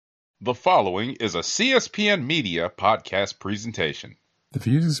The following is a CSPN Media podcast presentation. The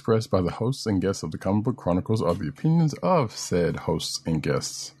views expressed by the hosts and guests of the Comic Book Chronicles are the opinions of said hosts and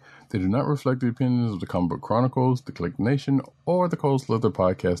guests. They do not reflect the opinions of the Comic Book Chronicles, the Click Nation, or the Cold Slither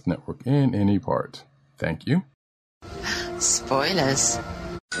Podcast Network in any part. Thank you. Spoilers.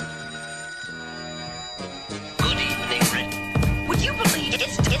 Good evening, Rick. Would you believe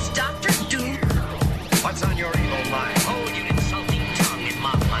it's Dr. Doom? What's on your evil mind? Hold your insulting tongue and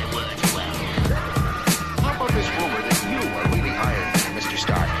mark my words well. How about this rumor that you are really Iron Man, Mr.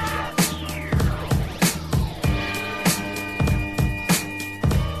 Stark?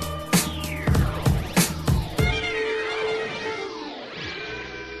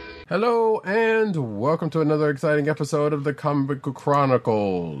 Hello, and welcome to another exciting episode of the Comic Book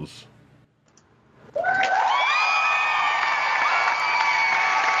Chronicles.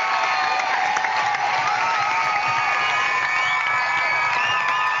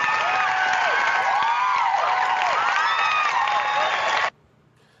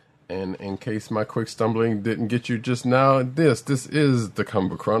 And in case my quick stumbling didn't get you just now, this is the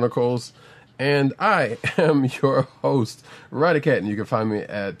Comic Book Chronicles. And I am your host, Roddycat, and you can find me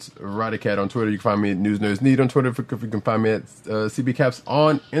at Roddycat on Twitter. You can find me at News Nerds Need on Twitter. You can find me at CBCaps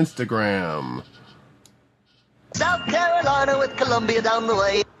on Instagram. South Carolina with Columbia down the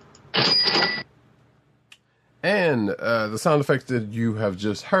way. And the sound effects that you have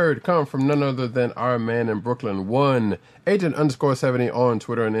just heard come from none other than our man in Brooklyn, Agent_70 on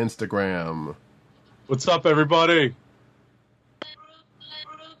Twitter and Instagram. What's up, everybody?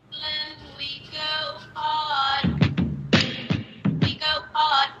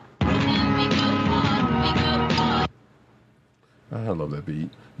 I love that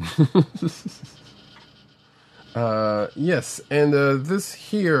beat. Yes, and this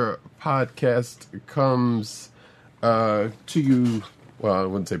here podcast comes to you. Well, I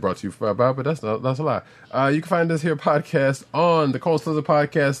wouldn't say brought to you by, but that's a lie. You can find this here podcast on the Cold Slither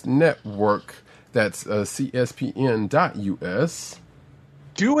Podcast Network. That's CSPN.us.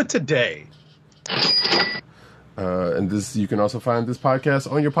 Do it today. And this, you can also find this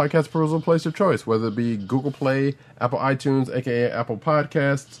podcast on your podcast perusal place of choice, whether it be Google Play, Apple iTunes, aka Apple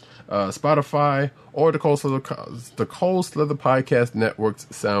Podcasts, Spotify, or the Cold Slither Podcast Network's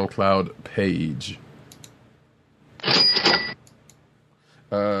SoundCloud page.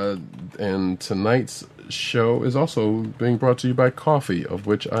 And tonight's show is also being brought to you by coffee, of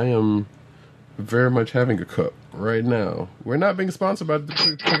which I am very much having a cup right now. We're not being sponsored by the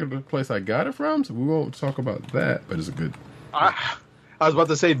particular place I got it from, so we won't talk about that, but it's a good... I was about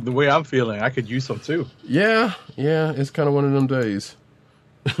to say, the way I'm feeling, I could use some too. Yeah, it's kind of one of them days.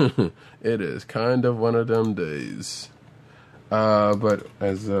 It is kind of one of them days. But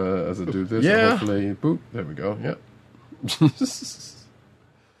as I do this, hopefully... Boop, there we go, yep. What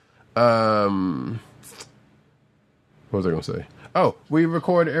was I going to say? Oh, we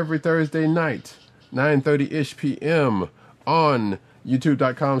record every Thursday night, 9:30-ish p.m. on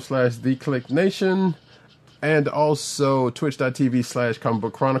youtube.com/theclicknation and also twitch.tv/Comic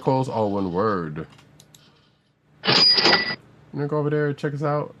Book Chronicles, all one word. Go over there, check us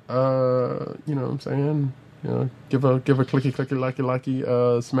out. You know what I'm saying? You know, give a clicky,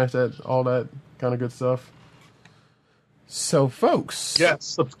 likey, smash that, all that kind of good stuff. So, folks.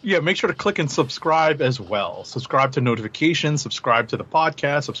 Yes. Make sure to click and subscribe as well. Subscribe to notifications, subscribe to the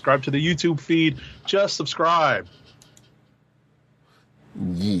podcast, subscribe to the YouTube feed. Just subscribe.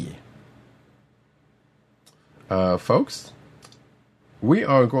 Yeah. Folks, we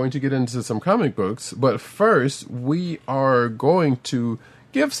are going to get into some comic books, but first, we are going to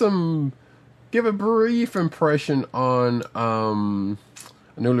give a brief impression on a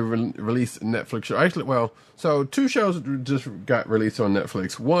newly released Netflix show. Actually, so two shows just got released on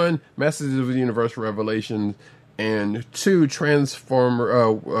Netflix. One, Masters of the Universe Revelations, and two,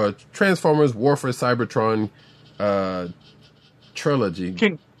 Transformers War for Cybertron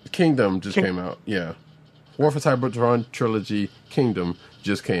trilogy. Kingdom just came out. Yeah. War for Cybertron trilogy Kingdom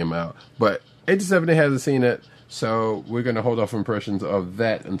just came out. But 870 hasn't seen it, so we're going to hold off impressions of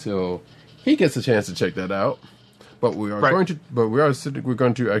that until he gets a chance to check that out. But we're going to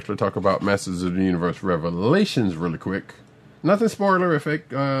actually talk about Masters of the Universe Revelations really quick. Nothing spoilerific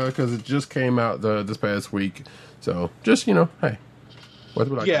because it just came out this past week. So just hey, what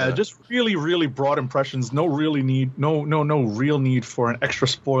would just really, really broad impressions. No real need for an extra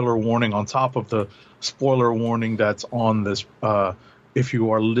spoiler warning on top of the spoiler warning that's on this. If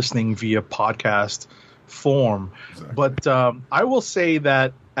you are listening via podcast form, exactly. But I will say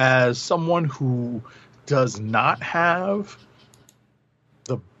that as someone who does not have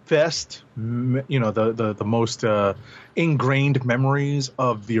the best, the most ingrained memories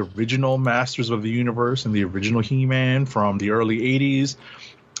of the original Masters of the Universe and the original He-Man from the early 80s.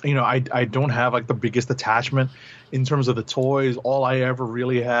 I don't have like the biggest attachment in terms of the toys. All I ever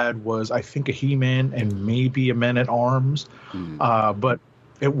really had was, I think, a He-Man and maybe a Man-at-Arms. But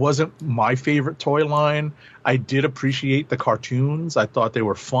it wasn't my favorite toy line. I did appreciate the cartoons. I thought they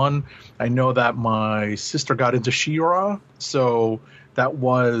were fun. I know that my sister got into She-Ra, so that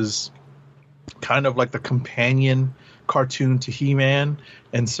was kind of like the companion cartoon to He-Man.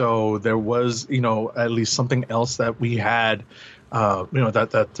 And so there was, at least something else that we had, that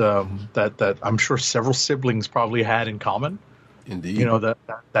I'm sure several siblings probably had in common. Indeed.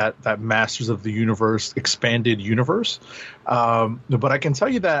 That Masters of the Universe expanded universe. But I can tell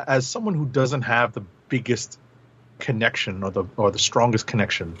you that as someone who doesn't have the biggest connection or the strongest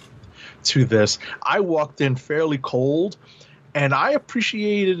connection to this, I walked in fairly cold, and I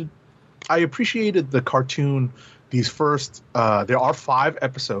appreciated the cartoon. These first, there are 5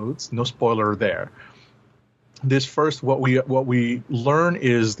 episodes. No spoiler there. This first, what we learn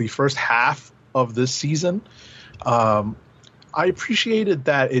is the first half of this season. I appreciated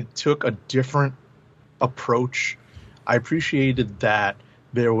that it took a different approach. I appreciated that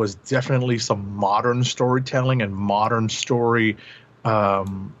there was definitely some modern storytelling and modern story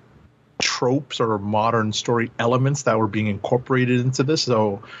tropes or modern story elements that were being incorporated into this.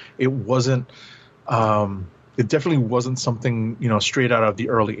 So it wasn't. It definitely wasn't something straight out of the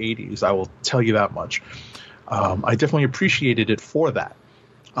early 80s. I will tell you that much. I definitely appreciated it for that.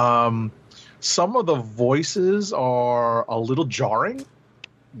 Some of the voices are a little jarring.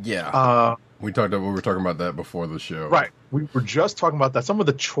 Yeah. We were talking about that before the show. Right. We were just talking about that. Some of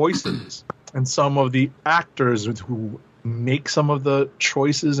the choices and some of the actors who make some of the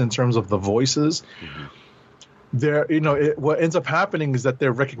choices in terms of the voices, what ends up happening is that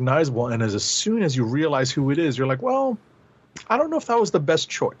they're recognizable. And as soon as you realize who it is, you're like, well, I don't know if that was the best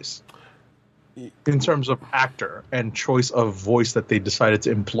choice in terms of actor and choice of voice that they decided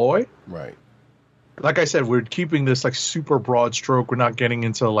to employ. Right. Like I said, we're keeping this like super broad stroke. We're not getting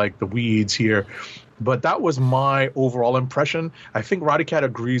into like the weeds here, but that was my overall impression. I think Roddy Cat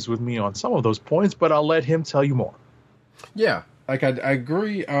agrees with me on some of those points, but I'll let him tell you more. Yeah, like I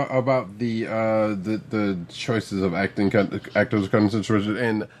agree about the choices of actors coming to situation,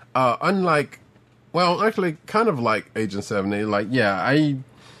 and unlike, well, actually, kind of like Agent 70. Like, yeah,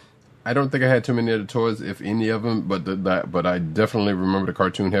 I don't think I had too many of the toys, if any of them, but I definitely remember the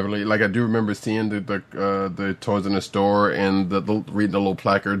cartoon heavily. Like, I do remember seeing the toys in the store and reading the little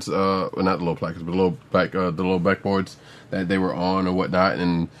placards, well, not the little placards, but the little backboards that they were on and whatnot,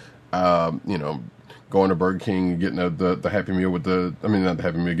 and going to Burger King and getting the Happy Meal with not the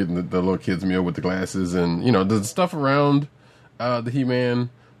Happy Meal, getting the little kids meal with the glasses, and the stuff around the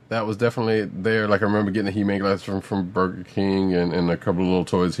He-Man. That was definitely there. Like, I remember getting a He-Man glass from Burger King and a couple of little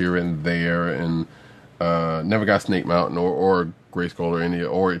toys here and there, and never got Snake Mountain or Grayskull or any,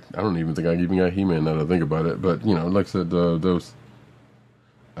 or I don't even think I even got He-Man now that I think about it. But like I said, those.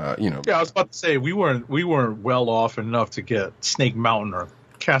 Yeah, I was about to say we weren't well off enough to get Snake Mountain or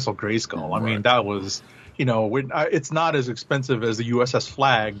Castle Grayskull. I mean, that was. It's not as expensive as the USS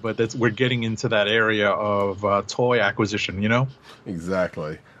Flag, but we're getting into that area of toy acquisition.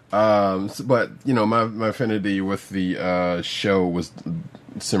 Exactly. But my affinity with the show was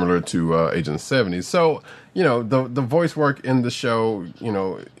similar to Agent 70. So the voice work in the show,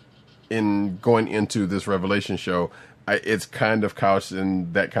 in going into this Revelation show, it's kind of couched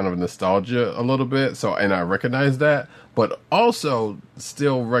in that kind of nostalgia a little bit. So, and I recognize that, but also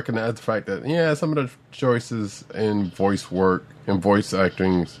still recognize the fact that some of the choices in voice work and voice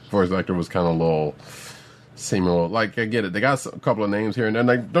actor was kind of a little. Similar, like I get it. They got a couple of names here and then.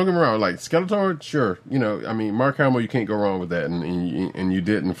 Like, don't get me wrong. Like Skeletor, sure. Mark Hamill, you can't go wrong with that, and you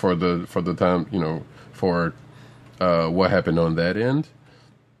didn't for the time. For what happened on that end.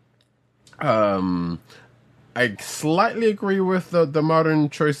 I slightly agree with the modern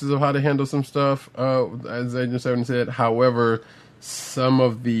choices of how to handle some stuff. As Agent 7 said, however, some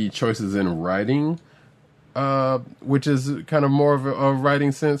of the choices in writing, which is kind of more of a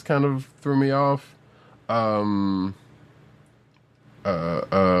writing sense, kind of threw me off. In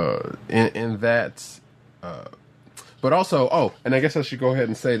that, but also, and I guess I should go ahead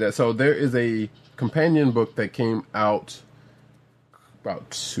and say that. So there is a companion book that came out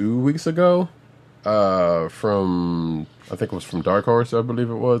about 2 weeks ago, from, I think it was from Dark Horse, I believe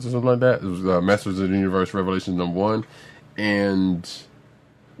it was, or something like that. It was Masters of the Universe Revelations #1, and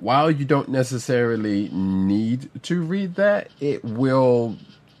while you don't necessarily need to read that, it will,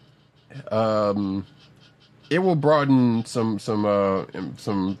 it will broaden some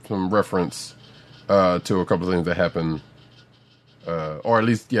reference to a couple of things that happen, or at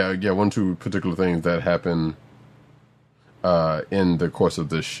least one or two particular things that happen in the course of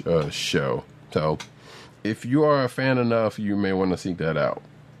this show. So, if you are a fan enough, you may want to seek that out.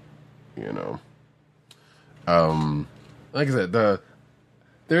 You know, like I said,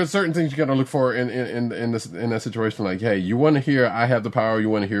 there are certain things you got to look for in that situation. Like, hey, you want to hear I have the power. You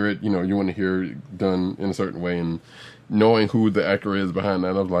want to hear it. You know, you want to hear it done in a certain way. And knowing who the actor is behind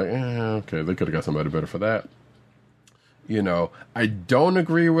that, I was like, okay, they could have got somebody better for that. You know, I don't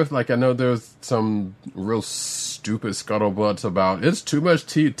agree with, like, I know there's some real stupid scuttlebutts about it's too much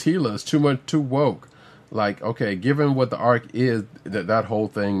Tila, it's too woke. Like, okay, given what the arc is, that whole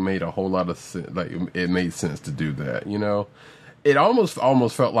thing made a whole lot of sense. Like, it made sense to do that. You know. It almost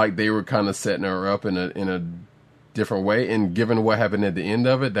felt like they were kind of setting her up in a different way, and given what happened at the end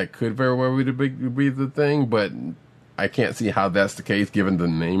of it, that could very well be the thing. But I can't see how that's the case, given the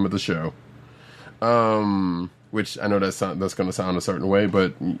name of the show. Which I know that's going to sound a certain way,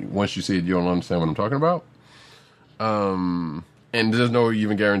 but once you see it, you'll understand what I'm talking about. And there's no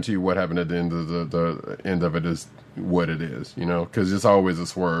even guarantee what happened at the end of the end of it is what it is, you know, because it's always a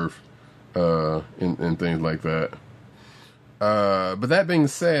swerve in things like that. But that being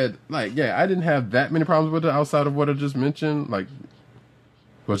said, like, yeah, I didn't have that many problems with it outside of what I just mentioned. Like,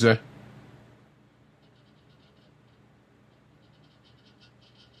 what's that?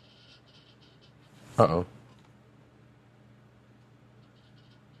 Uh-oh.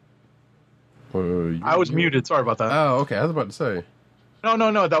 I was muted. Sorry about that. Oh, okay. I was about to say.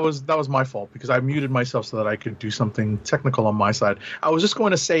 No. That was my fault because I muted myself so that I could do something technical on my side. I was just going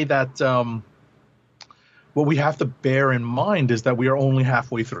to say that what we have to bear in mind is that we are only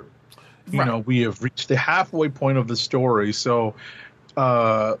halfway through. You know, we have reached the halfway point of the story. So,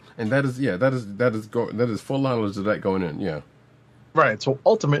 and that is full knowledge of that going in. Yeah. Right. So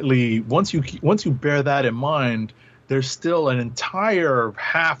ultimately, once you bear that in mind, there's still an entire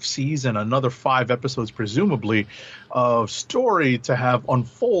half season, another 5 episodes presumably, of story to have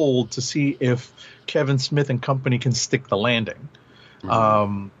unfold to see if Kevin Smith and company can stick the landing.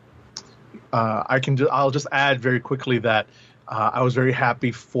 Mm-hmm. I'll just add very quickly that I was very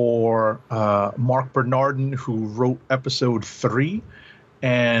happy for Mark Bernardin, who wrote episode 3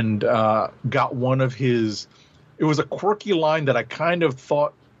 and got one of his. It was a quirky line that I kind of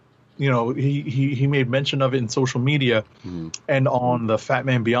thought, you know, he made mention of it in social media and on the Fat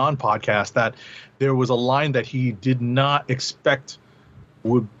Man Beyond podcast, that there was a line that he did not expect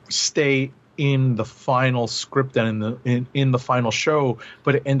would stay in the final script and in the final show,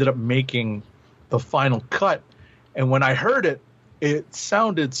 but it ended up making the final cut. And when I heard it, it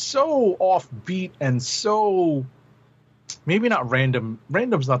sounded so offbeat and so maybe not random.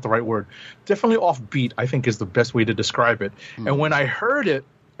 Random's not the right word. Definitely offbeat, I think, is the best way to describe it. And when I heard it,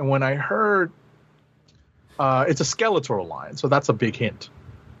 it's a Skeletor line, so that's a big hint.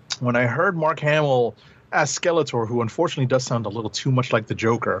 When I heard Mark Hamill as Skeletor, who unfortunately does sound a little too much like the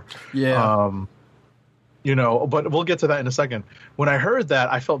Joker. Yeah. You know, but we'll get to that in a second. When I heard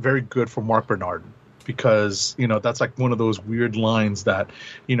that, I felt very good for Mark Bernardin because, you know, that's like one of those weird lines that,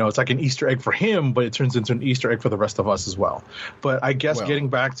 you know, it's like an Easter egg for him, but it turns into an Easter egg for the rest of us as well. But I guess getting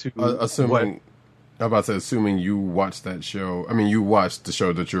back to assuming you watched that show. I mean, you watched the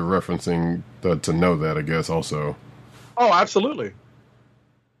show that you're referencing to know that, I guess, also. Oh, absolutely.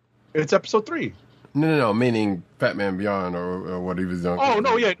 It's episode 3. No, meaning Fat Man Beyond or what he was doing. Oh,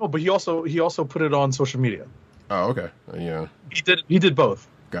 no, yeah, no, but he also put it on social media. Oh, okay. Yeah. He did both.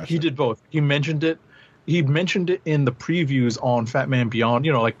 Gotcha. He did both. He mentioned it in the previews on Fat Man Beyond.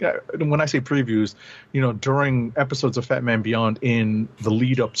 You know, like when I say previews, you know, during episodes of Fat Man Beyond in the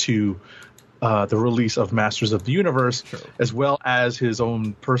lead up to the release of Masters of the Universe, sure, as well as his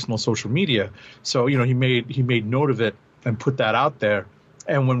own personal social media. So, you know, he made note of it and put that out there.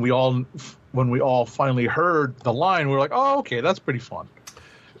 And when we all finally heard the line, we were like, oh, okay, that's pretty fun.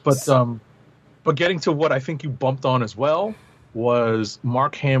 But getting to what I think you bumped on as well was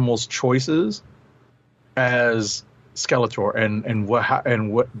Mark Hamill's choices as Skeletor and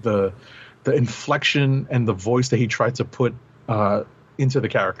what the inflection and the voice that he tried to put into the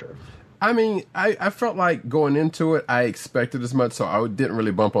character. I mean, I felt like going into it, I expected as much, so I didn't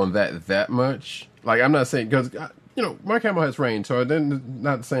really bump on that much. Like, I'm not saying, because, you know, Mark Hamill has range, so I'm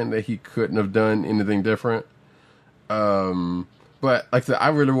not saying that he couldn't have done anything different. But, like I said, I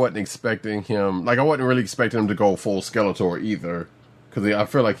really wasn't expecting him, like, I wasn't really expecting him to go full Skeletor either, because I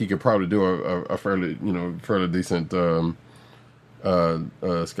feel like he could probably do a fairly decent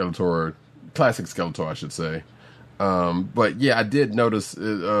Skeletor, classic Skeletor, I should say. But yeah, I did notice.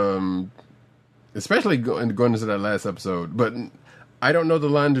 especially going into that last episode. But I don't know the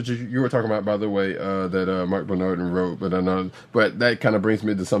line that you were talking about, by the way, that Mark Bernardin wrote. But I know, but that kind of brings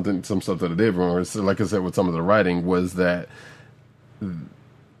me to some stuff that I did wrong. So like I said, with some of the writing was that,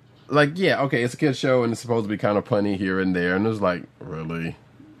 like, yeah, okay, it's a kid's show and it's supposed to be kind of punny here and there, and it was like, really,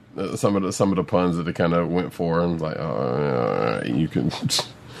 some of the puns that they kind of went for, and like, you can.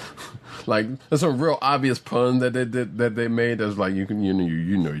 Like, there's some real obvious pun that they made. That's like, you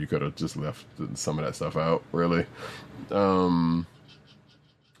could have just left some of that stuff out. Really,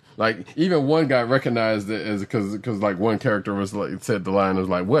 like even one guy recognized it as because like one character was like said the line was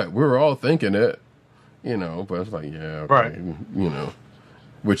like, "What? We were all thinking it," But it's like, yeah, okay, right.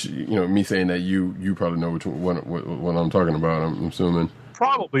 Which me saying that you probably know what I'm talking about. I'm assuming.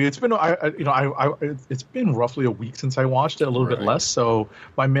 Probably. It's been it's been roughly a week since I watched it, a little bit less, so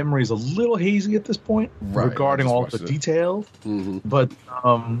my memory is a little hazy at this point regarding all the details. Mm-hmm. But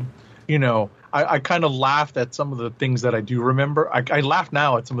I kind of laughed at some of the things that I do remember. I laugh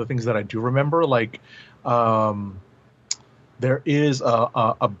now at some of the things that I do remember. Like, there is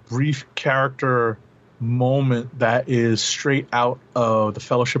a brief character moment that is straight out of the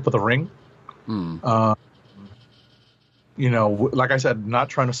Fellowship of the Ring. Like I said, not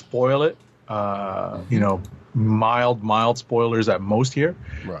trying to spoil it. Mild spoilers at most here.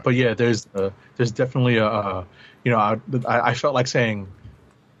 Right. But yeah, there's definitely I felt like saying,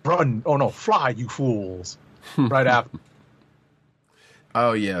 "Run! Oh no, fly, you fools!" Right after.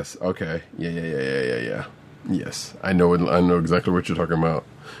 Oh yes, okay, yeah. Yes, I know exactly what you're talking about.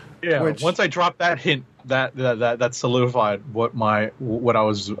 Yeah, once I dropped that hint, that solidified what I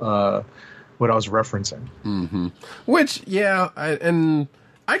was referencing. Mm-hmm. Which, yeah, and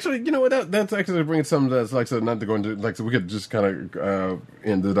actually, you know what? That's actually bringing something that's like so. Not to go into like so, we could just kind of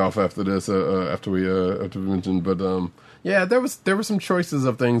end it off after this, after we mentioned. But yeah, there were some choices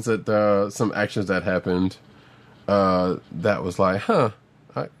of things that some actions that happened that was like, huh.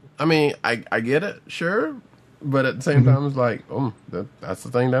 I mean, I get it, sure, but at the same time, it's like, oh, that's the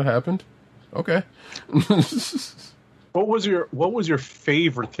thing that happened. Okay. What was your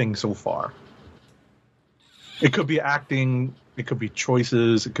favorite thing so far? It could be acting, it could be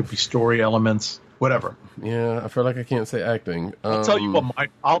choices, it could be story elements, whatever. Yeah, I feel like I can't say acting. I'll tell you what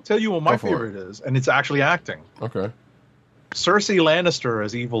my favorite is, and it's actually acting. Okay. Cersei Lannister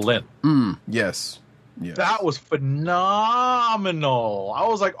as Evil Lynn. Yes. That was phenomenal. I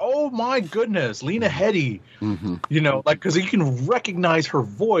was like, oh my goodness, Lena Headey. Mm-hmm. Because you can recognize her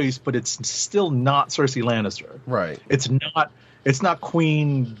voice, but it's still not Cersei Lannister. Right. It's not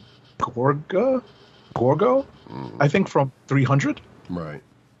Queen Gorgo, I think from 300. Right.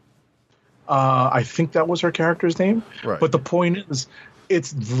 I think that was her character's name. Right. But the point is,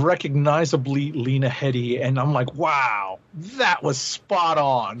 it's recognizably Lena Headey, and I'm like, wow, that was spot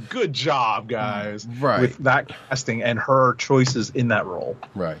on. Good job, guys. Right. With that casting and her choices in that role.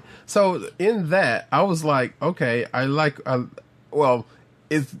 Right. So in that, I was like, okay,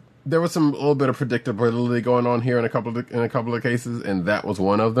 there was some little bit of predictability going on here in a couple of cases, and that was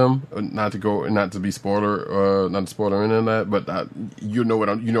one of them. Not to be spoiler, not to spoiler into that, but you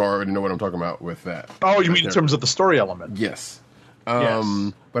already know what I'm talking about with that. Oh, you mean in terms of the story element? Yes.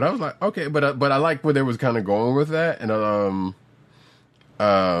 Yes. But I was like, okay, but I like where they was kind of going with that, and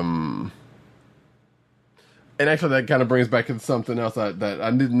actually that kind of brings back to something else that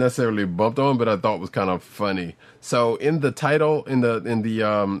I didn't necessarily bumped on, but I thought was kind of funny. So in the title, in the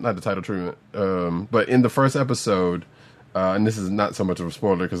not the title treatment, but in the first episode, and this is not so much of a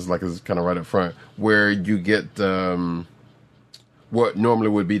spoiler because it's kind of right up front, where you get what normally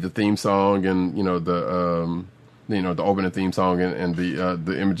would be the theme song and the opening theme song and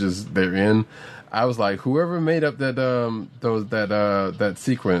the images they're in. I was like, whoever made up that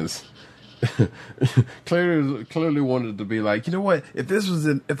sequence clearly wanted to be like, you know what? If this was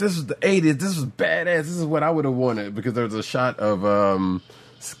the 80s, this was badass. This is what I would have wanted, because there's a shot of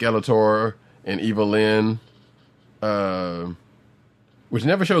Skeletor and Evil Lynn, which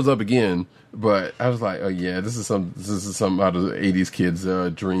never shows up again. But I was like, oh yeah, this is some out of the 80s kids'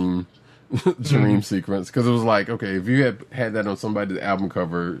 dream sequence, because it was like, okay, if you had that on somebody's album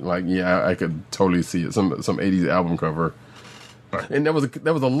cover, like, yeah, I could totally see it, some 80s album cover. Right. And there was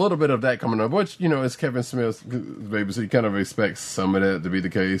a little bit of that coming up, which, it's Kevin Smith's baby, so you kind of expect some of that to be the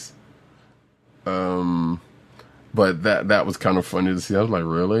case. But that was kind of funny to see. I was like,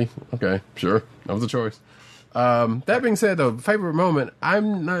 really? Okay, sure, that was a choice. That being said, though, favorite moment,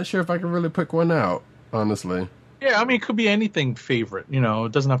 I'm not sure if I can really pick one out, honestly. Yeah, I mean, it could be anything favorite.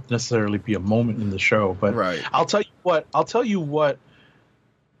 It doesn't have to necessarily be a moment in the show. But right. I'll tell you what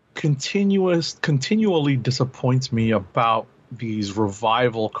continually disappoints me about these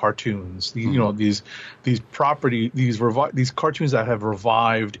revival cartoons. You know, these cartoons that have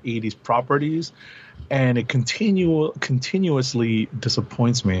revived 80s properties, and it continuously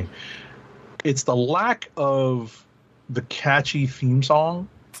disappoints me. It's the lack of the catchy theme song,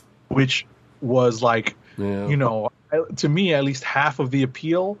 which was like, you know, to me at least half of the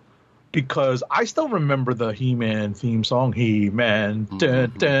appeal, because I still remember the He-Man theme song. He-Man,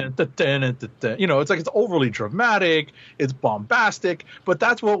 dun, dun, dun, dun, dun, dun, dun. You know, it's like it's overly dramatic, it's bombastic, but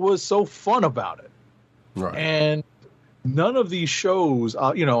that's what was so fun about it. Right. And none of these shows,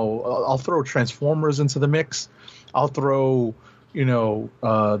 you know, I'll throw Transformers into the mix. I'll throw, you know,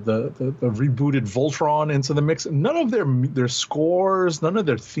 the rebooted Voltron into the mix. None of their scores, none of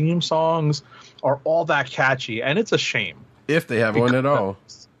their theme songs are all that catchy, and it's a shame. If they have one at all.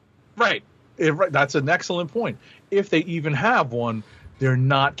 Right. That's an excellent point. If they even have one, they're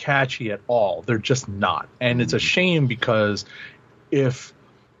not catchy at all. They're just not. And it's a shame, because if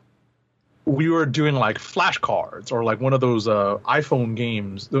we were doing like flashcards or like one of those iPhone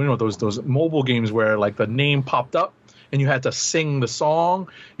games, you know, those mobile games where like the name popped up and you had to sing the song.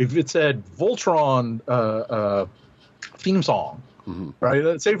 If it said Voltron theme song, right?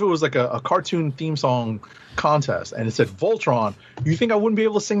 Let's say if it was like a cartoon theme song contest and it said Voltron, you think I wouldn't be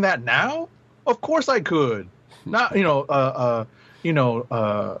able to sing that now? Of course I could. Not, you know,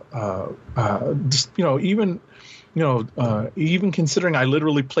 just, you know, even considering I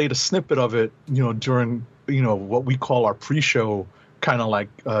literally played a snippet of it, you know, during, you know, what we call our pre-show kind of like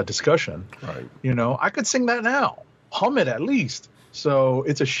discussion. Right. You know, I could sing that now, hum it at least. So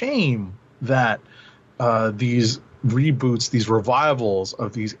it's a shame that these reboots, these revivals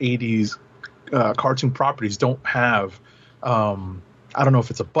of these 80s cartoon properties don't have, I don't know if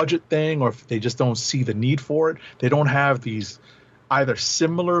it's a budget thing or if they just don't see the need for it. They don't have these either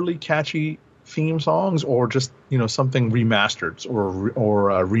similarly catchy theme songs or just, you know, something remastered or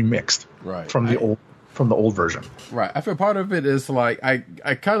remixed from the old version. Right. I feel part of it is like I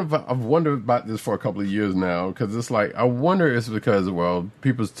kind of I've wondered about this for a couple of years now, because it's like I wonder if it's because, well,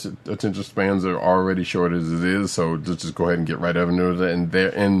 people's attention spans are already short as it is, so just go ahead and get right into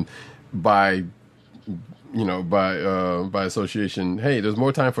it, and by association, hey, there's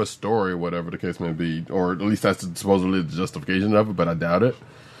more time for a story, whatever the case may be, or at least that's supposedly the justification of it, but I doubt it.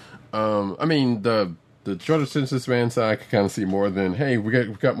 I mean, the shorter attention span side I can kind of see more than, hey, we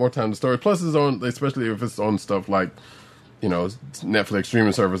got more time to story. Plus, it's on, especially if it's on stuff like, you know, Netflix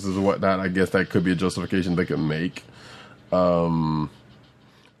streaming services or whatnot. I guess that could be a justification they could make. Yeah,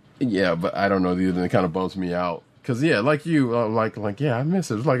 but I don't know. It kind of bumps me out, because like you, yeah, I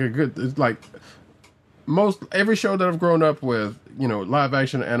miss it. It's like it's like every show that I've grown up with, you know, live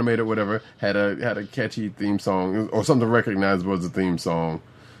action, animated, whatever, had a catchy theme song or something recognizable as a theme song.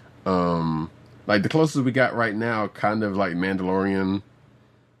 Like the closest we got right now, kind of like Mandalorian,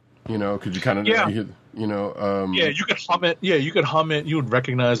 you know, because you kind of know, you know, you could hum it. Yeah, you could hum it. You would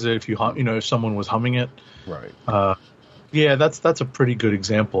recognize it if you if someone was humming it. Right. Yeah, that's a pretty good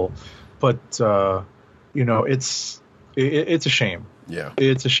example, but you know, it's a shame. Yeah,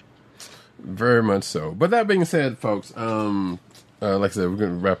 it's a shame. Very much so. But that being said, folks, like I said, we're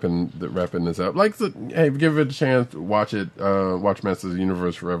going to wrapping this up. Hey, give it a chance. Watch it. Watch Masters of the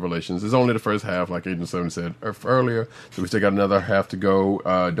Universe Revelations. It's only the first half, like Agent 7 said earlier. So we still got another half to go.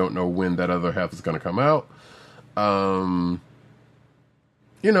 Don't know when that other half is going to come out.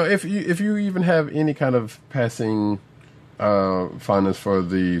 You know, if you even have any kind of passing fondness for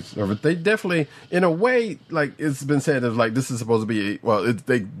the service, they definitely, in a way, like it's been said, is like this is supposed to be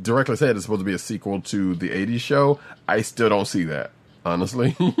they directly said it's supposed to be a sequel to the 80s show. I still don't see that,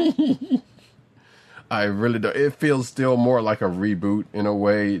 honestly. I really don't. It feels still more like a reboot in a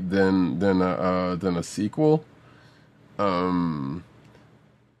way than a sequel. But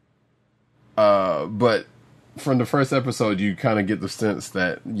from the first episode, you kind of get the sense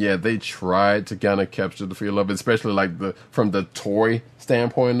that, yeah, they tried to kind of capture the feel of it, especially like from the toy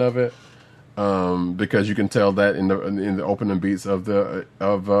standpoint of it, because you can tell that in the opening beats of the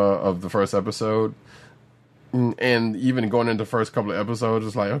first episode, and even going into the first couple of episodes,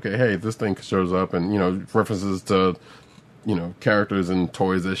 it's like, okay, hey, this thing shows up, and you know, references to, you know, characters and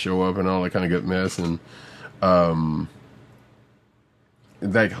toys that show up and all that kind of good mess, and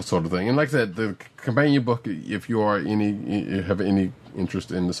that sort of thing. And like I said, the companion book, if you have any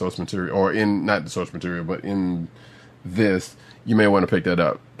interest in the source material, or in not the source material, but in this, you may want to pick that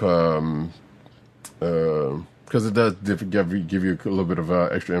up, because it does give you a little bit of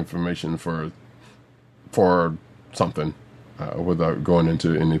extra information for something, without going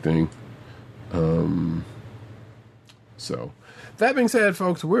into anything. So that being said,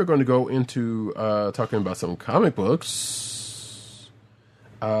 folks, we're going to go into talking about some comic books.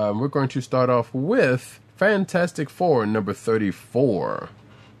 We're going to start off with Fantastic Four number 34.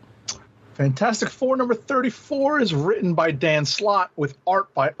 Fantastic Four number 34 is written by Dan Slott with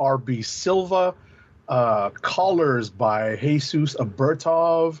art by R.B. Silva, colors by Jesus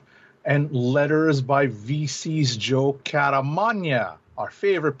Abertov, and letters by VC's Joe Caramagna, our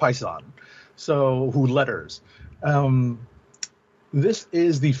favorite paisan. So, who letters? This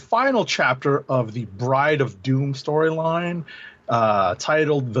is the final chapter of the Bride of Doom storyline,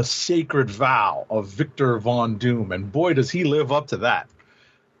 titled The Sacred Vow of Victor Von Doom. And boy, does he live up to that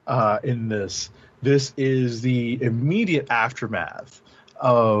in this. This is the immediate aftermath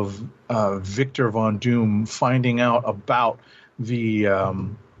of Victor Von Doom finding out about the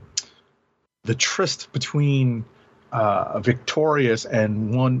tryst between Victorious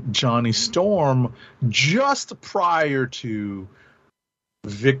and one Johnny Storm just prior to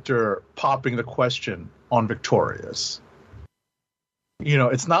Victor popping the question on Victorious. You know,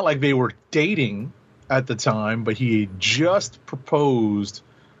 it's not like they were dating at the time, but he just proposed.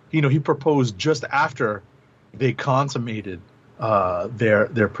 You know, he proposed just after they consummated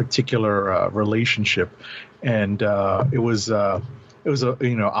their particular relationship, and it was a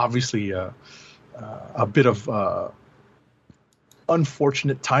obviously a bit of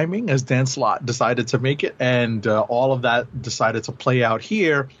unfortunate timing as Dan Slott decided to make it, and all of that decided to play out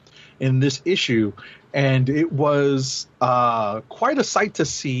here in this issue, and it was quite a sight to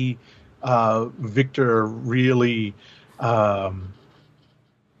see Victor really, in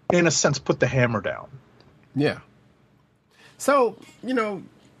a sense, put the hammer down. Yeah. So, you know,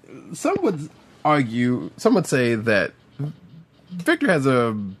 some would say that Victor has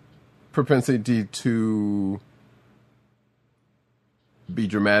a propensity to be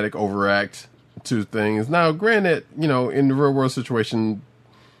dramatic, overact to things. Now, granted, you know, in the real world situation,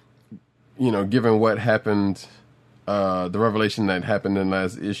 you know, given what happened, the revelation that happened in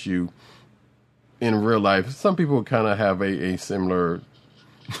last issue, in real life, some people kind of have a similar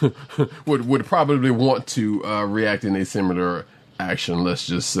would probably want to react in a similar action, let's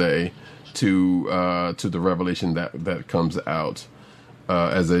just say, to the revelation that comes out,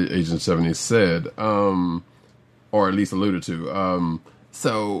 as Agent 70 said, or at least alluded to.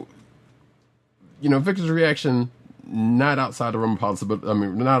 So, you know, Victor's reaction, not outside the realm of possibility, I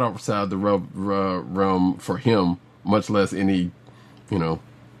mean, not outside the realm for him, much less any, you know,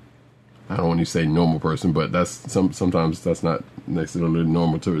 I don't want to say normal person, but that's sometimes that's not necessarily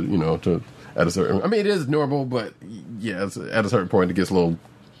normal to, you know, to at a certain, I mean, it is normal, but yeah, at a certain point it gets a little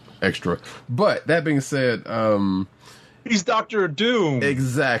extra. But that being said, he's Dr. Doom.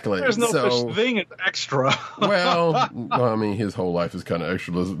 Exactly. There's no such thing as extra. well, I mean, his whole life is kind of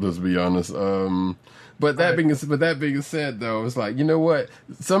extra. Let's be honest. But that being said, though, it's like, you know what?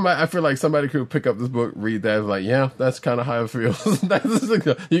 I feel like somebody could pick up this book, read that, like, yeah, that's kind of how it feels.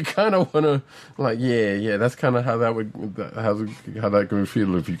 You kind of want to, like, yeah, that's kind of how that could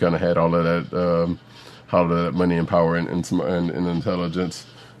feel if you kind of had all of that money and power and intelligence.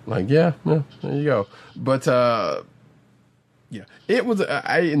 Like, yeah, there you go. But yeah, it was.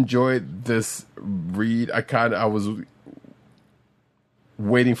 I enjoyed this read. I was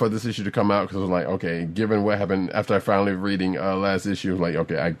waiting for this issue to come out because I was like, okay, given what happened after I finally reading last issue, I was like,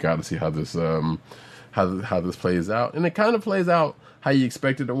 okay, I got to see how this how this plays out, and it kind of plays out how you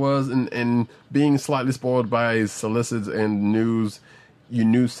expected it was, and being slightly spoiled by solicits and news, you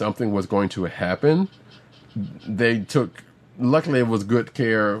knew something was going to happen. They took. Luckily, it was good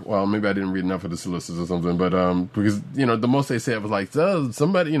care. Well, maybe I didn't read enough of the solicits or something, but because, you know, the most they said was like,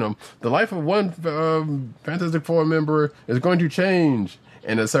 somebody, you know, the life of one Fantastic Four member is going to change.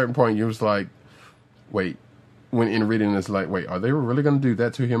 And at a certain point, you was like, wait, when in reading this, like, wait, are they really going to do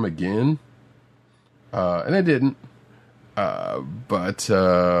that to him again? And they didn't. But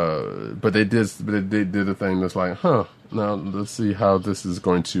they did a thing that's like, now let's see how this is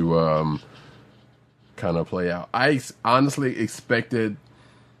going to kind of play out. I honestly expected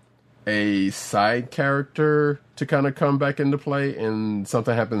a side character to kind of come back into play, and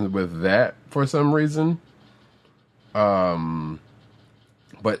something happens with that for some reason.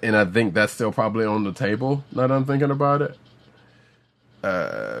 But I think that's still probably on the table now that I'm thinking about it.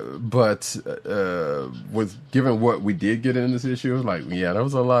 But with given what we did get in this issue, it was like, yeah, that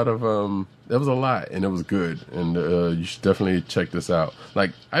was a lot, and it was good, and you should definitely check this out.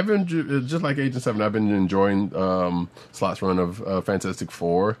 Like, I've been just like Agent 7, I've been enjoying Slott's run of Fantastic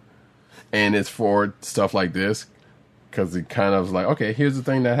Four, and it's for stuff like this because it kind of was like, okay, here's the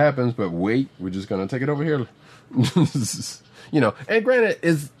thing that happens, but wait, we're just gonna take it over here. You know, and granted,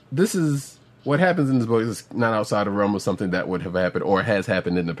 this is what happens in this book is not outside the realm of something that would have happened or has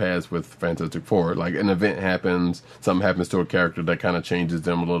happened in the past with Fantastic Four. Like an event happens, something happens to a character that kind of changes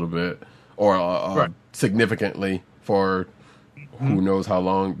them a little bit or significantly for who knows how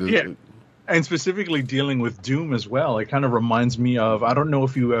long. And specifically dealing with Doom as well. It kind of reminds me of, I don't know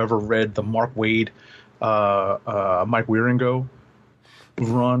if you ever read the Mark Waid, Mike Wieringo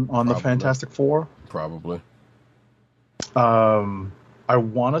run on the Fantastic Four. Probably. I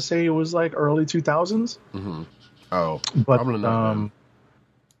want to say it was like early 2000s. Mm-hmm. Oh, but probably not.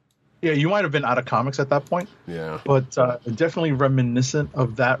 Yeah, you might have been out of comics at that point. Yeah, but definitely reminiscent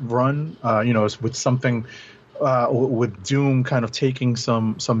of that run. With something with Doom kind of taking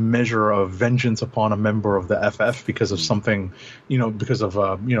some measure of vengeance upon a member of the FF because of something, because of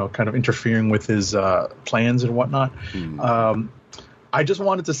kind of interfering with his plans and whatnot. I just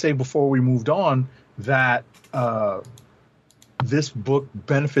wanted to say before we moved on that this book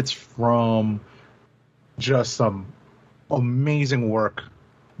benefits from just some amazing work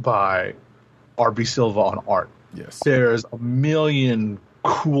by R.B. Silva on art. Yes. There's a million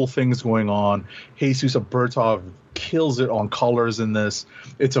cool things going on. Jesus Aburtov kills it on colors in this.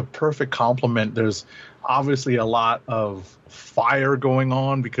 It's a perfect complement. There's obviously a lot of fire going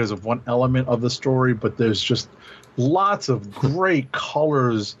on because of one element of the story, but there's just lots of great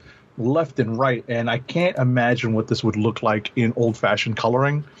colors left and right, and I can't imagine what this would look like in old-fashioned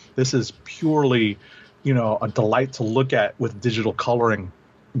coloring. This is purely, a delight to look at with digital coloring,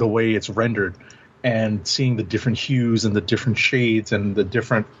 the way it's rendered, and seeing the different hues and the different shades and the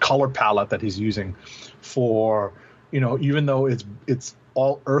different color palette that he's using for, even though it's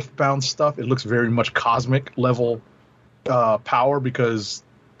all earthbound stuff, it looks very much cosmic level power, because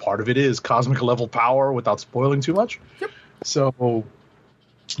part of it is cosmic level power without spoiling too much. Yep. So,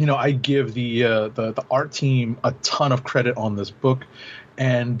 I give the art team a ton of credit on this book,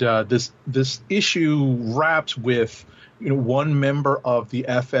 and this issue wraps with one member of the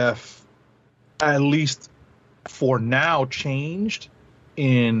FF, at least for now, changed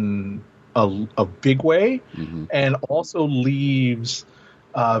in a big way, and also leaves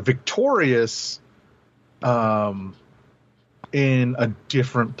Victorious in a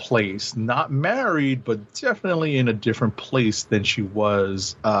different place, not married, but definitely in a different place than she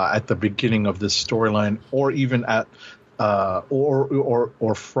was at the beginning of this storyline, or even at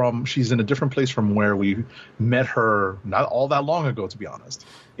she's in a different place from where we met her not all that long ago, to be honest,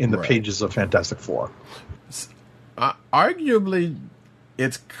 in the pages of Fantastic Four. Arguably,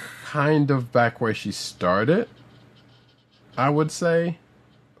 it's kind of back where she started, I would say,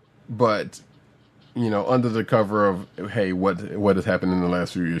 but under the cover of, hey, what has happened in the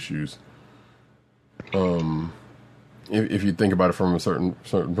last few issues? If you think about it from a certain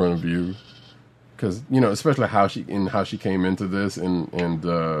point of view, because especially how she came into this and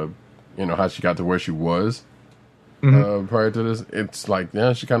how she got to where she was prior to this, it's like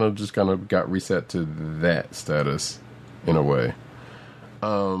she kind of got reset to that status in a way.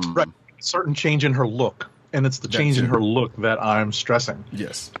 Right, certain change in her look, and it's the change in her look that I'm stressing.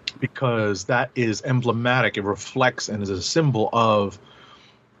 Yes. Because that is emblematic. It reflects and is a symbol of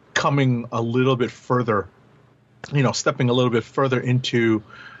coming a little bit further, stepping a little bit further into,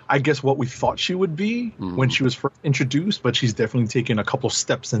 I guess, what we thought she would be when she was first introduced, but she's definitely taken a couple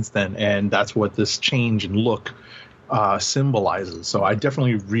steps since then, and that's what this change in look symbolizes. So I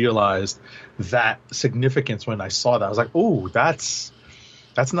definitely realized that significance when I saw that. I was like, oh, that's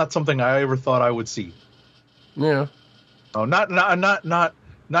not something I ever thought I would see. Yeah. Oh, not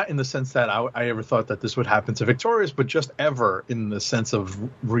in the sense that I ever thought that this would happen to Victorious, but just ever in the sense of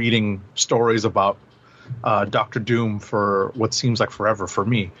reading stories about Doctor Doom for what seems like forever for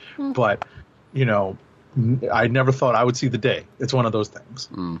me. But, I never thought I would see the day. It's one of those things.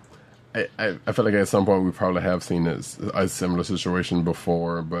 I feel like at some point we probably have seen a similar situation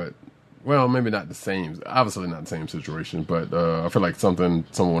before, but, well, maybe not the same. Obviously not the same situation, but I feel like someone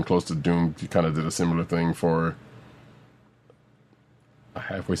close to Doom kind of did a similar thing for a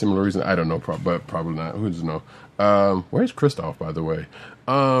halfway similar reason. I don't know, but probably not. Who does know? Where's Kristoff, by the way?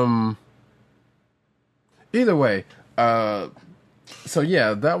 Either way, so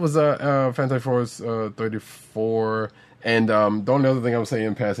yeah, that was Fantastic Four's 34. And the only other thing I'm saying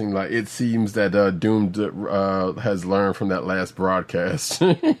in passing, like, it seems that Doom has learned from that last broadcast.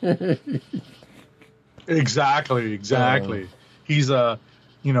 Exactly. He's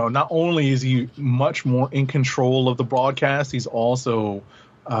not only is he much more in control of the broadcast, he's also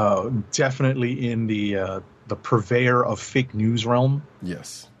definitely in the purveyor of fake news realm.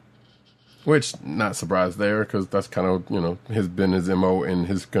 Yes. Which, not surprised there, because that's kind of, has been his MO in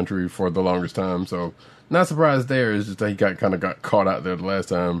his country for the longest time. So, not surprised there. It's just that he got caught out there the last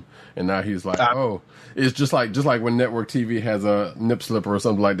time. And now he's like, it's just like when network TV has a nip slip or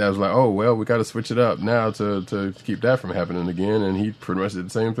something like that. It's like, oh, well, we got to switch it up now to keep that from happening again. And he pretty much did the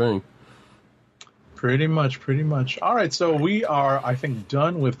same thing. Pretty much. All right, so we are, I think,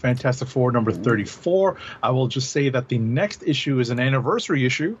 done with Fantastic Four number 34. I will just say that the next issue is an anniversary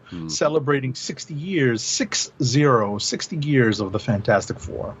issue celebrating 60 years, 60 years of the Fantastic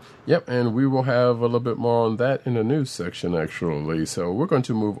Four. Yep, and we will have a little bit more on that in the news section, actually. So we're going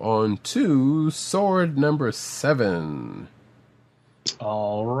to move on to Sword number 7.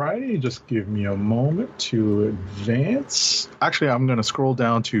 All righty, just give me a moment to advance. Actually, I'm going to scroll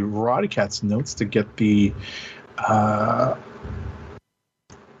down to Roddy Cat's notes to get the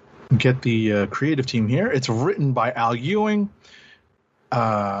creative team here. It's written by Al Ewing,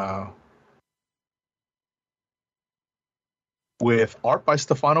 with art by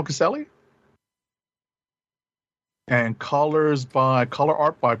Stefano Caselli, and color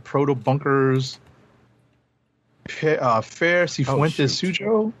art by Proto Bunkers. Fair Cifuentes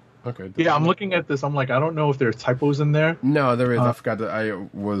Sujo. Okay. Yeah, I'm looking at this. I'm like, I don't know if there's typos in there. No, there is. I forgot that I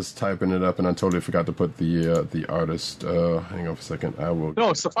was typing it up, and I totally forgot to put the artist. Hang on for a second. I will.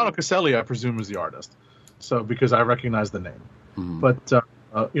 No, Stefano Caselli, I presume, is the artist. So because I recognize the name, but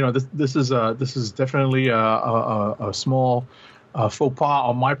this is definitely a small faux pas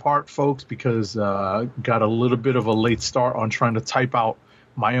on my part, folks, because got a little bit of a late start on trying to type out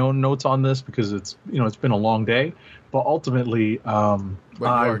my own notes on this because it's been a long day, but ultimately I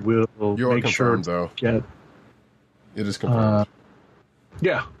will make sure to get it is confirmed.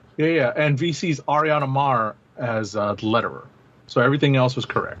 Yeah, and VC's Ariana Mar as the letterer, so everything else was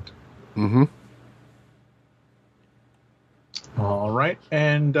correct. All right,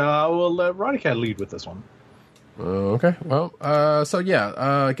 and we'll let Roddy Cat lead with this one. Okay, well,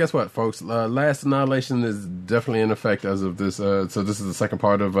 guess what, folks? Last Annihilation is definitely in effect as of this. So this is the second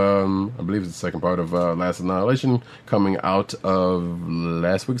part of, I believe it's the second part of Last Annihilation coming out of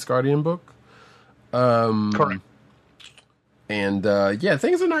last week's Guardian book. Correct. And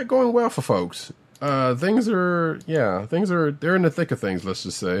things are not going well for folks. Things are they're in the thick of things, let's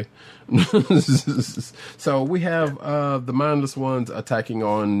just say. So we have the Mindless Ones attacking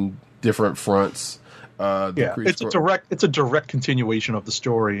on different fronts. It's a direct continuation of the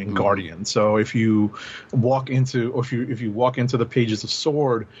story in Guardian. So if you walk into the pages of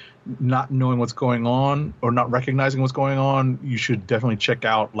Sword, not knowing what's going on or not recognizing what's going on, you should definitely check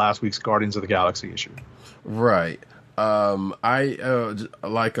out last week's Guardians of the Galaxy issue. Right. I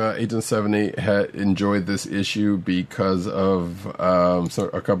like Agent 70 had enjoyed this issue because of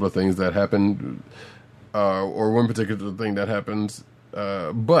a couple of things that happened, or one particular thing that happened.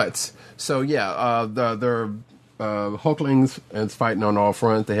 They're Hulklings and fighting on all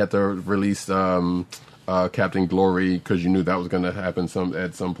fronts. They had to release Captain Glory because you knew that was going to happen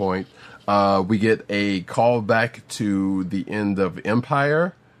at some point. We get a call back to the end of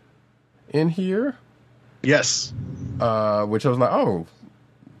Empire in here. Yes. Which I was like, oh,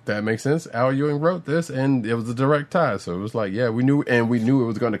 that makes sense. Al Ewing wrote this, and it was a direct tie. So it was like, yeah, we knew it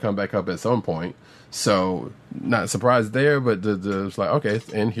was going to come back up at some point. So not surprised there, but it's like, okay,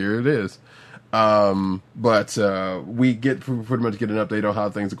 and here it is. But we pretty much get an update on how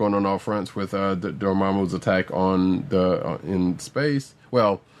things are going on all fronts with Dormammu's attack on in space.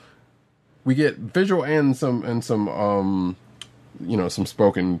 Well, we get visual and some some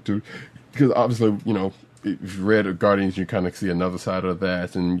spoken to, because obviously, if you read Guardians, you kind of see another side of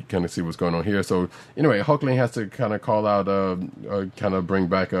that, and you kind of see what's going on here. So anyway, Hulkling has to kind of call out, kind of bring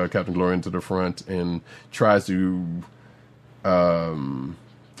back Captain Glory into the front, and tries to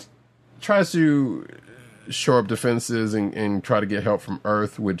shore up defenses and try to get help from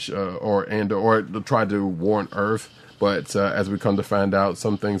Earth, which or try to warn Earth. But as we come to find out,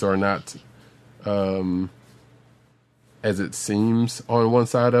 some things are not as it seems on one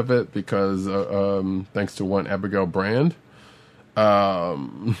side of it, because thanks to one Abigail Brand,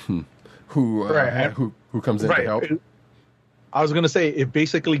 who comes in to help. I was going to say, it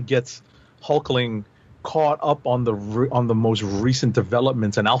basically gets Hulkling caught up on the most recent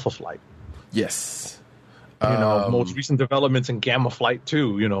developments in Alpha Flight. Yes. Most recent developments in Gamma Flight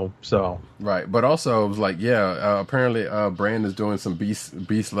too, so. Right. But also it was like, apparently Brand is doing some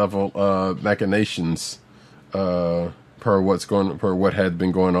beast level machinations per what had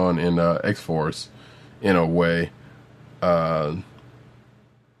been going on in X-Force in a way.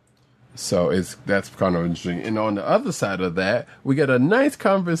 So that's kind of interesting. And on the other side of that, we get a nice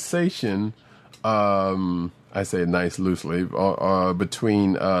conversation I say nice loosely,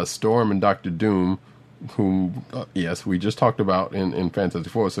 between Storm and Doctor Doom, whom, yes, we just talked about in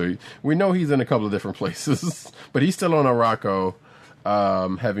Fantastic Four. So we know he's in a couple of different places, but he's still on Arakko,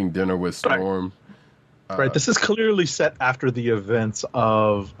 having dinner with Storm. Right. This is clearly set after the events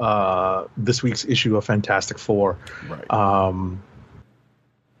of this week's issue of Fantastic Four. Right.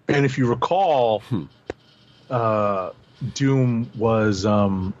 And if you recall, Doom was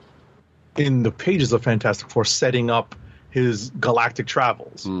in the pages of Fantastic Four setting up his galactic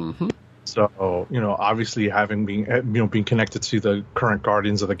travels. Mm-hmm. So, obviously having being connected to the current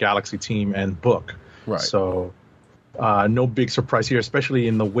Guardians of the Galaxy team and book. Right. So, no big surprise here, especially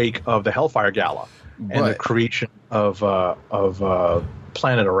in the wake of the Hellfire Gala and the creation of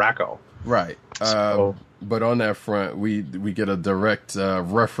Planet Arakko. Right. So, but on that front, we get a direct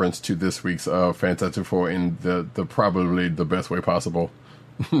reference to this week's Fantastic Four in the probably the best way possible.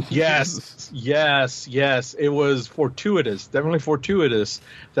 yes. It was definitely fortuitous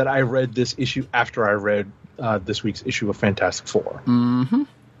that I read this issue after I read this week's issue of Fantastic Four. Mm-hmm.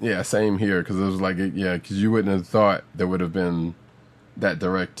 Yeah, same here, because it was like, because you wouldn't have thought there would have been that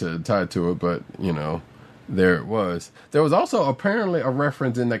direct tied to it, but, there it was. There was also apparently a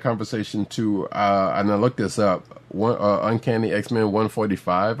reference in that conversation to, and I looked this up, Uncanny X-Men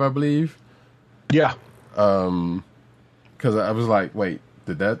 145, I believe. Yeah. Because I was like, wait,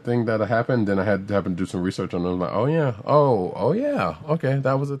 did that thing that happened? Then I had to happen to do some research on it. I'm like, oh yeah, okay,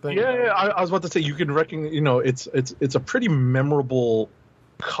 that was a thing. Yeah, I was about to say, you can recognize, it's a pretty memorable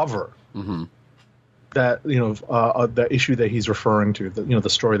cover. Mm-hmm. That the issue that he's referring to, the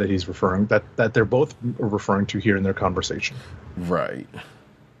story that he's referring that they're both referring to here in their conversation. Right.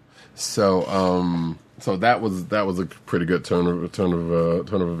 So so that was a pretty good turn of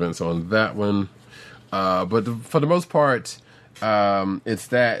events on that one. But for the most part, it's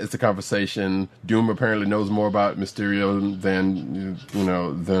the conversation. Doom apparently knows more about Mysterio than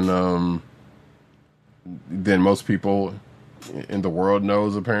most people in the world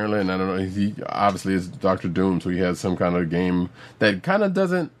knows, apparently. And I don't know, he obviously is Dr. Doom, so he has some kind of game that kind of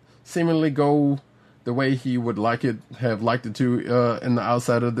doesn't seemingly go the way he would have liked it to in the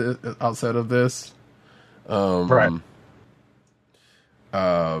outside of this. Right.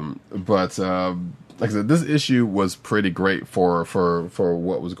 But like I said, this issue was pretty great for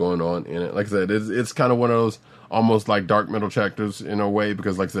what was going on in it. Like I said, it's kind of one of those almost like dark metal chapters in a way,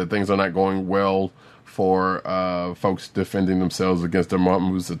 because like I said, things are not going well for folks defending themselves against the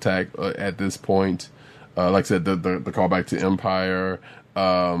Dormammu's attack at this point. Like I said, the callback to Empire.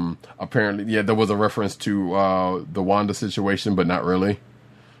 Apparently, there was a reference to the Wanda situation, but not really.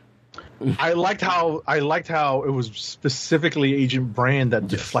 I liked how it was specifically Agent Brand that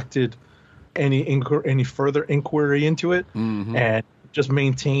deflected any further inquiry into it, mm-hmm. and just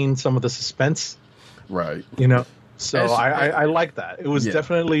maintained some of the suspense. Right. So I like that. It was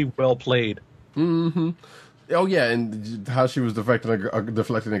definitely well played. Mm-hmm. Oh yeah, and how she was deflecting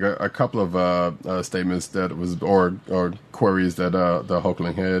a couple of statements that was or queries that the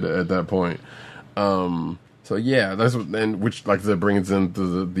Hulkling had at that point. So yeah, that's which like I said brings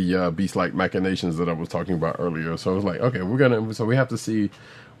into the beast-like machinations that I was talking about earlier. So I was like, okay, we have to see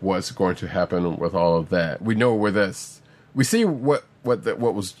what's going to happen with all of that. We know where we see what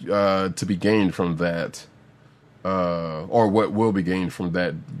was to be gained from that. Or what will be gained from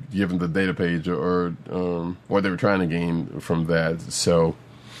that, given the data page, or what they were trying to gain from that. So,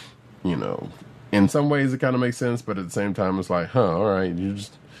 in some ways it kind of makes sense, but at the same time, it's like, all right, you're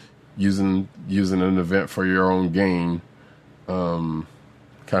just using an event for your own gain. Kind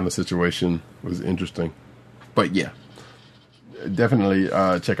of situation was interesting, but yeah, definitely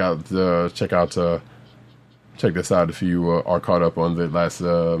check this out if you are caught up on the last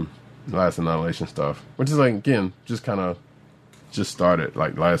Annihilation stuff, which is like, again, just started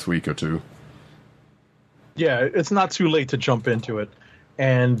like last week or two. Yeah, it's not too late to jump into it,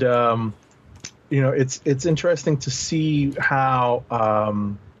 and it's interesting to see how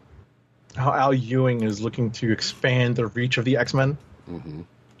Al Ewing is looking to expand the reach of the X-Men. Mm-hmm.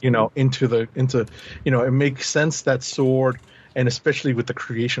 It makes sense that Sword, and especially with the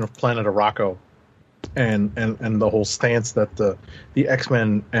creation of Planet Arakko, and the whole stance that the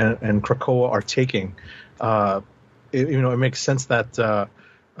X-Men and Krakoa are taking, it makes sense that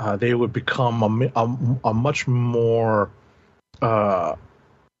they would become a much more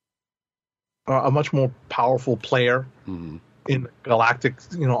powerful player mm-hmm. in galactic,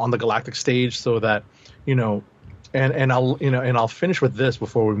 on the galactic stage, so that and I'll finish with this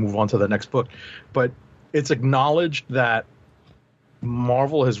before we move on to the next book, but it's acknowledged that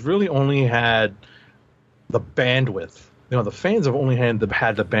Marvel has really only had the bandwidth the fans have only had the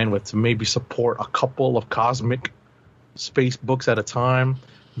bandwidth to maybe support a couple of cosmic space books at a time.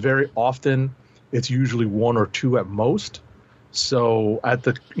 Very often, it's usually one or two at most. So at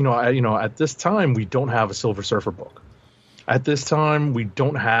this time, we don't have a Silver Surfer book. At this time, we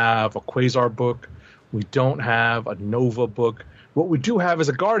don't have a Quasar book. We don't have a Nova book. What we do have is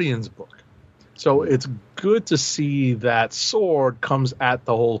a Guardians book. So it's good to see that Sword comes at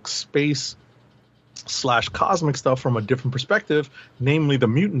the whole space / cosmic stuff from a different perspective, namely the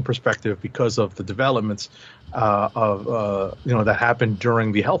mutant perspective, because of the developments that happened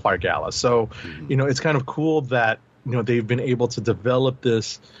during the Hellfire Gala. So, it's kind of cool that they've been able to develop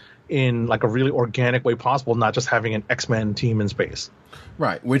this in like a really organic way possible, not just having an X-Men team in space.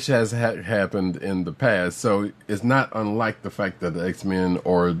 Right, which has happened in the past. So it's not unlike the fact that the X-Men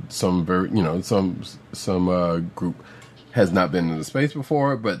or some group has not been in space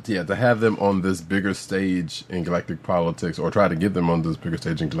before, but yeah, to have them on this bigger stage in galactic politics, or try to get them on this bigger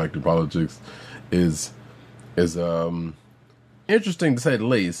stage in galactic politics, is interesting to say the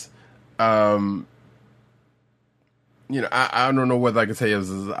least. I don't know whether I can say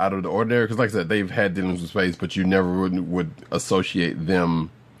is out of the ordinary, because like I said, they've had dealings with space, but you never would associate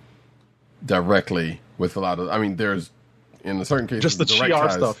them directly with a lot of. I mean, there's in a certain case just the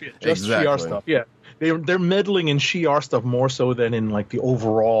Shi'ar stuff, just Shi'ar stuff, yeah. They're meddling in Shi'ar stuff more so than in like the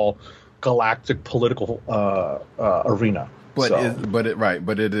overall galactic political arena. But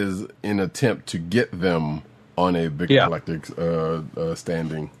it is an attempt to get them on a bigger galactic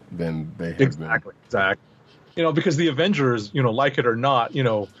standing than they have been. Exactly. Because the Avengers, like it or not,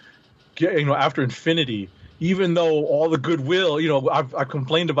 after Infinity, even though all the goodwill, I've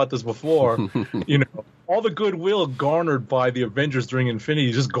complained about this before, all the goodwill garnered by the Avengers during Infinity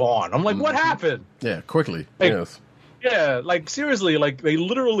is just gone. I'm like, what happened? Yeah, quickly. Like, yes. Yeah, like seriously, like they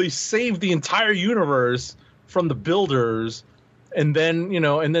literally saved the entire universe from the builders, and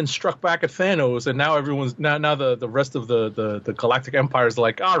then struck back at Thanos, and now everyone's now the rest of the Galactic Empire is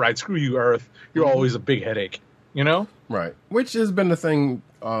like, all right, screw you, Earth. You're always a big headache, Right. Which has been the thing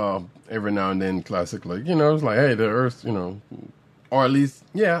every now and then classically. It's like, hey, the Earth, or at least,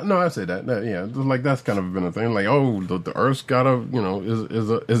 I'd say that like that's kind of been a thing. Like, oh, the Earth's gotta,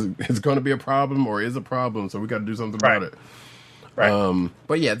 is going to be a problem or is a problem, so we got to do something about it. Right.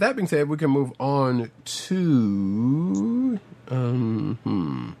 But yeah, that being said, we can move on to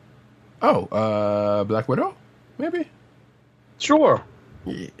Black Widow, maybe. Sure.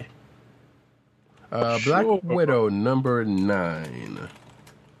 Yeah. Black Widow number 9.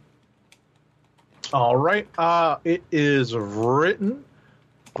 All right. It is written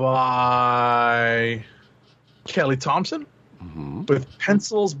by Kelly Thompson, with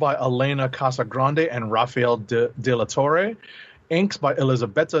pencils by Elena Casagrande and Rafael de la Torre, inks by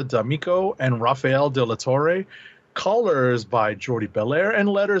Elisabetta D'Amico and Rafael de la Torre, colors by Jordi Belair, and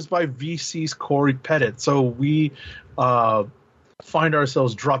letters by VC's Corey Pettit. So we find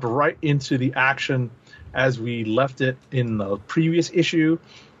ourselves dropped right into the action as we left it in the previous issue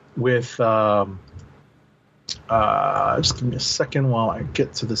with just give me a second while I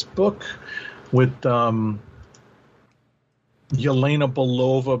get to this book, with Yelena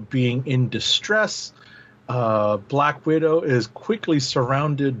Belova being in distress. Black Widow is quickly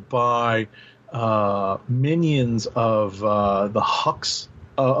surrounded by minions of the Hux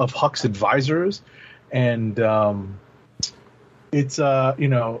advisors, and it's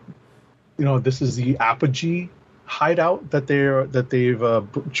this is the Apogee hideout that they've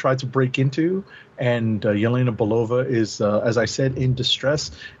tried to break into, and Yelena Belova is, as I said, in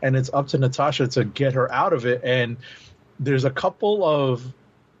distress, and it's up to Natasha to get her out of it. And there's a couple of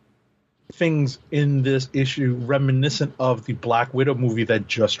things in this issue reminiscent of the Black Widow movie that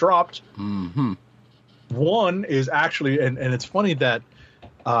just dropped. Mm-hmm. One is actually, and it's funny that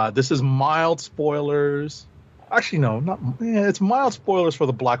this is mild spoilers. Actually, no, it's mild spoilers for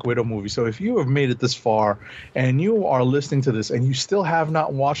the Black Widow movie. So if you have made it this far and you are listening to this and you still have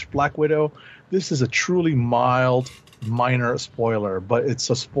not watched Black Widow, this is a truly mild, minor spoiler, but it's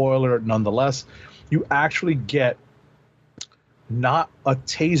a spoiler nonetheless. You actually get not a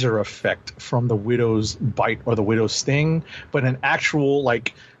taser effect from the Widow's bite or the Widow's sting, but an actual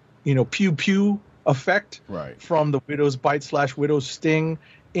pew pew effect from the Widow's bite / Widow's sting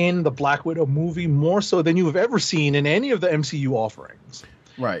in the Black Widow movie, more so than you have ever seen in any of the MCU offerings.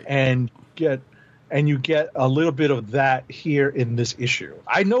 Right. And you get a little bit of that here in this issue.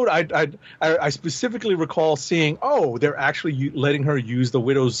 I specifically recall seeing, they're actually letting her use the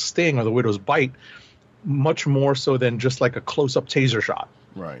Widow's sting or the Widow's bite much more so than just like a close-up taser shot.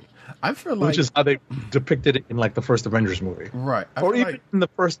 Right. I feel like which is how they depicted it in like the first Avengers movie, right, or even in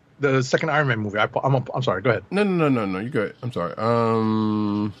the second Iron Man movie. I'm sorry. Go ahead. No. You good? I'm sorry.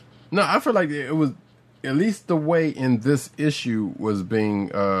 No, I feel like it was at least the way in this issue was being.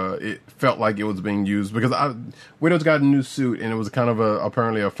 It felt like it was being used because Widow's got a new suit, and it was kind of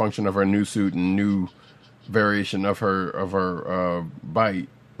apparently a function of her new suit and new variation of her bite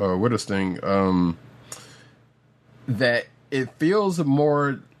Widow Sting. That it feels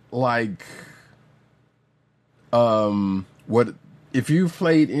more like what if you've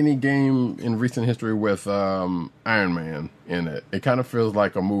played any game in recent history with Iron Man in it. It kind of feels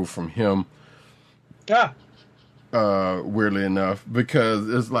like a move from him. Yeah. Weirdly enough, because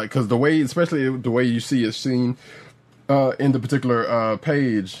the way, especially the way you see it seen in the particular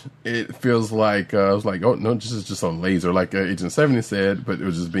page, it feels like I was like, oh no, this is just a laser, like Agent 70 said, but it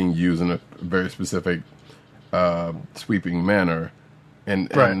was just being used in a very specific sweeping manner,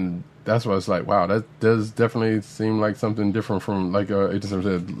 and that's why it's like, wow, that does definitely seem like something different from, like Agent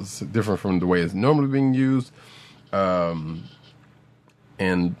 70 said, different from the way it's normally being used. And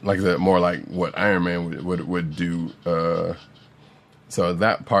like I said, more like what Iron Man would do. So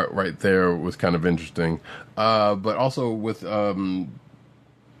that part right there was kind of interesting. But also with the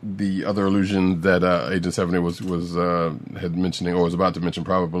other illusion that Agent 70 was had mentioning, or was about to mention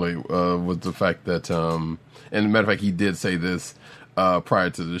probably, was the fact that, and as a matter of fact, he did say this prior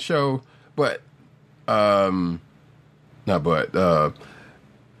to the show, but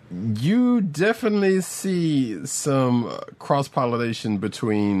you definitely see some cross-pollination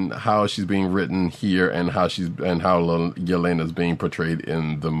between how she's being written here and how Yelena's being portrayed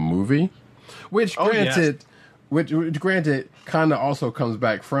in the movie, which granted kind of also comes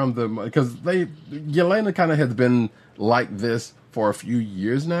back from because Yelena kind of has been like this for a few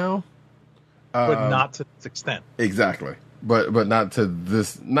years now, but not to this extent. Exactly. But not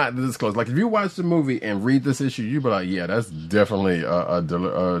this close. Like if you watch the movie and read this issue, you'd be like, yeah, that's definitely a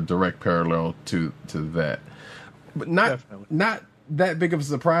direct parallel to that. But not that big of a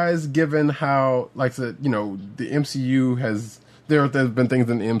surprise, given how, like I said, the MCU there's been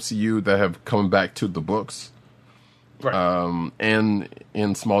things in the MCU that have come back to the books, right? And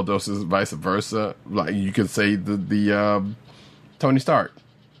in small doses, vice versa. Like you could say the Tony Stark.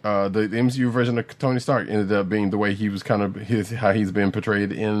 The MCU version of Tony Stark ended up being the way he was how he's been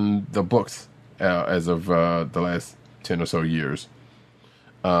portrayed in the books as of the last 10 or so years.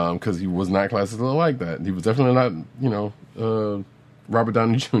 Because he was not classical like that. He was definitely not, Robert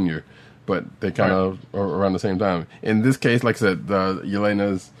Downey Jr., but they kind of are around the same time. In this case, like I said,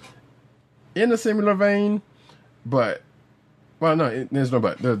 Yelena's in a similar vein, but. Well, no, there's no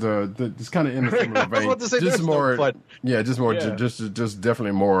but. It's kind of in a similar vein. I was about to say just more, no but. Just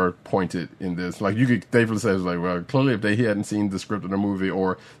definitely more pointed in this. Like you could definitely say, it's like, well, clearly if they hadn't seen the script of the movie,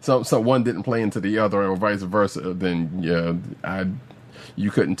 or one didn't play into the other, or vice versa, then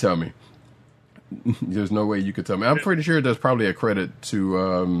you couldn't tell me. There's no way you could tell me. I'm pretty sure there's probably a credit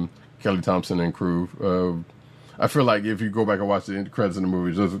to Kelly Thompson and crew. I feel like if you go back and watch the credits in the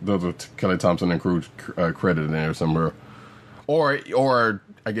movies, those are Kelly Thompson and crew credited in there somewhere. Or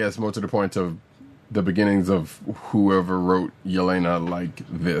I guess more to the point of the beginnings of whoever wrote Yelena like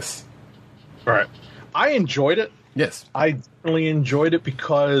this. All right. I enjoyed it. Yes. I really enjoyed it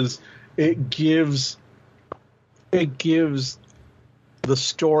because it gives the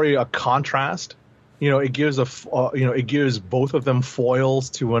story a contrast. It gives it gives both of them foils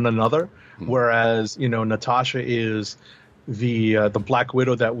to one another. Mm-hmm. Whereas, Natasha is the Black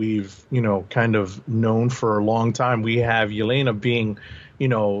Widow that we've kind of known for a long time. We have Yelena being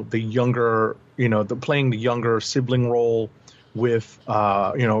the younger, playing the younger sibling role with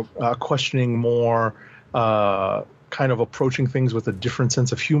questioning more, kind of approaching things with a different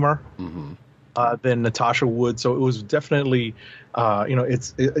sense of humor. Mm-hmm. Than Natasha would. So it was definitely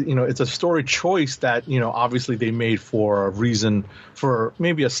it's a story choice that obviously they made for a reason, for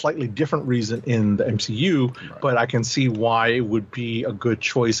maybe a slightly different reason in the MCU, right. But I can see why it would be a good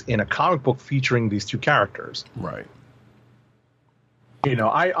choice in a comic book featuring these two characters. Right.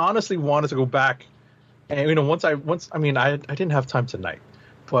 I honestly wanted to go back and I didn't have time tonight,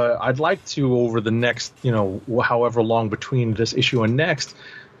 but I'd like to, over the next however long between this issue and next,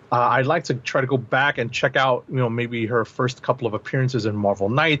 I'd like to try to go back and check out, maybe her first couple of appearances in Marvel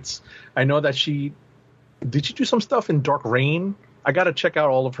Knights. I know that did she do some stuff in Dark Reign? I got to check out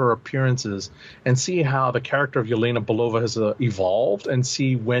all of her appearances and see how the character of Yelena Belova has evolved, and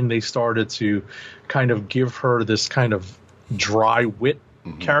see when they started to kind of give her this kind of dry wit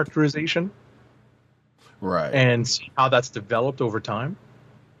characterization. Right. And see how that's developed over time.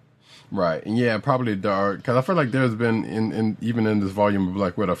 Right, and yeah, probably Dark, because I feel like there's been, in even in this volume of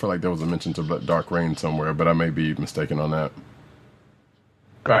Black Widow, I feel like there was a mention to Dark Reign somewhere, but I may be mistaken on that.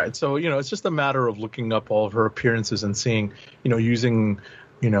 Right. So, it's just a matter of looking up all of her appearances and seeing, using,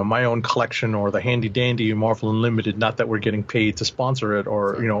 my own collection or the handy dandy Marvel Unlimited, not that we're getting paid to sponsor it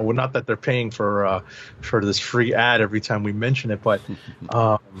or, not that they're paying for this free ad every time we mention it. But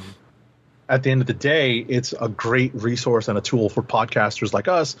at the end of the day, it's a great resource and a tool for podcasters like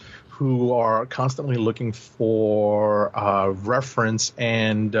us who are constantly looking for reference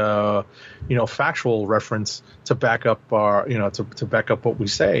and factual reference to back up our to back up what we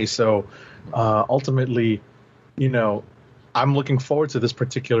say. So ultimately, I'm looking forward to this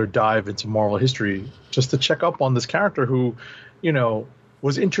particular dive into Marvel history just to check up on this character who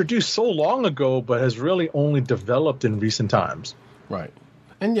was introduced so long ago but has really only developed in recent times. Right.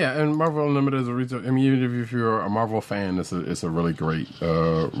 And yeah, and Marvel Unlimited is a resource. I mean, even if you're a Marvel fan, it's a really great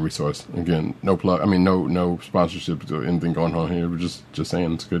resource. Again, no plug. I mean, no sponsorship or anything going on here. We're just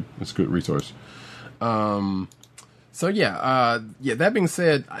saying it's good. It's a good resource. So yeah. That being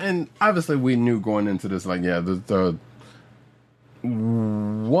said, and obviously we knew going into this, like, the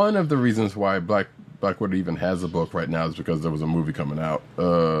one of the reasons why Black Widow even has a book right now is because there was a movie coming out.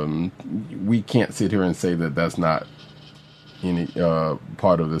 We can't sit here and say that that's not any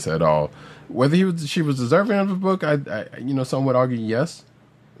part of this at all. Whether she was deserving of the book, I some would argue yes.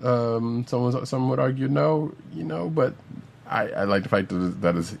 Some would argue no. But I like the fact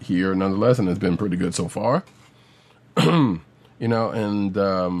that it's here nonetheless, and it's been pretty good so far. And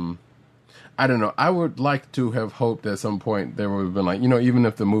I don't know. I would like to have hoped at some point there would have been, like, even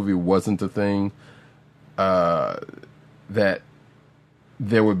if the movie wasn't a thing, that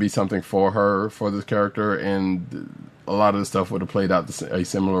there would be something for her, for this character, and a lot of the stuff would have played out a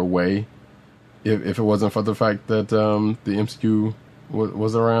similar way if it wasn't for the fact that the MCU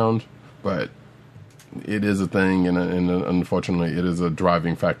was around. But it is a thing, and unfortunately, it is a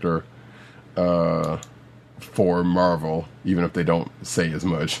driving factor for Marvel, even if they don't say as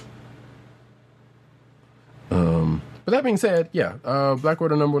much. But that being said, Black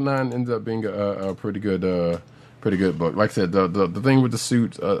Widow #9 ends up being a pretty good book. Like I said, the thing with the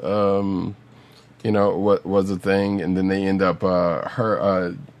suit, what was a thing, and then they end up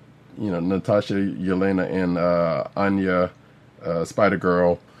her, Natasha, Yelena, and Anya,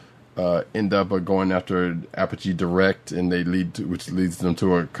 Spider-Girl, end up going after Apogee Direct, and which leads them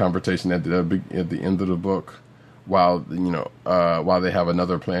to a confrontation at the end of the book. While they have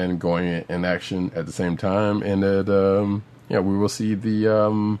another plan going in action at the same time, and that we will see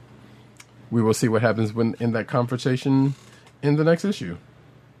what happens in that confrontation in the next issue.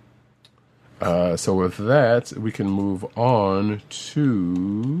 So with that, we can move on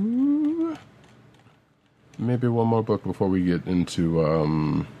to maybe one more book before we get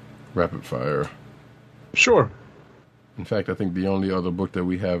into rapid fire. Sure. In fact, I think the only other book that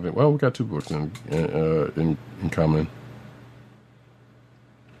we have, we got two books in common.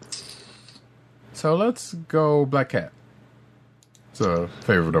 So let's go Black Cat. It's a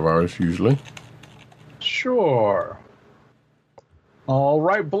favorite of ours, usually. Sure. All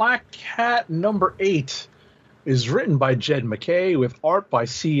right, Black Cat #8 is written by Jed MacKay with art by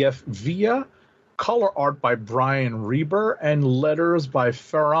C.F. Villa, color art by Brian Reber, and letters by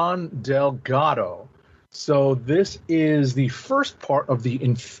Ferran Delgado. So this is the first part of the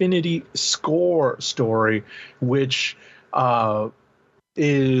Infinity Score story, which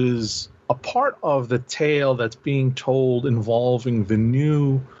is a part of the tale that's being told involving the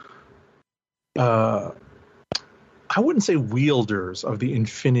new, I wouldn't say wielders of the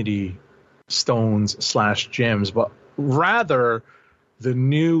Infinity Stones / gems, but rather the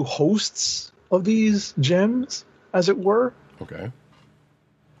new hosts of these gems, as it were. Okay.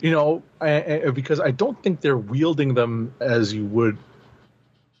 Because I don't think they're wielding them as you would,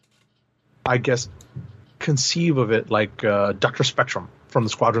 I guess, conceive of it, like Dr. Spectrum from the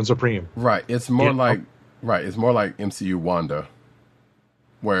Squadron Supreme. Right. It's more like MCU Wanda,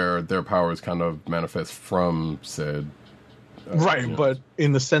 where their powers kind of manifest from said. Right, but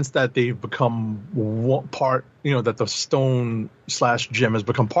in the sense that they've become part, that the stone / gem has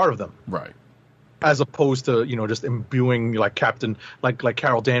become part of them. Right. As opposed to, just imbuing like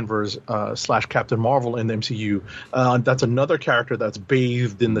Carol Danvers / Captain Marvel in the MCU. That's another character that's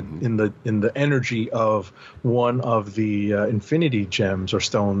bathed in the energy of one of the Infinity Gems or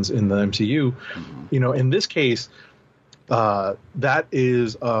stones in the MCU. Mm-hmm. In this case, that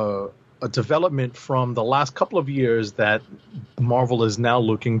is a development from the last couple of years that Marvel is now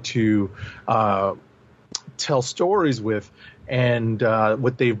looking to tell stories with, and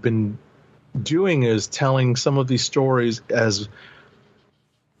what they've been doing is telling some of these stories as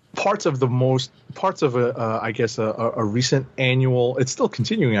parts of I guess a recent annual. It's still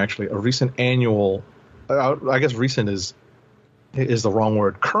continuing actually. A recent annual. I guess recent is the wrong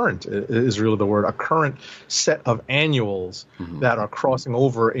word. Current is really the word. A current set of annuals that are crossing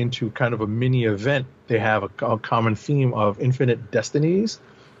over into kind of a mini event. They have a common theme of infinite destinies,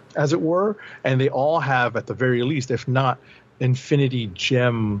 as it were, and they all have, at the very least, if not infinity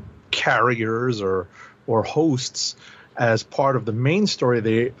gem carriers or hosts as part of the main story.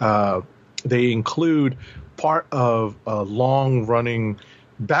 They include part of a long-running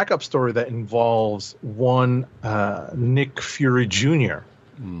backup story that involves one Nick Fury Jr.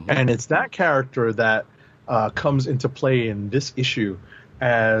 And it's that character that comes into play in this issue,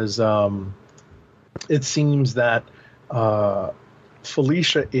 as it seems that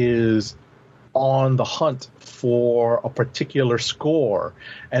Felicia is on the hunt for a particular score,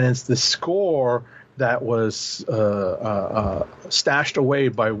 and it's the score that was stashed away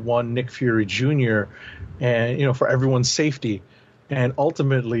by one Nick Fury Jr. and for everyone's safety. And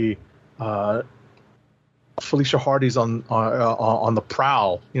ultimately, Felicia Hardy's on the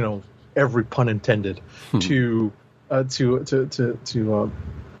prowl. Every pun intended, to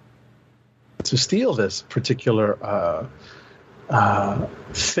steal this particular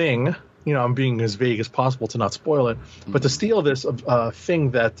thing. I'm being as vague as possible to not spoil it, but to steal this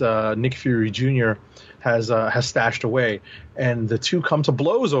thing that Nick Fury Jr. has stashed away, and the two come to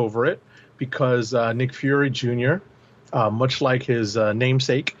blows over it because Nick Fury Jr., much like his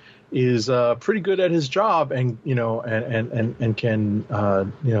namesake, is pretty good at his job, and and can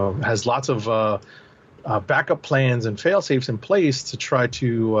has lots of backup plans and fail-safes in place to try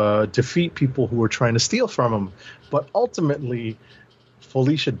to defeat people who are trying to steal from him. But ultimately,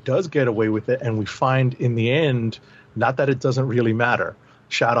 Felicia does get away with it, and we find in the end, not that it doesn't really matter,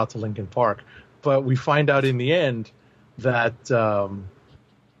 shout out to Linkin Park, but we find out in the end that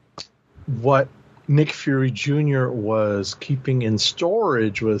what Nick Fury Jr. was keeping in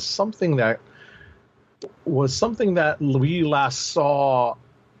storage was something that we last saw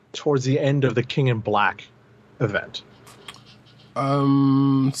towards the end of the King in Black event.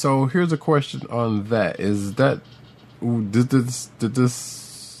 So here's a question on that. Is that did this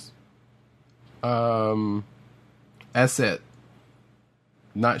asset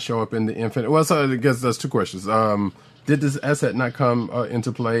not show up in the Infinite? Well, so I guess that's two questions. Did this asset not come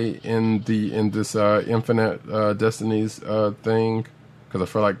into play in this Infinite Destinies thing? Because I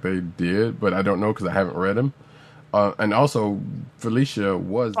feel like they did, but I don't know because I haven't read them. And also, Felicia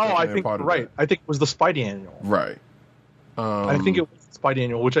was I think part of right. that. I think it was the Spidey annual. Right. I think it was the Spidey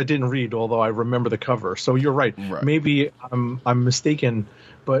annual, which I didn't read, although I remember the cover. So you're right. Maybe I'm mistaken,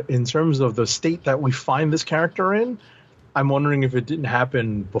 but in terms of the state that we find this character in, I'm wondering if it didn't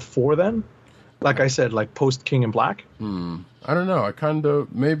happen before then. Like I said, like post King in Black. I don't know. I kind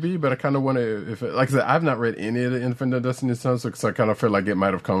of maybe, but I kind of want to. Like I said, I've not read any of the Infinite Destiny stuff, so I kind of feel like it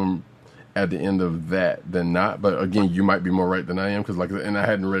might have come at the end of that than not. But again, you might be more right than I am because, and I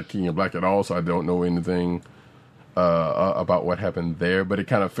hadn't read King in Black at all, so I don't know anything about what happened there. But it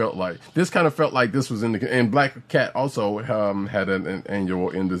kind of felt like this was in the. And Black Cat also had an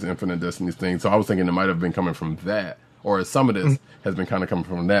annual in this Infinite Destiny thing, so I was thinking it might have been coming from that. Or some of this has been kind of coming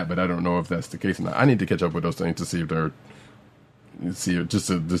from that, but I don't know if that's the case or not. I need to catch up with those things to see if they're just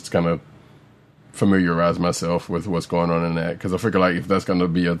to kind of familiarize myself with what's going on in that. Because I figure like if that's going to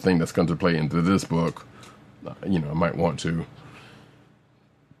be a thing that's going to play into this book, I might want to.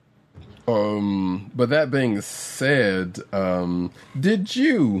 But that being said, did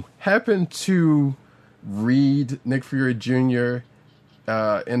you happen to read Nick Fury Jr.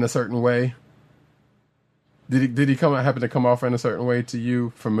 In a certain way? Did he happen to come off in a certain way to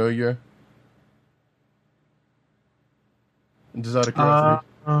you, familiar? Just out of curiosity.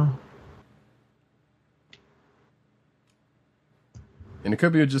 And it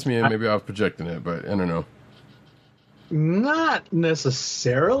could be just me, and maybe I was projecting it, but I don't know. Not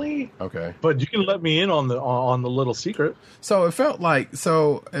necessarily. Okay, but you can let me in on the little secret. So it felt like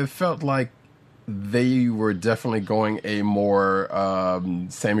they were definitely going a more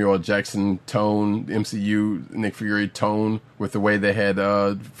Samuel Jackson tone, MCU Nick Fury tone with the way they had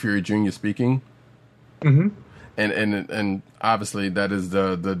Fury Jr. speaking. Mm-hmm. And obviously that is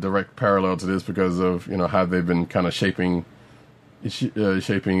the direct parallel to this because of how they've been kind of shaping this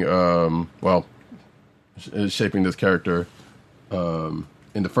character in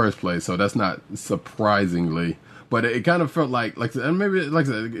the first place. So that's not surprisingly. But it kind of felt and maybe like I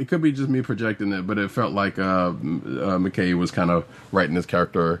said, it could be just me projecting it, but it felt like McKay was kind of writing this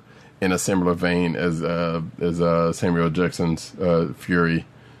character in a similar vein as Samuel Jackson's Fury.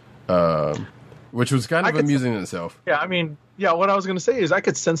 which was kind of amusing in itself. Yeah, I mean, yeah, what I was going to say is I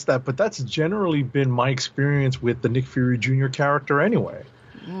could sense that, but that's generally been my experience with the Nick Fury Jr. character anyway,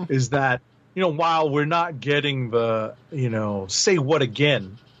 is that, while we're not getting the, say what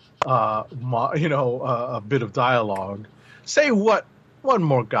again, a bit of dialogue, say what one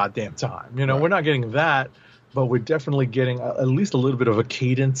more goddamn time, Right. We're not getting that, but we're definitely getting at least a little bit of a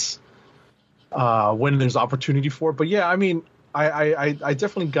cadence when there's opportunity for it. But yeah, I mean, I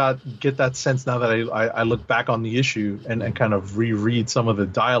definitely get that sense now that I look back on the issue and kind of reread some of the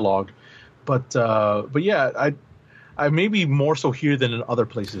dialogue. But yeah, I maybe more so here than in other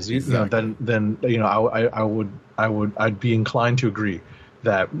places. Exactly. I'd be inclined to agree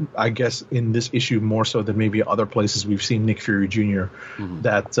that I guess in this issue more so than maybe other places we've seen Nick Fury Jr.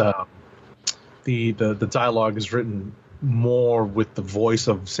 That the dialogue is written more with the voice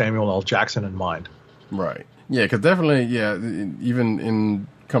of Samuel L. Jackson in mind. Right. Yeah, because definitely, yeah, even in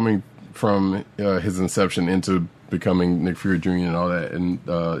coming from his inception into becoming Nick Fury Jr. and all that, and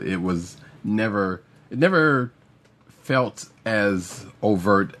it never felt as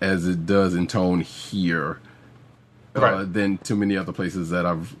overt as it does in tone here. Right. Than too many other places that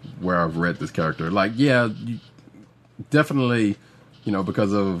I've read this character. Like, yeah, definitely,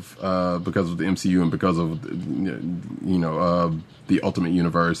 because of the MCU and because of the Ultimate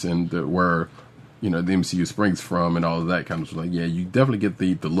Universe and where the MCU springs from and all of that kind of stuff. Like, yeah, you definitely get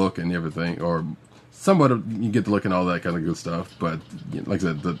the look and everything, or somewhat you get the look and all that kind of good stuff. But like I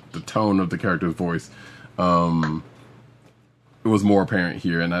said, the tone of the character's voice. It was more apparent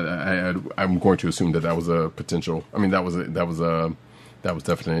here, and I'm going to assume that was a potential. I mean, that was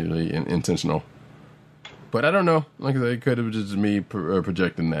definitely intentional. But I don't know. Like I said, it could have just me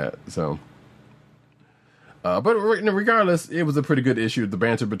projecting that. So, but regardless, it was a pretty good issue. The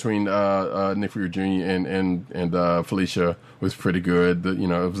banter between Nick Fury Jr. and Felicia was pretty good. It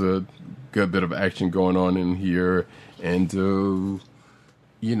was a good bit of action going on in here, and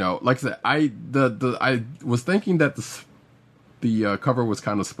like I said, I was thinking that the cover was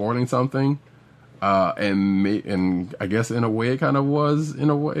kind of spoiling something, and I guess in a way it kind of was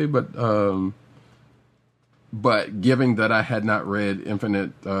in a way, but given that I had not read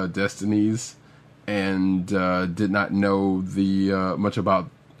Infinite Destinies and did not know much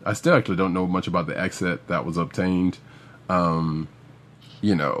about, I still actually don't know much about the exit that was obtained,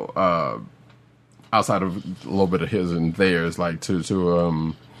 outside of a little bit of his and theirs, like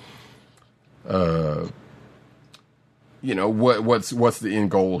what's the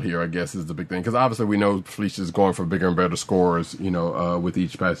end goal here, I guess, is the big thing. Because obviously we know Felicia's going for bigger and better scores, with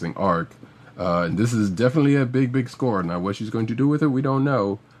each passing arc. And this is definitely a big, big score. Now, what she's going to do with it, we don't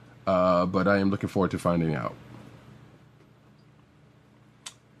know. But I am looking forward to finding out.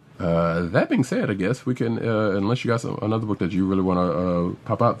 That being said, I guess we can, unless you got another book that you really want to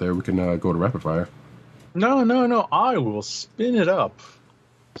pop out there, we can go to Rapid Fire. No. I will spin it up.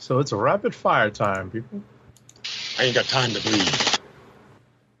 So it's a rapid fire time, people. I ain't got time to breathe.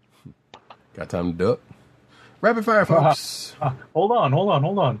 Got time to duck? Rapid fire, folks. Hold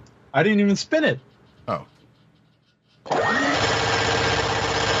on. I didn't even spin it. Oh.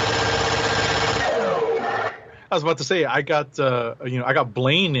 I was about to say I got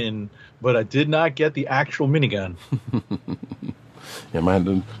Blaine in, but I did not get the actual minigun. Yeah, I might have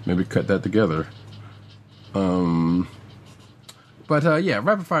to maybe cut that together. But yeah,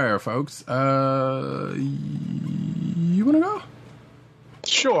 rapid fire, folks. You want to go?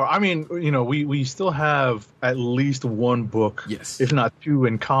 Sure. I mean, we still have at least one book, yes, if not two,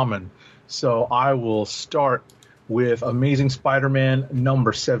 in common. So I will start with Amazing Spider-Man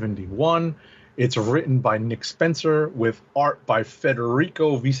number 71. It's written by Nick Spencer with art by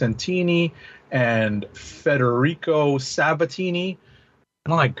Federico Vicentini and Federico Sabatini.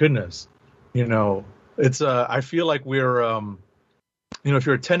 My goodness, it's I feel like we're if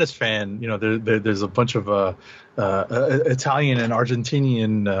you're a tennis fan, there's a bunch of Italian and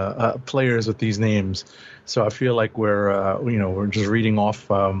Argentinian players with these names. So I feel like we're just reading off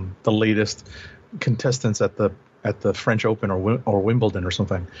the latest contestants at the French Open or Wimbledon or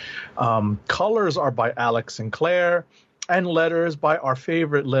something. Colors are by Alex Sinclair, and letters by our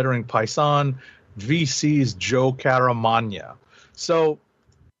favorite lettering paisan, VC's Joe Caramagna. So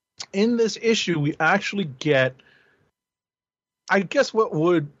in this issue, we actually get, I guess, what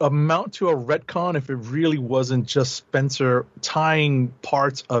would amount to a retcon if it really wasn't just Spencer tying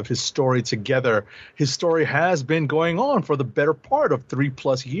parts of his story together. His story has been going on for the better part of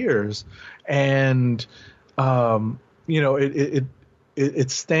 3+ years. And,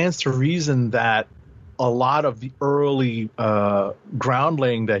 it stands to reason that a lot of the early ground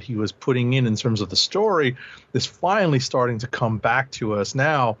laying that he was putting in terms of the story is finally starting to come back to us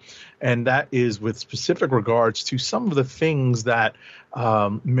now. And that is with specific regards to some of the things that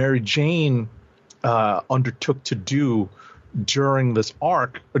Mary Jane undertook to do during this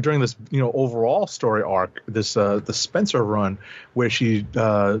arc, or during this overall story arc, this the Spencer run, where she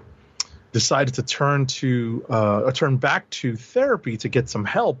decided to turn back to therapy to get some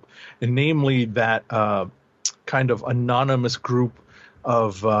help, and namely that kind of anonymous group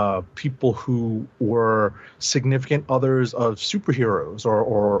of people who were significant others of superheroes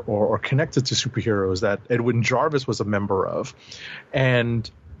or connected to superheroes that Edwin Jarvis was a member of. And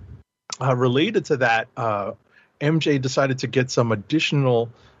related to that, MJ decided to get some additional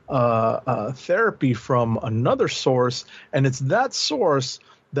therapy from another source, and it's that source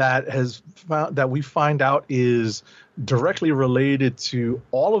that we find out is directly related to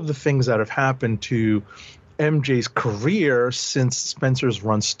all of the things that have happened to MJ's career since Spencer's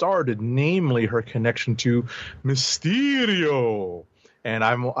run started, namely her connection to Mysterio. And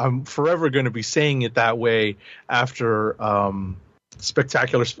I'm forever going to be saying it that way after the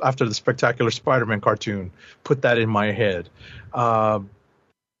Spectacular Spider-Man cartoon. Put that in my head.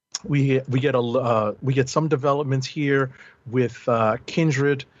 We get some developments here with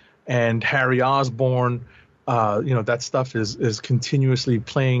Kindred and Harry Osborn. That stuff is continuously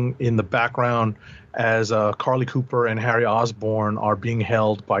playing in the background as Carly Cooper and Harry Osborn are being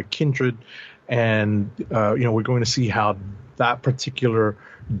held by Kindred, and we're going to see how that particular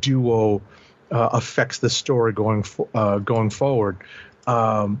duo affects the story going forward.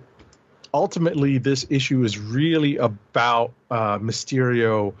 Ultimately, this issue is really about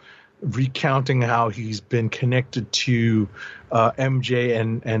Mysterio recounting how he's been connected to MJ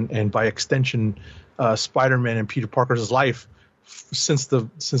and by extension Spider-Man and Peter Parker's life since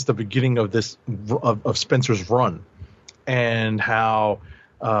the beginning of this of Spencer's run, and how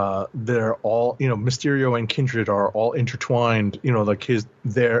they're all Mysterio and Kindred are all intertwined.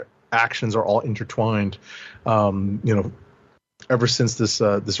 Their actions are all intertwined. Ever since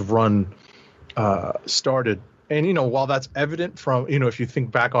this run started. And, while that's evident from, if you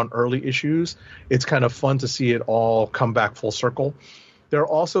think back on early issues, it's kind of fun to see it all come back full circle. There are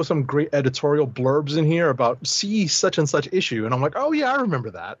also some great editorial blurbs in here about see such and such issue. And I'm like, oh, yeah, I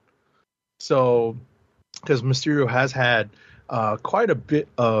remember that. So, because Mysterio has had quite a bit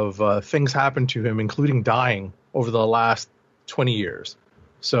of things happen to him, including dying over the last 20 years.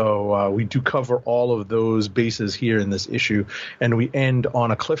 So we do cover all of those bases here in this issue. And we end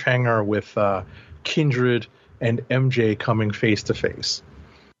on a cliffhanger with Kindred and MJ coming face to face.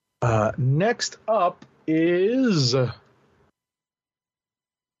 Next up is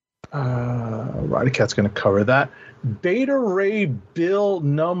Roddy Cat's going to cover that. Beta Ray Bill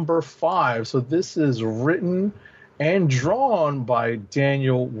number 5. So this is written and drawn by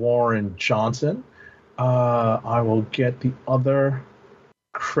Daniel Warren Johnson. I will get the other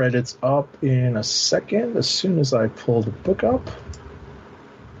credits up in a second as soon as I pull the book up.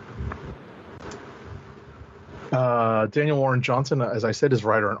 Daniel Warren Johnson, as I said, is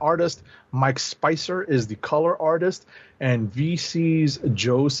writer and artist. Mike Spicer is the color artist, and VC's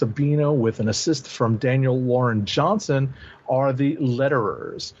Joe Sabino, with an assist from Daniel Warren Johnson, are the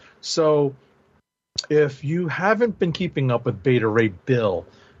letterers. So if you haven't been keeping up with Beta Ray Bill,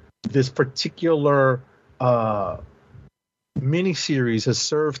 this particular miniseries has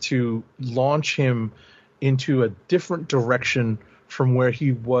served to launch him into a different direction from where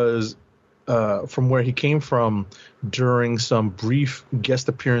he was, from where he came from during some brief guest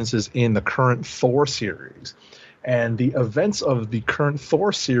appearances in the current Thor series. And the events of the current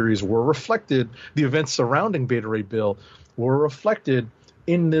Thor series were reflected, the events surrounding Beta Ray Bill were reflected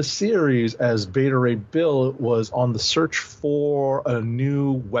in this series as Beta Ray Bill was on the search for a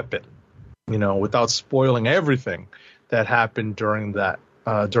new weapon, without spoiling everything that happened during the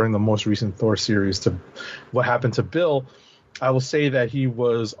most recent Thor series to what happened to Bill. I will say that he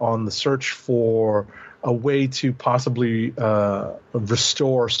was on the search for a way to possibly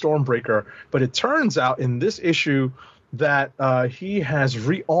restore Stormbreaker, but it turns out in this issue that he has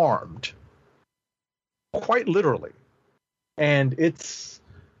rearmed, quite literally, and it's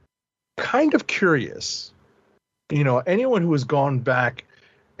kind of curious. Anyone who has gone back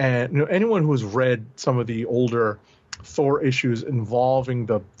and anyone who has read some of the older Thor issues involving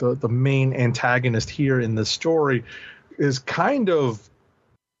the main antagonist here in this story is kind of,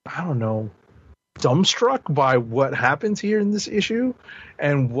 I don't know, dumbstruck by what happens here in this issue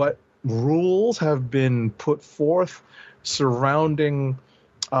and what rules have been put forth surrounding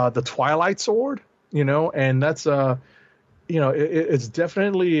the Twilight Sword, and that's it's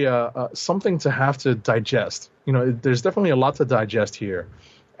definitely something to have to digest. There's definitely a lot to digest here.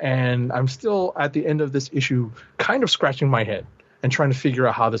 And I'm still at the end of this issue kind of scratching my head and trying to figure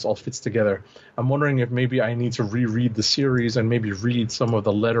out how this all fits together. I'm wondering if maybe I need to reread the series and maybe read some of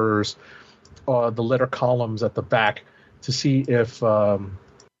the letters, the letter columns at the back to see if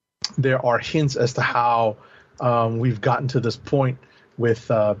there are hints as to how we've gotten to this point with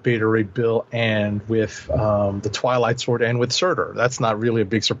Beta Ray Bill and with the Twilight Sword and with Surtur. That's not really a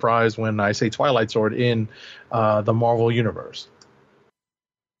big surprise when I say Twilight Sword in the Marvel Universe.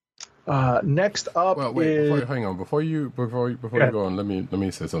 Next up, hang on. Before you go on, let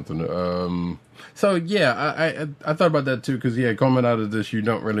me say something. So yeah, I thought about that too because coming out of this, you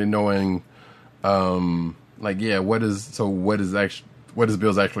don't really knowing, what is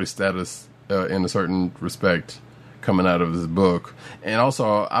Bill's actually status in a certain respect coming out of this book, and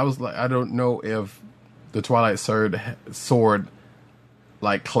also I was like, I don't know if the Twilight Sword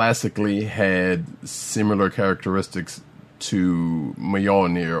like classically had similar characteristics to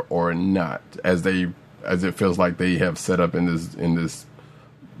Mjolnir or not, as it feels like they have set up in this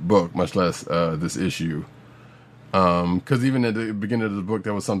book, much less this issue. Because even at the beginning of the book,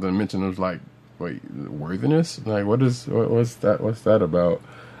 there was something mentioned. It was like, wait, worthiness? Like, what's that about?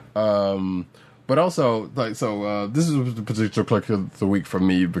 But also, like, so this is the particular click of the week for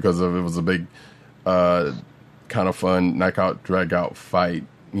me because it was a big, kind of fun knockout drag out fight,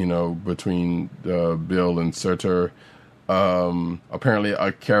 between Bill and Surtur. Apparently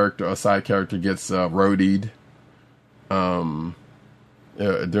a side character gets roadied during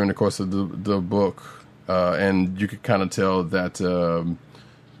the course of the book, and you could kind of tell that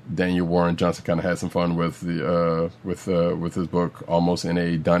Daniel Warren Johnson kind of had some fun with his book, almost in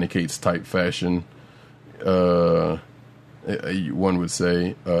a Donny Cates type fashion. One would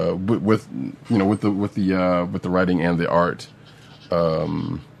say with the writing and the art.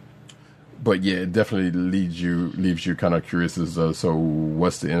 But yeah, it definitely leaves you kind of curious as so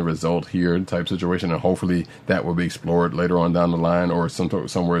what's the end result here type situation, and hopefully that will be explored later on down the line or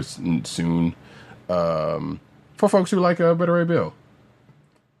somewhere soon for folks who like Beta Ray Bill.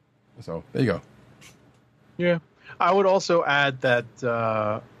 So there you go. Yeah, I would also add that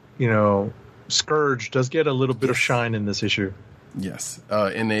Scourge does get a little bit of shine in this issue. Yes,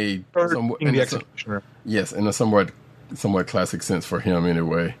 in a somewhat classic sense for him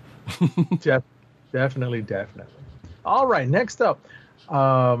anyway. Definitely. All right, next up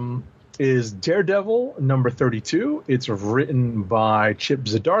is Daredevil number 32. It's written by Chip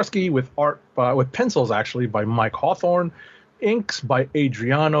Zdarsky with pencils actually by Mike Hawthorne, inks by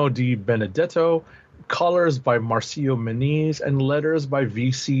Adriano Di Benedetto, colors by Marcio Meniz, and letters by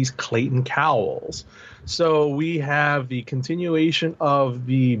VC's Clayton Cowles. So we have the continuation of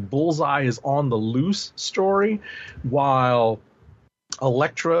the Bullseye is on the loose story, while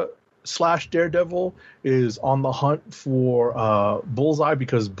Elektra / Daredevil is on the hunt for Bullseye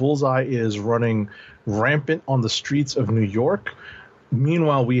because Bullseye is running rampant on the streets of New York.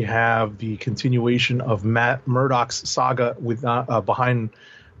 Meanwhile, we have the continuation of Matt Murdock's saga with behind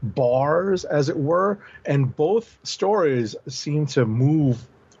bars, as it were, and both stories seem to move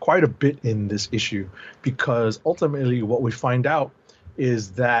quite a bit in this issue because ultimately what we find out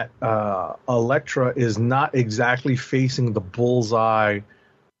is that Elektra is not exactly facing the Bullseye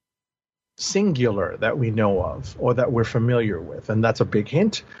singular that we know of or that we're familiar with, and that's a big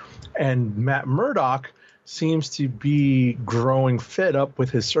hint. And Matt Murdock seems to be growing fed up with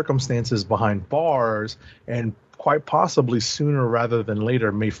his circumstances behind bars, and quite possibly sooner rather than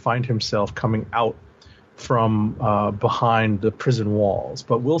later may find himself coming out from behind the prison walls.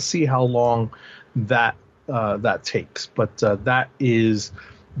 But we'll see how long that takes. But that is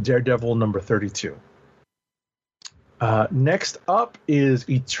Daredevil number 32. Next up is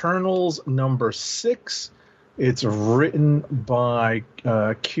Eternals number 6. It's written by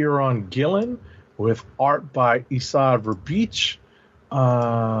Kieron Gillen with art by Esad Verbich.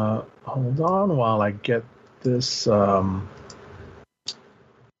 Hold on while I get this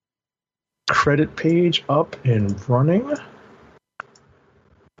credit page up and running.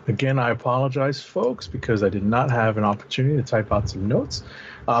 Again, I apologize, folks, because I did not have an opportunity to type out some notes.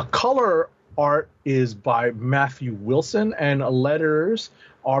 Color art is by Matthew Wilson, and letters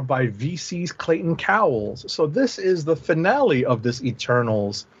are by VC's Clayton Cowles. So this is the finale of this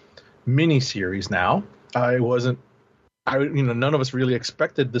Eternals miniseries now. None of us really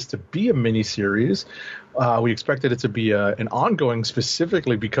expected this to be a miniseries. We expected it to be an ongoing,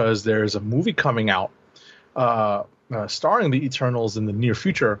 specifically because there's a movie coming out starring the Eternals in the near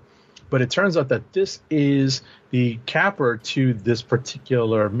future. But it turns out that this is the capper to this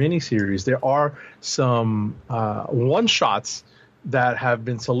particular miniseries. There are some one-shots that have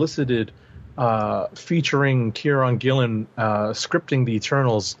been solicited featuring Kieron Gillen scripting the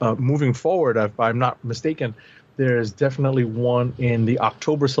Eternals moving forward. If I'm not mistaken, there's definitely one in the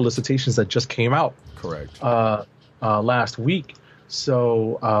October solicitations that just came out. Correct. Last week.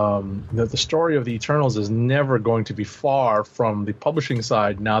 So the story of the Eternals is never going to be far from the publishing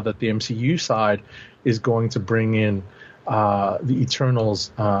side now that the MCU side is going to bring in the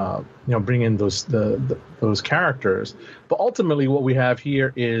Eternals, bring in those characters. But ultimately what we have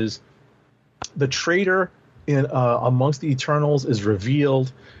here is the traitor amongst the Eternals is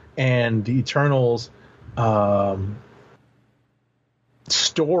revealed, and the Eternals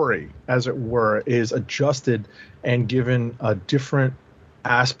story, as it were, is adjusted and given a different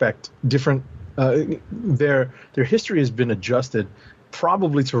aspect, their history has been adjusted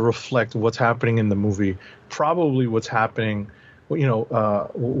probably to reflect what's happening in the movie, probably what's happening,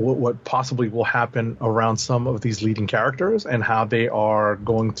 what possibly will happen around some of these leading characters and how they are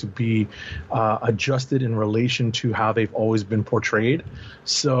going to be adjusted in relation to how they've always been portrayed.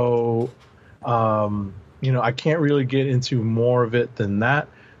 So I can't really get into more of it than that.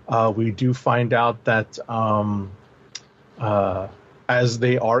 We do find out that as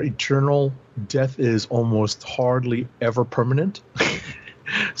they are eternal, death is almost hardly ever permanent.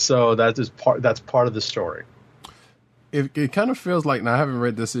 So that's part of the story. It kind of feels like, now I haven't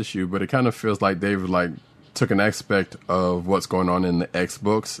read this issue, but it kind of feels like they've took an aspect of what's going on in the X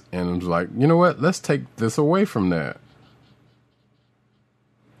books and was like, you know what, let's take this away from that.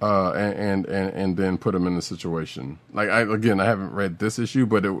 And then put them in the situation. I haven't read this issue,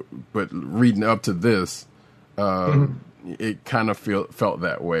 but reading up to this, it kind of felt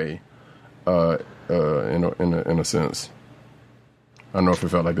that way, in a sense. I don't know if it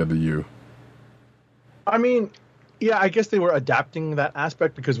felt like that to you. I mean, yeah, I guess they were adapting that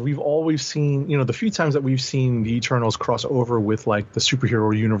aspect because we've always seen, the few times that we've seen the Eternals cross over with the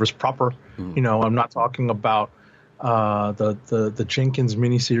superhero universe proper. I'm not talking about the Jenkins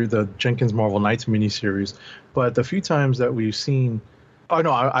miniseries, the Jenkins Marvel Knights miniseries, but the few times that we've seen, oh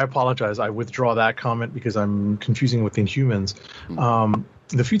no, I apologize, I withdraw that comment because I'm confusing with Inhumans.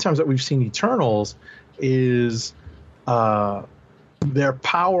 The few times that we've seen Eternals is their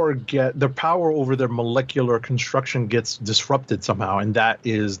power over their molecular construction gets disrupted somehow, and that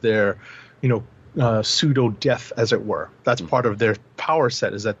is their pseudo death, as it were. That's part of their power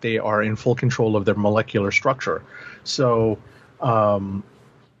set, is that they are in full control of their molecular structure. So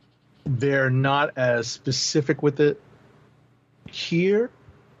they're not as specific with it here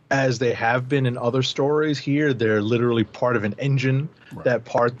as they have been in other stories. Here they're literally part of an engine, right,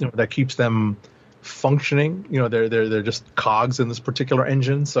 that keeps them functioning. They're just cogs in this particular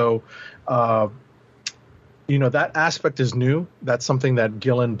engine. So that aspect is new. That's something that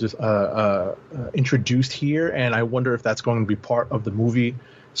Gillen introduced here, and I wonder if that's going to be part of the movie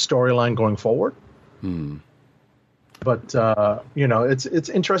storyline going forward. But it's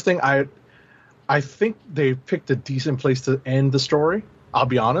interesting. I think they picked a decent place to end the story, I'll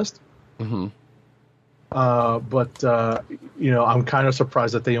be honest. But I'm kind of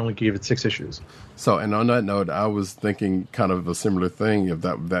surprised that they only gave it 6 issues. So, and on that note, I was thinking kind of a similar thing, if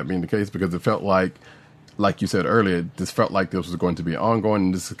that being the case, because it felt like you said earlier, this felt like this was going to be ongoing,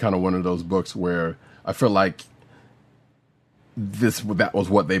 and this is kind of one of those books where I feel like that was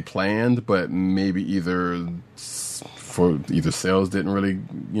what they planned, but maybe either sales didn't really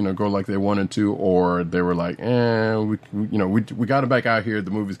go like they wanted to, or they were like, we got it back out here, the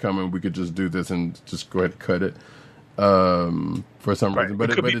movie's coming, we could just do this and just go ahead and cut it for some reason. But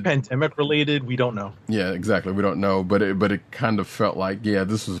it could be pandemic related, we don't know. Yeah, exactly, we don't know, but it kind of felt like,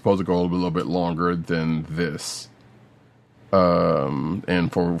 this was supposed to go a little bit longer than this,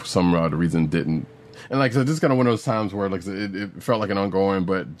 and for some odd reason didn't. And like I said, this is kind of one of those times where, like I said, it felt like an ongoing,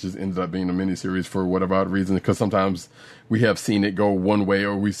 but just ended up being a miniseries for whatever odd reason. Because sometimes we have seen it go one way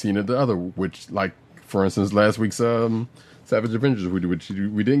or we've seen it the other. Which, like for instance, last week's Savage Avengers, which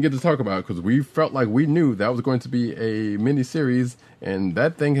we didn't get to talk about because we felt like we knew that was going to be a miniseries, and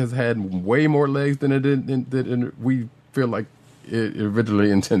that thing has had way more legs than it did. We feel like it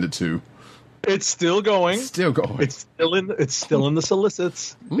originally intended to. It's still going. It's still going. It's still in the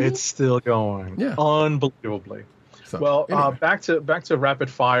solicits. It's still going. Yeah. Unbelievably. So, well, anyway. back to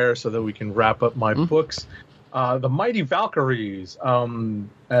rapid fire so that we can wrap up my books. The Mighty Valkyries.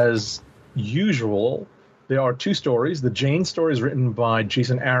 As usual, there are 2 stories. The Jane story is written by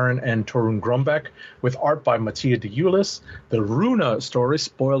Jason Aaron and Torunn Grumbeck, with art by Mattia de Ulis. The Runa story,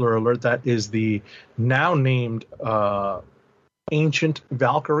 spoiler alert, that is the now named ancient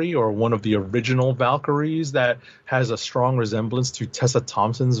Valkyrie, or one of the original Valkyries, that has a strong resemblance to Tessa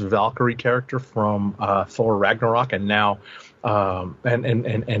Thompson's Valkyrie character from Thor Ragnarok, and now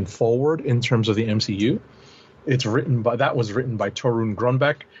and forward in terms of the MCU. That was written by Torunn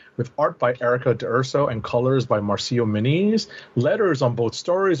Grunbeck, with art by Erica D'Urso and colors by Marcio Meniz. Letters on both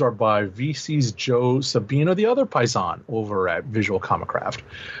stories are by VC's Joe Sabino, the other Paisan over at Visual Comic Craft.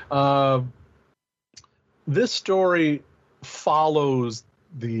 This story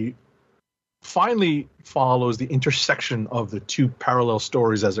finally follows the intersection of the two parallel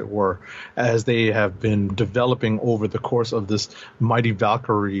stories, as it were, as they have been developing over the course of this Mighty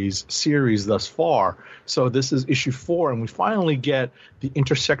Valkyries series thus far. So this is issue 4, and we finally get the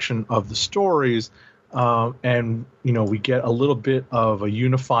intersection of the stories, and we get a little bit of a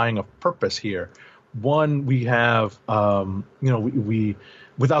unifying of purpose here. One, we have we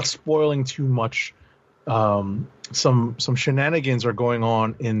without spoiling too much, some shenanigans are going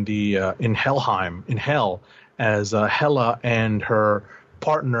on in Helheim, in Hell, as Hela and her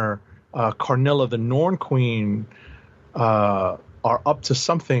partner Karnilla, the Norn Queen, are up to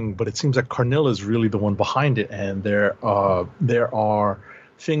something, but it seems that Karnilla is really the one behind it, and there are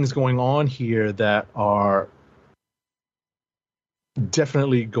things going on here that are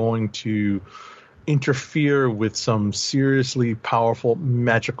definitely going to interfere with some seriously powerful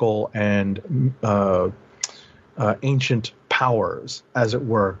magical and ancient powers, as it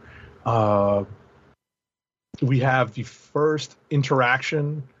were. We have the first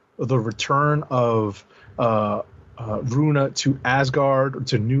interaction, the return of Runa to Asgard,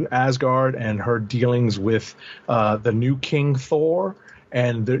 to New Asgard, and her dealings with the new King Thor,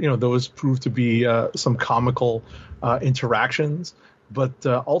 and those prove to be some comical interactions. But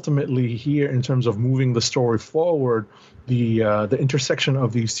ultimately, here, in terms of moving the story forward, the intersection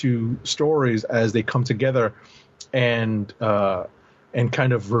of these two stories as they come together and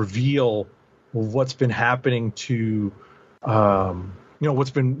kind of reveal what's been happening to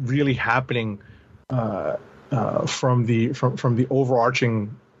what's been really happening from the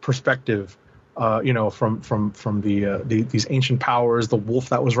overarching perspective, from these ancient powers, the wolf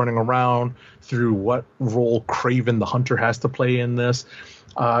that was running around, through what role Craven the Hunter has to play in this.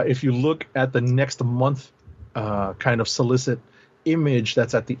 If you look at the next month kind of solicit image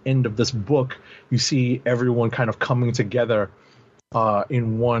that's at the end of this book, you see everyone kind of coming together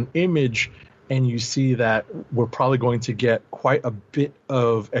in one image, and you see that we're probably going to get quite a bit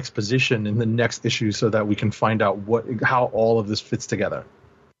of exposition in the next issue so that we can find out how all of this fits together.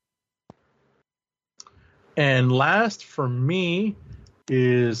 And last for me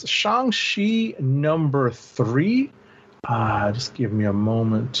is Shang-Chi number 3. Just give me a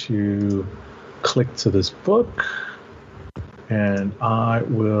moment to click to this book, and I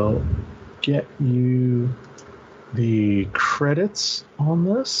will get you the credits on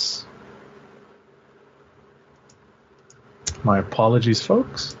this. My apologies,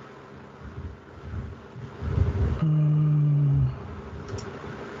 folks.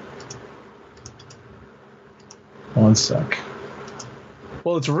 One sec.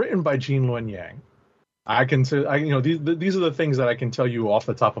 Well, it's written by Gene Luen Yang. I can say, these are the things that I can tell you off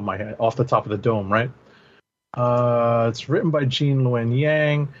the top of my head, off the top of the dome, right? It's written by Gene Luen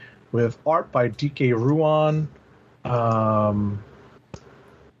Yang with art by DK Ruan.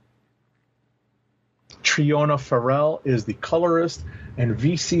 Triona Farrell is the colorist, and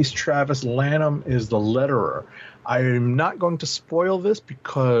VC's Travis Lanham is the letterer. I'm not going to spoil this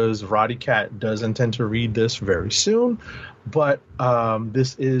because Roddy Cat does intend to read this very soon, but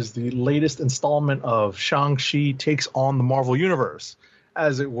this is the latest installment of Shang-Chi Takes on the Marvel Universe,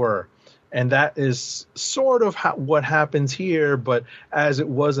 as it were. And that is sort of what happens here, but as it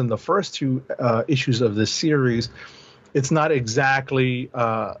was in the first two issues of this series, it's not exactly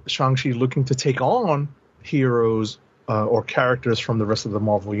Shang-Chi looking to take on heroes or characters from the rest of the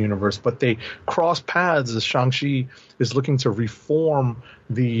Marvel Universe, but they cross paths as Shang-Chi is looking to reform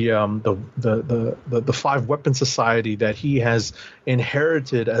the Five Weapon Society that he has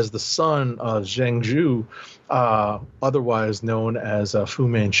inherited as the son of Zheng Zhu, otherwise known as Fu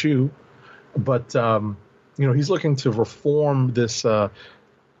Manchu. But he's looking to reform this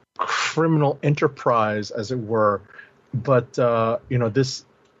criminal enterprise, as it were. But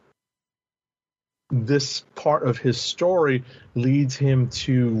this part of his story leads him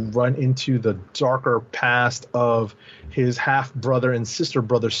to run into the darker past of his half-brother and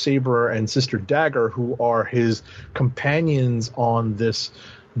sister-brother Saber and sister Dagger, who are his companions on this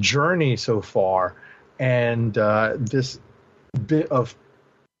journey so far. And this bit of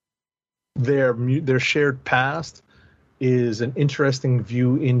their shared past is an interesting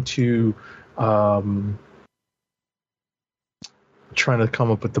view into trying to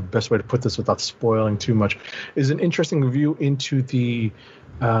come up with the best way to put this without spoiling too much, is an interesting view into the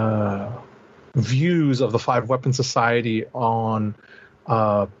views of the Five Weapon Society on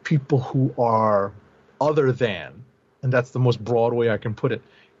people who are other than, and that's the most broad way I can put it,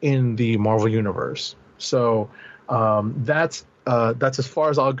 in the Marvel Universe. So that's as far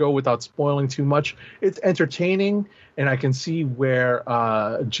as I'll go without spoiling too much. It's entertaining, and I can see where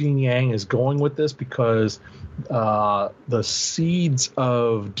Gene Yang is going with this, because the seeds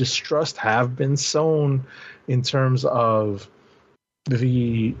of distrust have been sown in terms of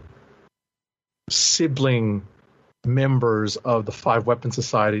the sibling members of the Five Weapon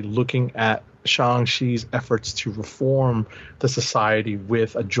Society looking at Shang-Chi's efforts to reform the society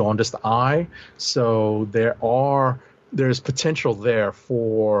with a jaundiced eye. So there's potential there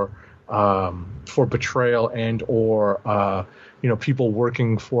for betrayal and or people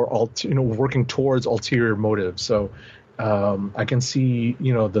working working towards ulterior motives. So I can see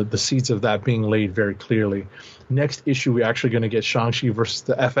the seeds of that being laid very clearly. Next issue, we're actually going to get Shang-Chi versus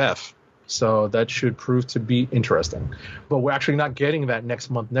the FF. So that should prove to be interesting. But we're actually not getting that next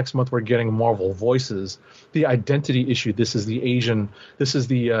month. Next month, we're getting Marvel Voices, the identity issue. This is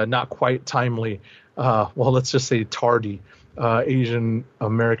the not quite timely, let's just say tardy, Asian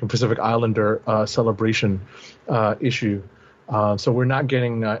American Pacific Islander celebration issue. So we're not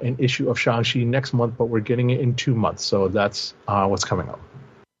getting an issue of Shang-Chi next month, but we're getting it in 2 months. So that's what's coming up.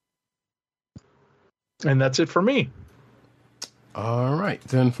 And that's it for me. All right,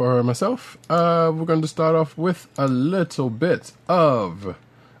 then for myself, we're going to start off with a little bit of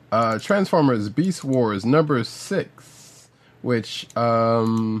Transformers Beast Wars number 6, which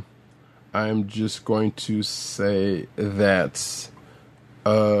I'm just going to say that,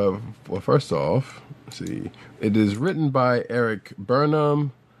 first off, let's see, it is written by Eric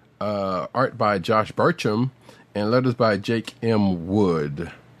Burnham, art by Josh Burcham, and letters by Jake M. Wood.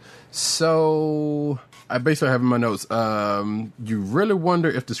 So I basically have in my notes, you really wonder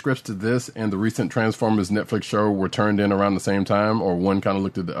if the scripts to this and the recent Transformers Netflix show were turned in around the same time, or one kind of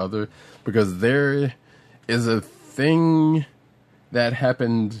looked at the other, because there is a thing that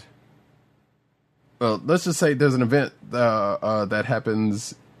happened. Well, let's just say there's an event that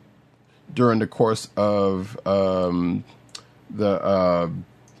happens during the course of the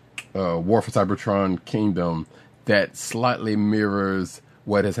War for Cybertron Kingdom that slightly mirrors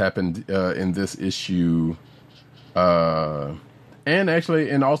what has happened in this issue, and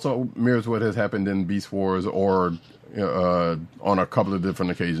also mirrors what has happened in Beast Wars, or on a couple of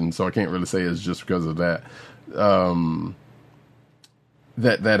different occasions. So I can't really say it's just because of that.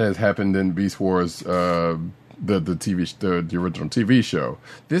 That has happened in Beast Wars, the original TV show.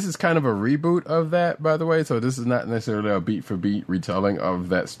 This is kind of a reboot of that, by the way. So this is not necessarily a beat for beat retelling of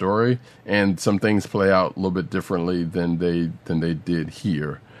that story, and some things play out a little bit differently than they did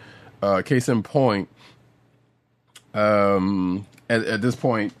here. Case in point, at this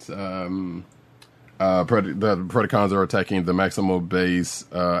point, the Predacons are attacking the Maximo base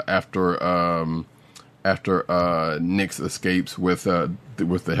after Nyx escapes with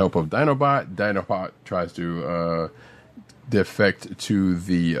the help of Dinobot. Dinobot tries to defect to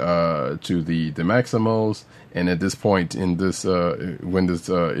the Maximals, and at this point in this when this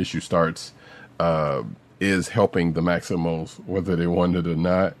issue starts, is helping the Maximals whether they want it or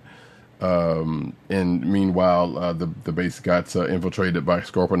not. And meanwhile, the base got infiltrated by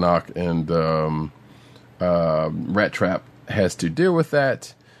Scorponok, and Rat Trap has to deal with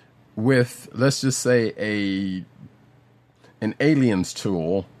that with, let's just say, an aliens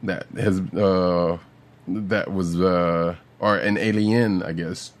tool that has or an alien, I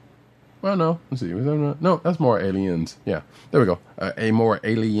guess. Well, no, let's see. No, that's more aliens. Yeah, there we go. A more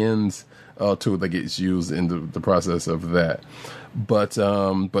aliens tool that gets used in the process of that. But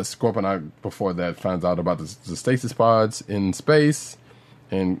Scorponok before that finds out about the stasis pods in space,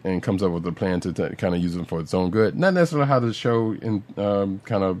 and comes up with a plan to kind of use them for its own good. Not necessarily how the show kind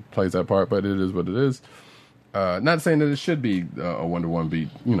of plays that part, but it is what it is. Not saying that it should be a 1-to-1 beat,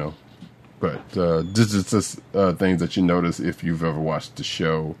 but just things that you notice if you've ever watched the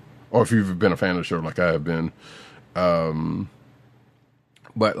show, or if you've been a fan of the show like I have been.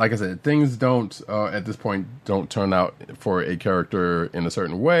 But like I said, things don't at this point don't turn out for a character in a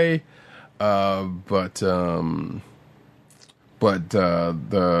certain way, but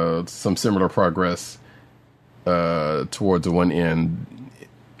some similar progress towards the one end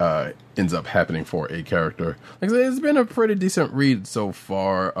ends up happening for a character. Like I said, it's been a pretty decent read so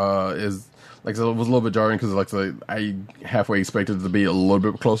far. Is like I said, it was a little bit jarring because like I halfway expected it to be a little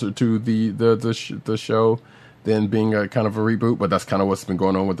bit closer to the show than being a kind of a reboot, but that's kind of what's been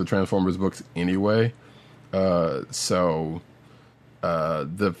going on with the Transformers books anyway. So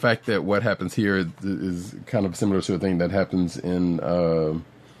the fact that what happens here is kind of similar to a thing that happens in the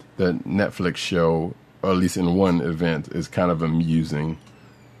Netflix show, or at least in one event, is kind of amusing.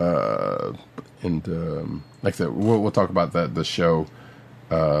 Like I said, we'll talk about the show,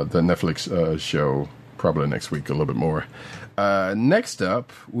 the Netflix show, probably next week a little bit more. Next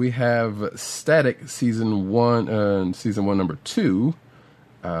up, we have Static season 1, number 2.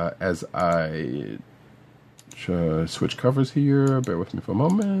 As I switch covers here, bear with me for a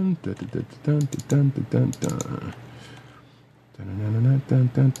moment. There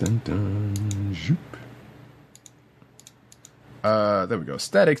we go.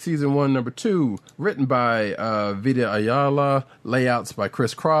 Static season 1, number 2, written by Vida Ayala, layouts by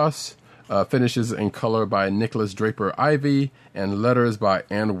Chris Cross, finishes and color by Nicholas Draper Ivy, and letters by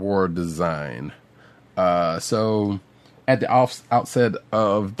Anwar Design. So at the outset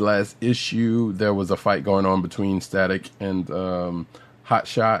of the last issue, there was a fight going on between Static and Hot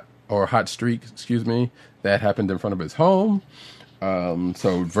Streak, that happened in front of his home.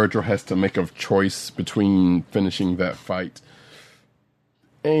 So Virgil has to make a choice between finishing that fight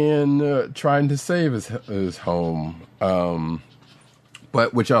and trying to save his home.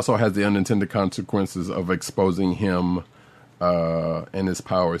 But which also has the unintended consequences of exposing him and his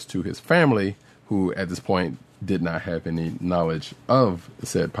powers to his family, who at this point did not have any knowledge of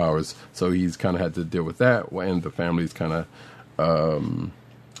said powers. So he's kind of had to deal with that, and the family's kind of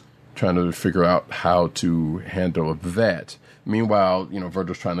trying to figure out how to handle that. Meanwhile,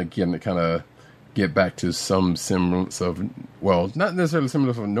 Virgil's trying to get back to some semblance of, well, not necessarily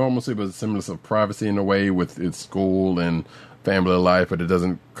semblance of normalcy, but semblance of privacy in a way with its school and family life, but it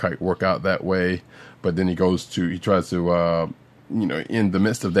doesn't quite work out that way. But then he tries to, in the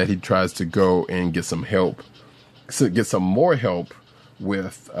midst of that, he tries to go and get some help, get some more help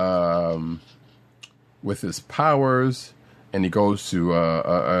with his powers, and he goes to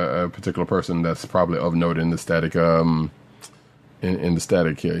a particular person that's probably of note in the Static in the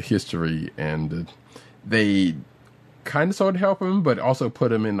Static history, and they kind of sort of help him, but also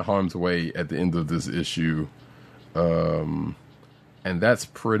put him in harm's way at the end of this issue. And that's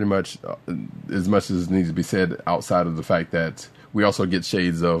pretty much as much as needs to be said, outside of the fact that we also get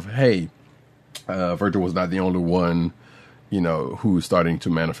shades of, hey, Virgil was not the only one, who's starting to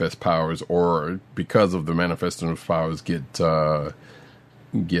manifest powers, or because of the manifesting of powers get some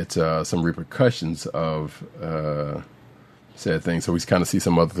repercussions of said things. So we kind of see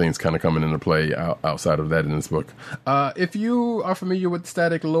some other things kind of coming into play outside of that in this book. If you are familiar with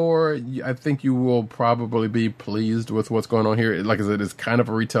Static lore, I think you will probably be pleased with what's going on here. Like I said, it's kind of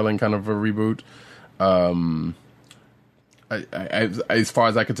a retelling, kind of a reboot. As far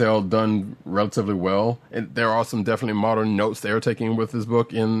as I could tell, done relatively well. And there are some definitely modern notes they're taking with this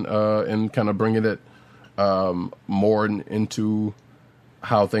book in kind of bringing it more into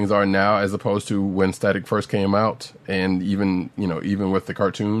how things are now, as opposed to when Static first came out, and even with the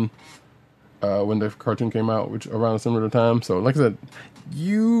cartoon, when the cartoon came out, which around a similar time. So, like I said,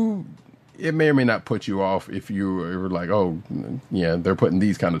 it may or may not put you off if you were like, oh, yeah, they're putting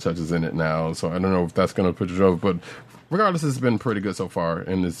these kind of touches in it now. So I don't know if that's going to put you off, but regardless, it's been pretty good so far,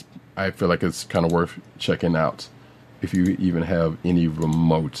 and I feel like it's kind of worth checking out if you even have any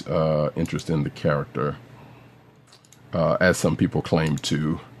remote interest in the character. As some people claim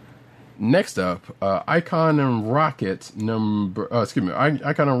to. Next up, Icon and Rocket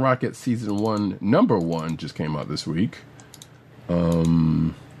Icon and Rocket season 1, number 1 just came out this week.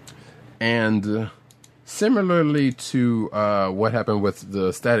 And similarly to what happened with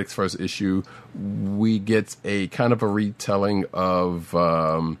the Static's first issue, we get a kind of a retelling of,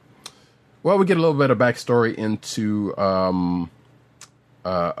 we get a little bit of backstory into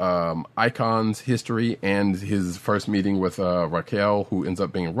Icon's history and his first meeting with Raquel, who ends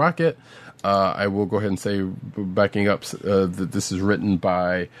up being Rocket. I will go ahead and say, backing up, that this is written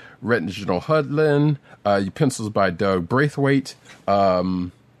by Reginald Hudlin, pencils by Doug Braithwaite.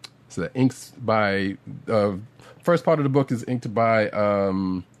 So the inks by first part of the book is inked by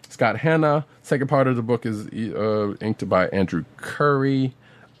Scott Hanna. Second part of the book is inked by Andrew Curry.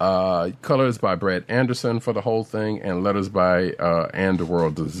 Colors by Brad Anderson for the whole thing, and letters by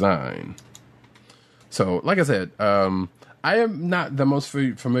World Design. So, like I said, I am not the most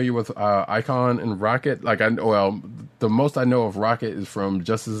familiar with Icon and Rocket. The most I know of Rocket is from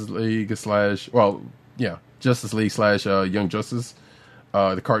Justice League / Young Justice,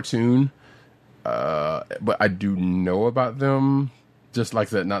 the cartoon. But I do know about them, just like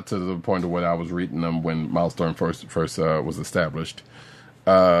that, not to the point of what I was reading them when Milestone first was established.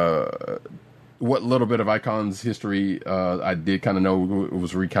 What little bit of Icon's history I did kind of know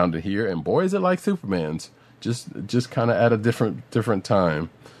was recounted here, and boy, is it like Superman's. just kind of at a different time,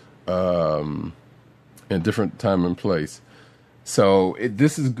 and different time and place. So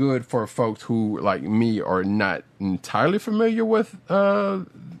this is good for folks who, like me, are not entirely familiar with, their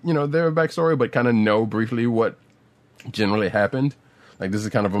backstory, but kind of know briefly what generally happened. Like, this is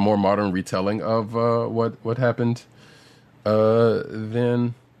kind of a more modern retelling of what happened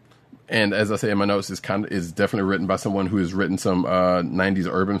then. And as I say in my notes, is definitely written by someone who has written some 90s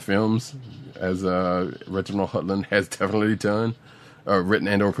urban films, as Reginald Hudlin has definitely done, written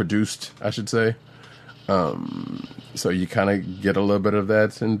and or produced, I should say. So you kind of get a little bit of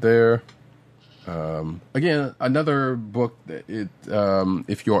that in there. Again, another book that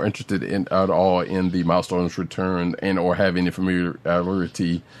if you're interested in at all in the Milestones Return and or have any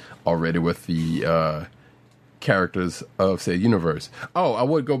familiarity already with the characters of said universe. Oh, I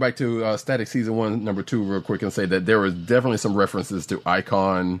would go back to Static Season 1, Number 2 real quick and say that there was definitely some references to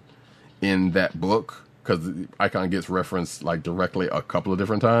Icon in that book, because Icon gets referenced like directly a couple of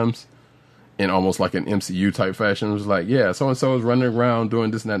different times in almost like an MCU type fashion. It was like, yeah, so-and-so is running around doing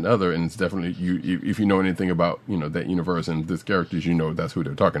this and that and the other, and it's definitely, if you know anything about, that universe and this characters, that's who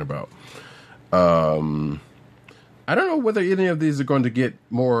they're talking about. I don't know whether any of these are going to get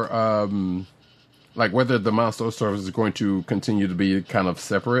more, like whether the Milestone Service is going to continue to be kind of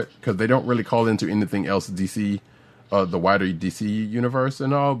separate, because they don't really call into anything else DC, the wider DC universe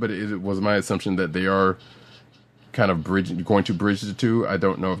and all, but it was my assumption that they are kind of going to bridge the two. I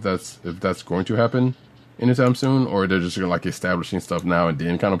don't know if that's going to happen anytime soon, or they're just like establishing stuff now and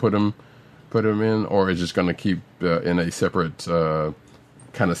then kind of put them in, or it's just going to keep in a separate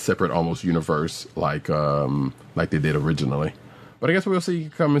kind of separate almost universe like they did originally. But I guess we'll see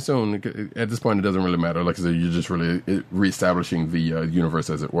coming soon. At this point, it doesn't really matter. Like I said, you're just really reestablishing the universe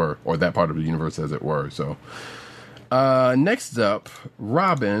as it were, or that part of the universe as it were. So, next up,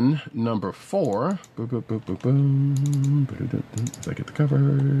 Robin number 4. Boom, boom, boom, boom, boom. If I get the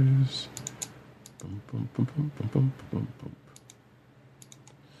covers. Boom, boom, boom, boom, boom, boom, boom,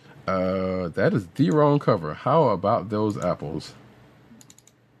 boom. That is the wrong cover. How about those apples?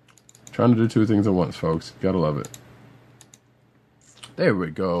 Trying to do two things at once, folks. Gotta love it. There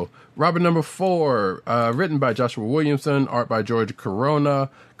we go. Robin number 4, written by Joshua Williamson, art by George Corona,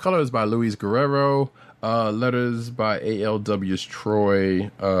 colors by Luis Guerrero, letters by ALW's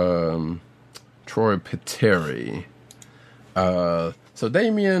Troy Peteri. So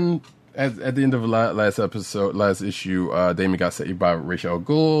Damien, at the end of last issue, Damien got saved by Ra's al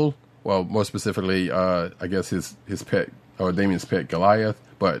Ghul. Well, more specifically, I guess his pet, or Damien's pet Goliath,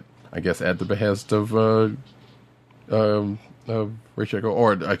 but I guess at the behest of Ra's al Ghul,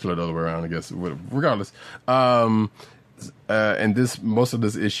 or actually the other way around, I guess. Regardless, and most of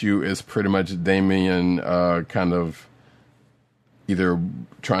this issue is pretty much Damien kind of either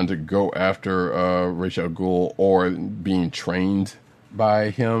trying to go after Ra's al Ghul or being trained by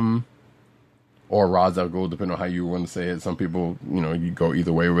him, or Ra's al Ghul, depending on how you want to say it. Some people, you go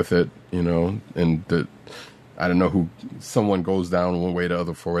either way with it, and I don't know who, someone goes down one way or the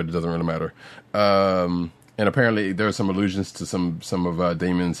other for it. It doesn't really matter. And apparently there are some allusions to some of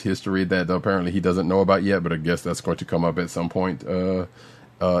Damien's history that apparently he doesn't know about yet, but I guess that's going to come up at some point in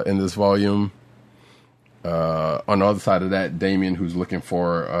this volume. On the other side of that, Damien, who's looking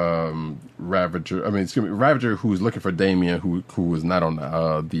for Ravager, who's looking for Damien, who is not on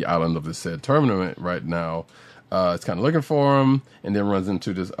the island of the said tournament right now, is kind of looking for him, and then runs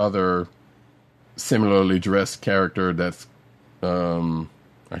into this other similarly dressed character that's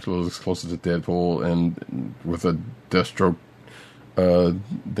actually looks closer to Deadpool and with a Deathstroke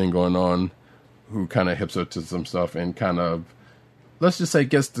thing going on, who kind of hips her to some stuff and kind of, let's just say,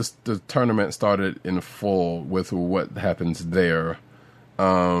 gets the tournament started in full with what happens there.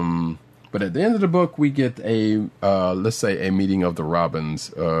 But at the end of the book, we get a let's say a meeting of the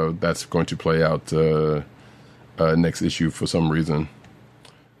Robins that's going to play out next issue for some reason.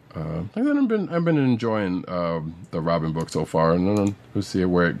 I've been enjoying the Robin book so far, and we'll see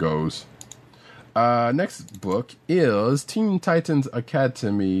where it goes. Next book is Teen Titans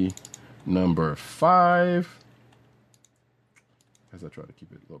Academy number 5. As I try to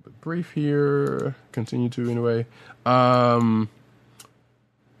keep it a little bit brief here, continue to anyway.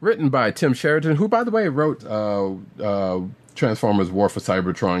 Written by Tim Sheridan, who, by the way, wrote Transformers: War for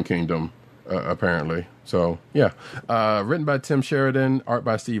Cybertron Kingdom. Apparently. So, yeah. Written by Tim Sheridan, art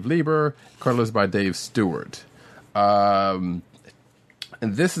by Steve Lieber, colors by Dave Stewart. And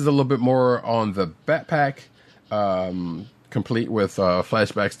this is a little bit more on the backpack, complete with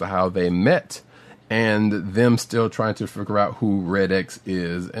flashbacks to how they met and them still trying to figure out who Red X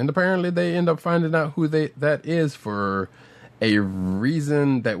is. And apparently they end up finding out who that is for a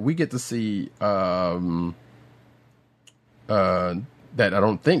reason that we get to see that I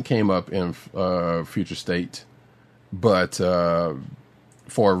don't think came up in Future State, but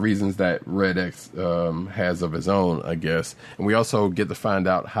for reasons that Red X has of his own, I guess. And we also get to find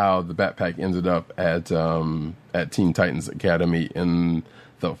out how the Backpack ended up at Teen Titans Academy in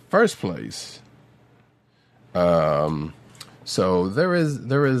the first place. So there is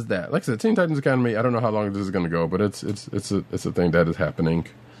that. Like I said, Teen Titans Academy. I don't know how long this is going to go, but it's a thing that is happening,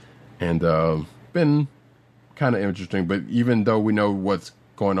 and been kind of interesting. But even though we know what's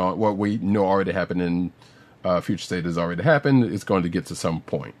going on, what we know already happened in Future State has already happened, it's going to get to some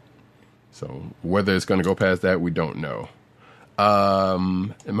point. So whether it's going to go past that, we don't know.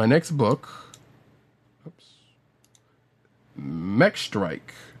 In my next book, Mech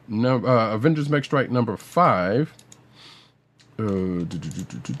Strike, Avengers Mech Strike number 5. Has to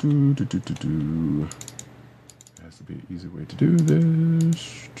be an easy way to do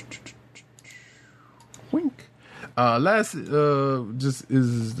this. Wink. Last, just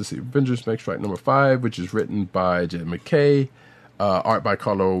is the Avengers Mech Strike number 5, which is written by Jed McKay, art by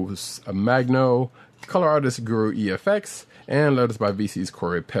Carlos Magno, color artist Guru EFX, and letters by VC's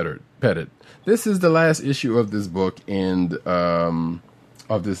Corey Pettit. This is the last issue of this book and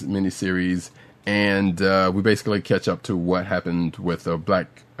of this miniseries. And we basically catch up to what happened with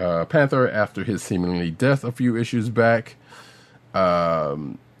Black Panther after his seemingly death a few issues back.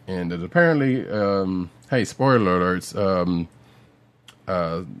 And it apparently, hey, spoiler alerts,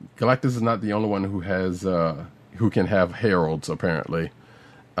 Galactus is not the only one who has who can have heralds, apparently.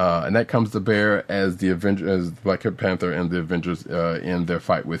 And that comes to bear as as Black Panther and the Avengers in their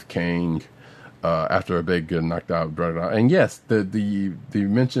fight with Kang. After a big knocked out. And yes, the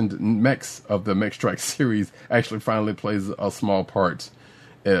mentioned mechs of the Mech Strike series actually finally plays a small part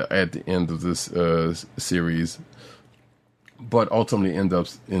at the end of this series, but ultimately ends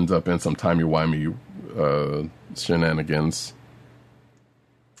up in some timey-wimey shenanigans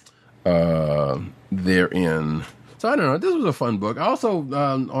therein. So I don't know. This was a fun book. I also,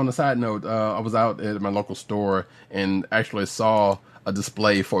 on a side note, I was out at my local store and actually saw a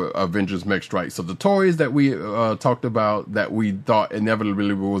display for Avengers Mech Strike. So the toys that we talked about that we thought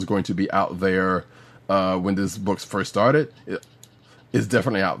inevitably was going to be out there when this book first started is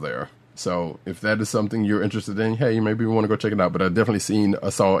definitely out there. So if that is something you're interested in, hey, maybe you want to go check it out. But I definitely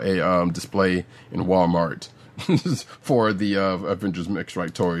saw a display in Walmart for the Avengers Mech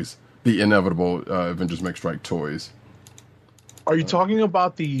Strike toys, the inevitable Avengers Mech Strike toys. Are you talking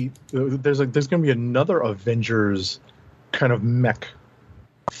about there's going to be another Avengers kind of mech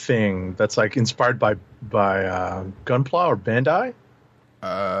thing that's like inspired by Gunpla or Bandai?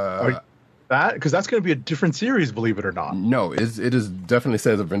 That because that's going to be a different series, believe it or not. No, it is definitely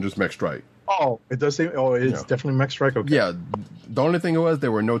says Avengers Mech Strike. Oh, it does say. Oh, it's definitely Mech Strike. Okay. Yeah, the only thing was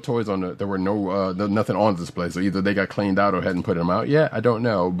there were no toys on there were nothing on display. So either they got cleaned out or hadn't put them out yet. I don't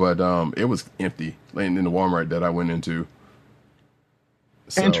know, but it was empty in the Walmart that I went into.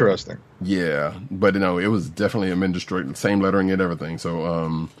 So, interesting. Yeah, but it was definitely Avengers Strike, same lettering and everything.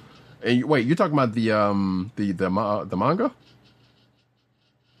 So, and wait, you're talking about the manga?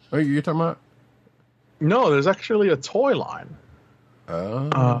 Oh, you're talking about? No, there's actually a toy line.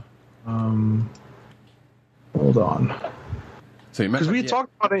 Hold on. So because we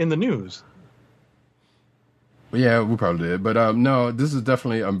talked about it in the news. Yeah, we probably did, but no, this is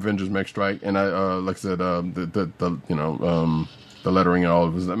definitely Avengers Mech Strike, and I like I said, the lettering and all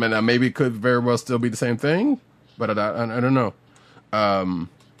of it. I mean, maybe it could very well still be the same thing, but I don't know.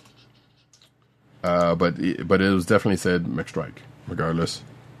 But it was definitely said Mech Strike, regardless.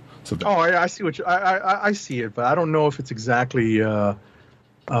 So I see what I see it, but I don't know if it's exactly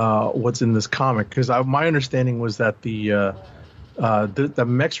what's in this comic, because my understanding was that the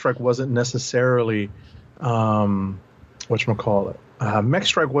Mech Strike wasn't necessarily whatchamacallit. Mech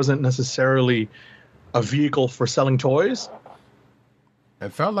Strike wasn't necessarily a vehicle for selling toys.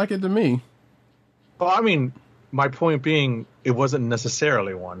 It felt like it to me. Well, I mean, my point being, it wasn't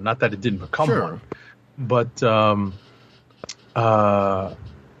necessarily one. Not that it didn't become one, but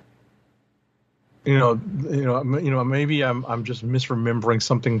maybe I'm just misremembering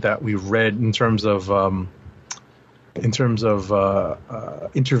something that we read in terms of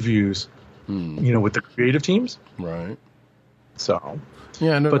interviews, with the creative teams, right? So.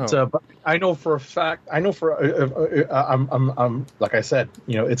 Yeah, but I know for a fact. I'm like I said,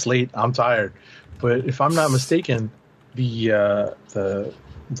 it's late. I'm tired, but if I'm not mistaken, the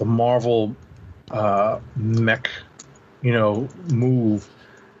Marvel mech, move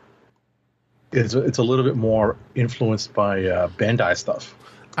it's a little bit more influenced by Bandai stuff.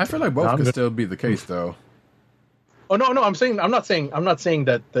 I feel like both could still be the case, though. Oh no, I'm not saying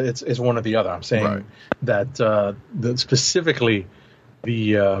that it's one or the other. I'm saying Right. that specifically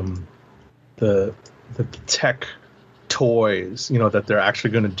the tech toys, that they're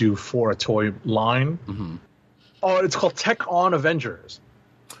actually going to do for a toy line. Mm-hmm. Oh, it's called Tech on Avengers.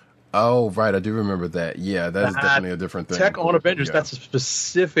 Oh, right. I do remember that. Yeah, that is definitely a different thing. Tech on Avengers. Yeah. That's a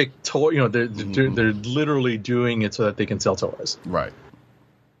specific toy. They're literally doing it so that they can sell toys. Right.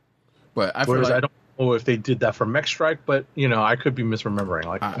 But I feel Whereas like, I don't know if they did that for Mech Strike, but I could be misremembering.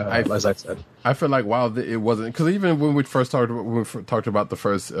 As I said, I feel like while it wasn't, because even when we first talked about the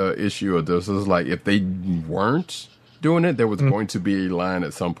first issue of this, it was like if they weren't doing it, there was going to be a line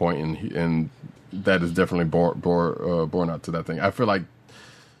at some point, and that is definitely born out to that thing. I feel like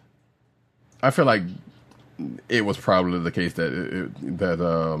it was probably the case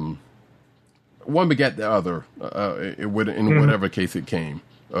that one begat the other. It would, in whatever case it came.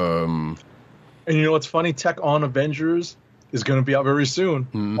 And you know what's funny? Tech on Avengers is going to be out very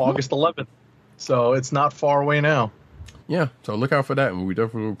soon, August 11th. So it's not far away now. Yeah, so look out for that, and we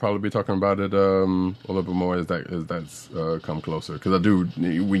definitely will probably be talking about it a little bit more as that's come closer. Because I do,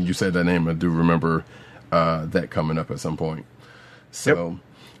 when you said that name, I do remember that coming up at some point. So,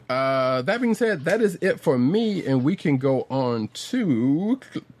 that being said, that is it for me, and we can go on to,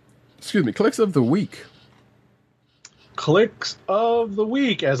 clicks of the week. Clicks of the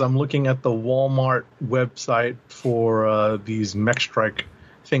week, as I'm looking at the Walmart website for these Mech Strike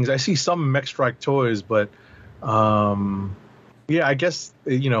things. I see some Mech Strike toys, but I guess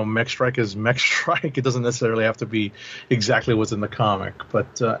Mech Strike is Mech Strike. It doesn't necessarily have to be exactly what's in the comic.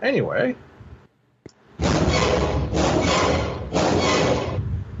 But anyway,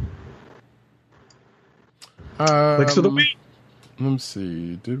 clicks of the week. Let me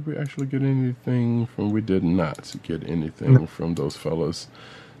see. Did we actually get anything from? We did not get anything from those fellas.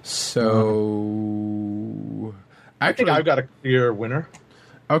 So, I think I've got a clear winner.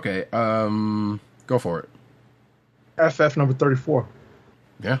 Okay, go for it. FF number 34.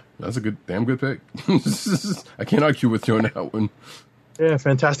 Yeah, that's a damn good pick. I can't argue with you on that one. Yeah,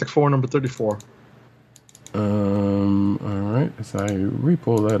 Fantastic Four number 34. All right, as I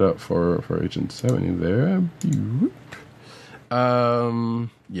re-pull that up for Agent 70 there.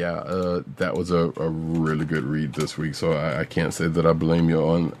 That was a really good read this week, so I can't say that I blame you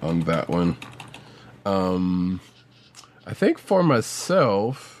on that one. I think for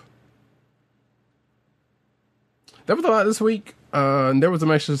myself, there was a lot this week. And there was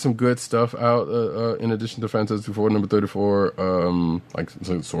actually some good stuff out in addition to Fantastic Four number 34.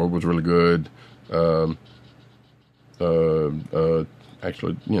 Sword was really good.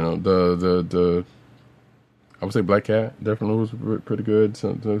 Actually, the I would say Black Cat definitely was pretty good.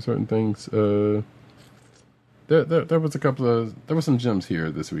 Certain things. There was there were some gems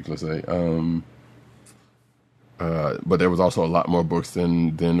here this week. Let's say. But there was also a lot more books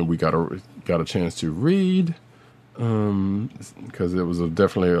than we got a chance to read. Because it was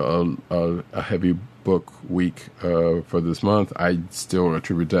definitely a heavy book week for this month. I still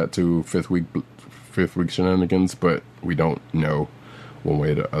attribute that to fifth week shenanigans, but we don't know one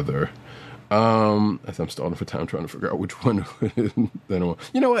way or the other. As I'm stalling for time trying to figure out which one. You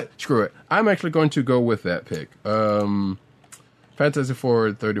know what? Screw it. I'm actually going to go with that pick. Fantastic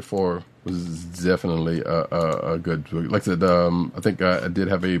Four 34 was definitely a good book. Like I said, I think I did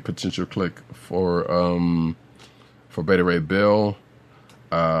have a potential click for Beta Ray Bill.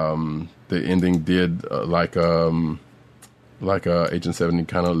 The ending did like Agent 70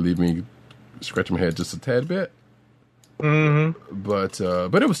 kind of leave me scratching my head just a tad bit. Mm-hmm. But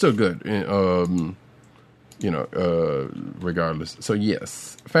it was still good. Regardless. So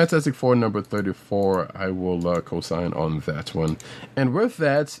yes, Fantastic Four number 34. I will co-sign on that one. And with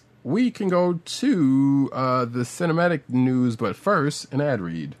that, we can go to the cinematic news. But first, an ad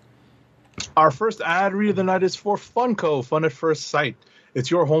read. Our first ad read of the night is for Funko, Fun at First Sight.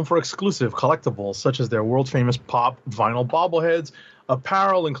 It's your home for exclusive collectibles, such as their world-famous pop vinyl bobbleheads,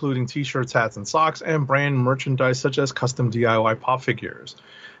 apparel including t-shirts, hats, and socks, and brand merchandise such as custom DIY pop figures.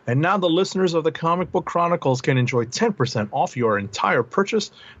 And now the listeners of the Comic Book Chronicles can enjoy 10% off your entire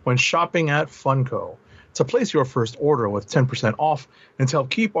purchase when shopping at Funko. To place your first order with 10% off and to help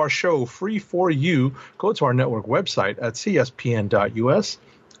keep our show free for you, go to our network website at cspn.us.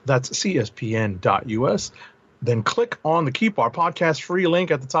 That's cspn.us. Then click on the Keep Our Podcast free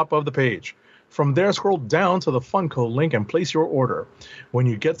link at the top of the page. From there, scroll down to the Funko link and place your order. When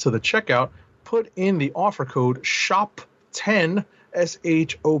you get to the checkout, put in the offer code SHOP10,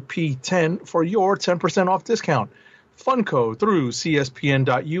 SHOP10, for your 10% off discount. Funko through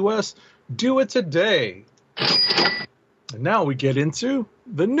cspn.us. Do it today. And now we get into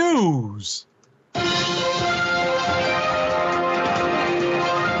the news.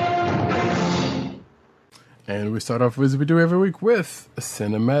 And we start off as we do every week with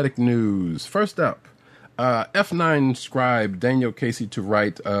cinematic news. First up, F9 scribe Daniel Casey to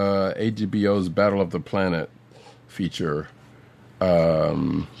write AGBO's Battle of the Planet feature.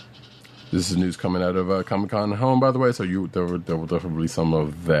 This is news coming out of Comic-Con Home, by the way, so there will definitely be some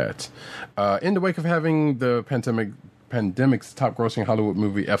of that. In the wake of having the pandemic's top-grossing Hollywood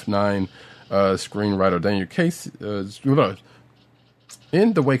movie F9, screenwriter Daniel Casey...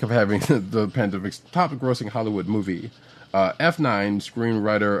 in the wake of having the pandemic's top-grossing Hollywood movie, F9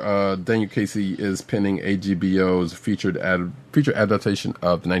 screenwriter Daniel Casey is penning AGBO's featured adaptation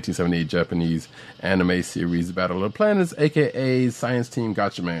of the 1978 Japanese anime series Battle of the Planets, a.k.a. Science Team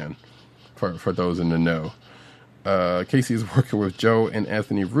Gatchaman, for those in the know. Casey is working with Joe and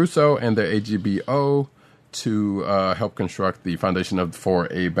Anthony Russo and their AGBO to help construct the foundation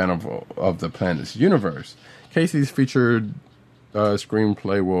for a Battle of the Planets universe. Casey's featured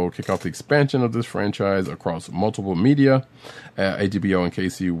screenplay will kick off the expansion of this franchise across multiple media. AGBO and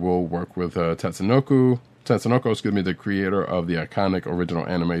Casey will work with Tatsunoko, the creator of the iconic original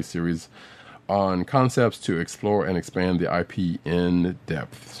anime series, on concepts to explore and expand the IP in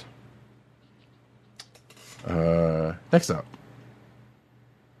depth. Next up.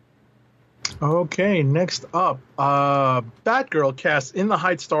 Okay, next up, Batgirl casts In the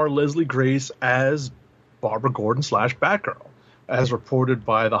Heights star Leslie Grace as Barbara Gordon / Batgirl, as reported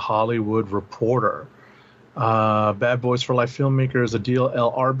by The Hollywood Reporter. Bad Boys for Life filmmakers Adil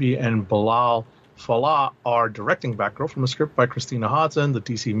El Arbi and Bilal Fallah are directing Batgirl from a script by Christina Hodson, the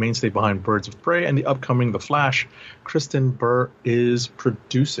DC mainstay behind Birds of Prey, and the upcoming The Flash, Kristen Burr, is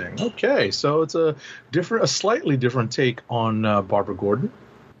producing. Okay, so it's a slightly different take on Barbara Gordon.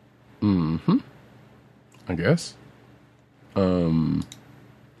 Mm-hmm. I guess.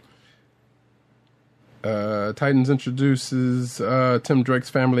 Titans introduces Tim Drake's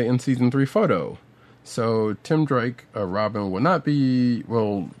family in season 3 photo. So Tim Drake, Robin, will not be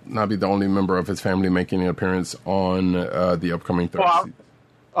the only member of his family making an appearance on the upcoming third season.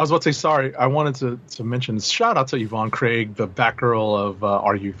 I was about to say, sorry, I wanted to mention, shout out to Yvonne Craig, the Batgirl of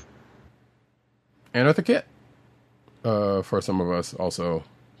our youth. And Eartha Kitt, for some of us also.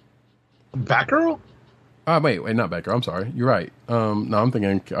 Batgirl? Wait, not Batgirl. I'm sorry. You're right. No, I'm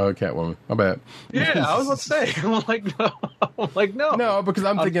thinking Catwoman. My bad. Yeah, I was about to say. I'm like, no. No, because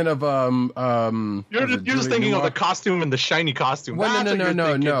I'm thinking of You're just thinking of the costume and the shiny costume. Well,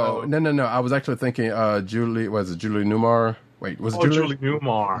 no. I was actually thinking Julie Newmar. Wait, was it Julie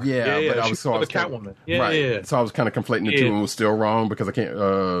Newmar? Yeah, but I was Catwoman. Yeah, right. Yeah. So I was kind of conflating the two and was still wrong because I can't.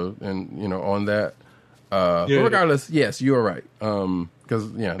 On that. But regardless, yes, you were right.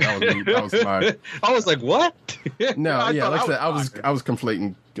 Because that was my. I was like, what? No, like I said, I was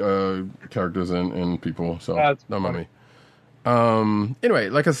conflating characters and people. So don't mind me. Anyway,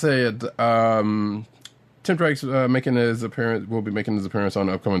 like I said, Tim Drake's will be making his appearance on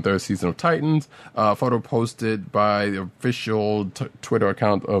the upcoming third season of Titans. Photo posted by the official Twitter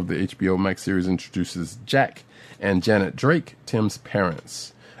account of the HBO Max series introduces Jack and Janet Drake, Tim's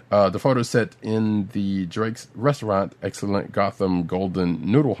parents. The photo set in the Drake's restaurant, Excellent Gotham Golden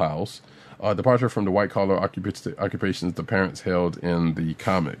Noodle House, departure from the white-collar occupations the parents held in the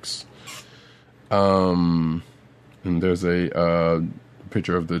comics. And there's a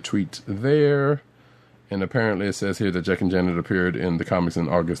picture of the tweet there. And apparently it says here that Jack and Janet appeared in the comics in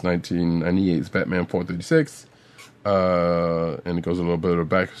August 1998's Batman 436. And it goes a little bit of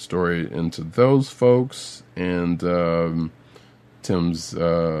backstory into those folks. And Tim's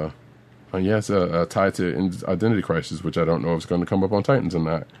tied to Identity Crisis, which I don't know if it's going to come up on Titans or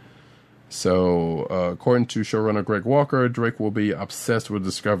not. So, according to showrunner Greg Walker, Drake will be obsessed with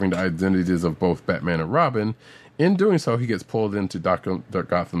discovering the identities of both Batman and Robin. In doing so, he gets pulled into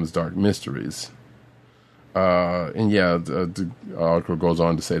Gotham's dark mysteries. The article goes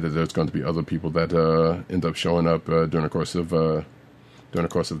on to say that there's going to be other people that end up showing up during the course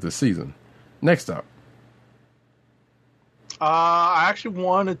of this season. Next up. I actually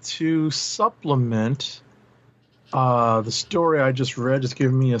wanted to supplement the story I just read. Just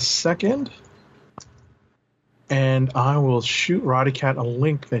give me a second. And I will shoot Roddy Cat a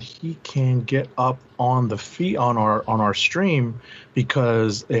link that he can get up on the feed on our stream,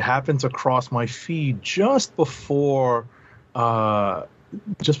 because it happened to cross my feed just before I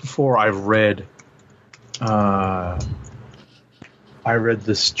read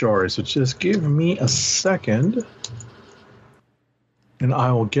this story. So just give me a second, and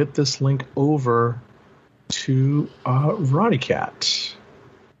I will get this link over to Roddy Cat.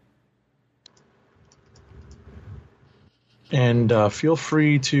 And feel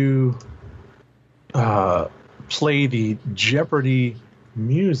free to play the Jeopardy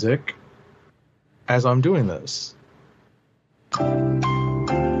music as I'm doing this.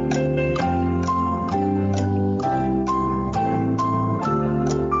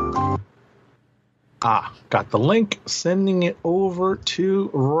 Got the link. Sending it over to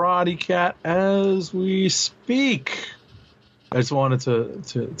Roddy Cat as we speak. I just wanted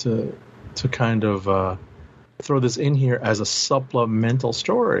to kind of throw this in here as a supplemental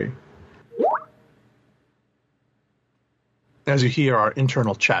story. As you hear our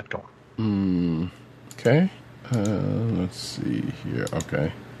internal chat going. Okay. Let's see here.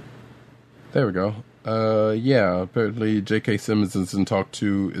 Okay. There we go. Apparently J.K. Simmons is in talks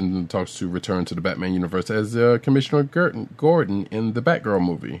to return to the Batman universe as Commissioner Gordon in the Batgirl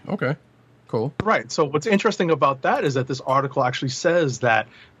movie. Okay, cool. Right. So what's interesting about that is that this article actually says that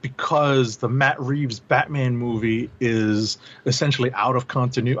because the Matt Reeves Batman movie is essentially out of the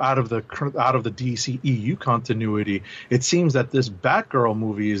DC EU continuity, it seems that this Batgirl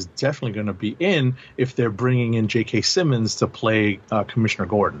movie is definitely going to be in if they're bringing in J.K. Simmons to play Commissioner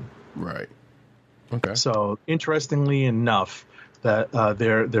Gordon. Right. Okay. So interestingly enough, that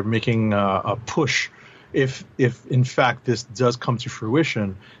they're making a push, if in fact this does come to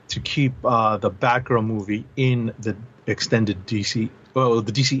fruition, to keep the Batgirl movie in the extended the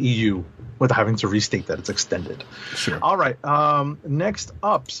DCEU, without having to restate that it's extended. Sure. All right. Next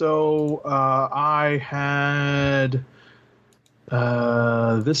up, so I had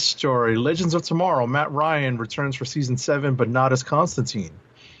this story: Legends of Tomorrow. Matt Ryan returns for season 7, but not as Constantine.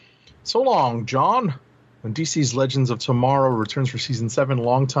 So long, John. When DC's Legends of Tomorrow returns for season 7,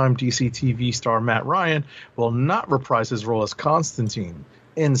 longtime DC TV star Matt Ryan will not reprise his role as Constantine.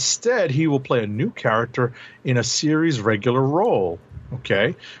 Instead, he will play a new character in a series regular role.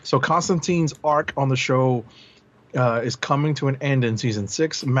 Okay, so Constantine's arc on the show is coming to an end in season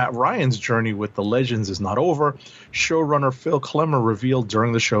 6. Matt Ryan's journey with the Legends is not over. Showrunner Phil Klemmer revealed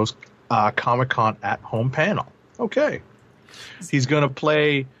during the show's Comic-Con at-home panel. Okay, he's going to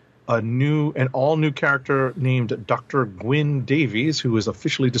play an all-new character named Dr. Gwyn Davies, who is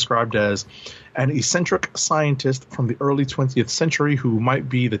officially described as an eccentric scientist from the early 20th century who might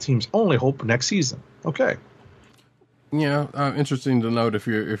be the team's only hope next season. Okay. Yeah, interesting to note if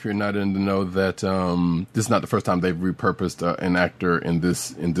you're not in the know that this is not the first time they've repurposed an actor in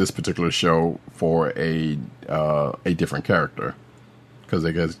this particular show for a different character because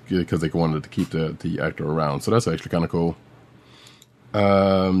they wanted to keep the actor around. So that's actually kind of cool.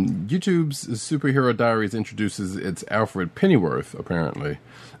 YouTube's Superhero Diaries introduces its Alfred Pennyworth, apparently.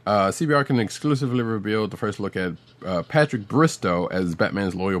 CBR can exclusively reveal the first look at Patrick Bristow as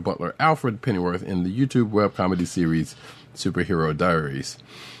Batman's loyal butler Alfred Pennyworth in the YouTube web comedy series Superhero Diaries.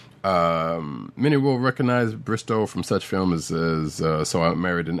 Many will recognize Bristow from such films as So I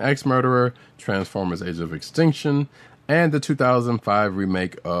Married an Axe-Murderer, Transformers Age of Extinction, and the 2005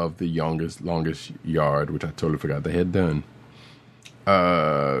 remake of The Longest Yard, which I totally forgot they had done.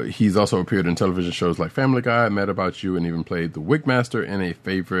 He's also appeared in television shows like Family Guy, Mad About You, and even played the Wigmaster in a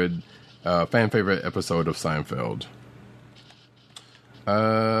fan favorite episode of Seinfeld.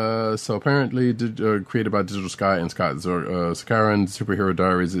 So apparently, created by Digital Sky and Scott Sakaran, Superhero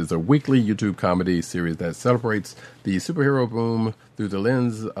Diaries is a weekly YouTube comedy series that celebrates the superhero boom through the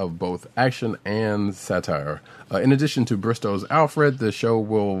lens of both action and satire. In addition to Bristow's Alfred, the show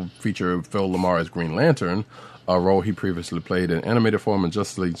will feature Phil LaMarr as Green Lantern, a role he previously played in animated form in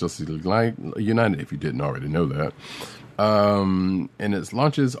Justice League United, if you didn't already know that. And it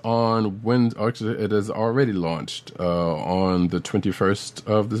launches on it has already launched on the 21st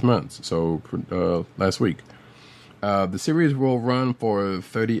of this month, so last week. The series will run for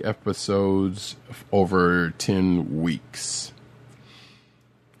 30 episodes over 10 weeks.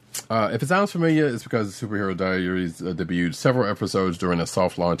 If it sounds familiar, it's because Superhero Diaries debuted several episodes during a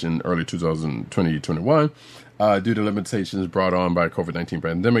soft launch in early 2021. Due to limitations brought on by COVID-19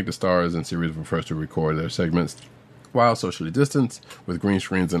 pandemic, the stars and series were first to record their segments while socially distanced, with green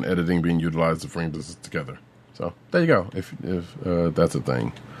screens and editing being utilized to bring this together. So there you go, if that's a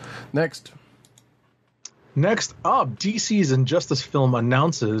thing. Next up, DC's Injustice film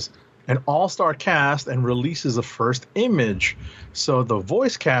announces an all-star cast and releases a first image. So the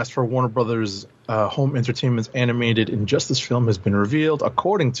voice cast for Warner Brothers Home Entertainment's animated Injustice film has been revealed,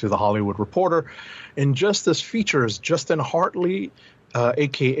 according to The Hollywood Reporter. Injustice features Justin Hartley,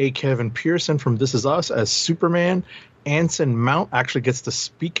 a.k.a. Kevin Pearson from This Is Us, as Superman. Anson Mount actually gets to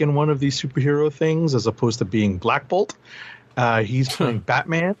speak in one of these superhero things as opposed to being Black Bolt. He's playing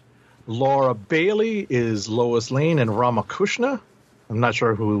Batman. Laura Bailey is Lois Lane and Ramakrishna. I'm not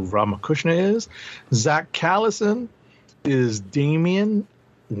sure who Ramakrishna is. Zach Callison is Damian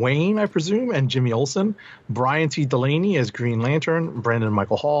Wayne, I presume, and Jimmy Olsen. Brian T. Delaney as Green Lantern. Brandon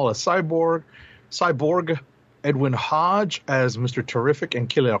Michael Hall as Cyborg. Cyborg Edwin Hodge as Mr. Terrific and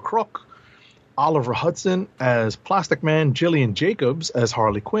Killer Croc, Oliver Hudson as Plastic Man, Jillian Jacobs as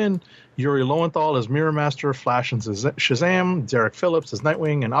Harley Quinn, Yuri Lowenthal as Mirror Master, Flash and Shazam, Derek Phillips as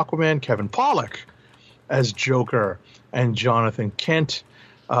Nightwing and Aquaman, Kevin Pollak as Joker, and Jonathan Kent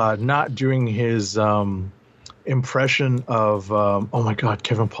not doing his impression of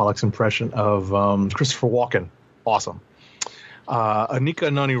Kevin Pollak's impression of Christopher Walken. Awesome.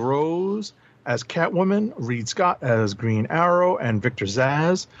 Anika Noni Rose as Catwoman, Reed Scott as Green Arrow and Victor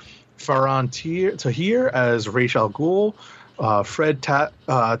Zsasz, Farhan Tahir as Ra's al Ghul, Fred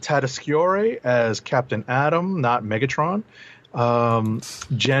Tatasciore as Captain Atom, not Megatron,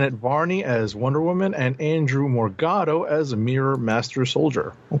 Janet Varney as Wonder Woman, and Andrew Morgado as Mirror Master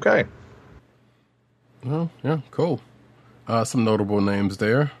Soldier. Okay. Well, yeah, cool. Some notable names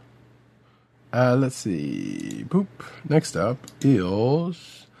there. Let's see. Boop. Next up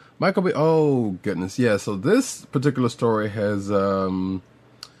is Michael B. Oh, goodness. Yeah, so this particular story has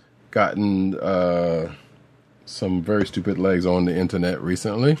gotten some very stupid legs on the internet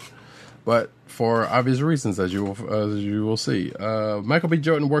recently, but for obvious reasons, as you will see. Michael B.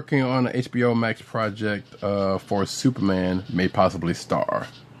 Jordan working on an HBO Max project for Superman may possibly star.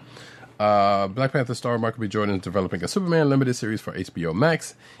 Black Panther star Michael B. Jordan is developing a Superman limited series for HBO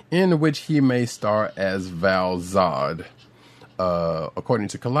Max, in which he may star as Val Zod. According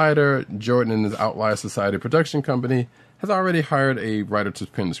to Collider, Jordan and his Outlier Society production company has already hired a writer to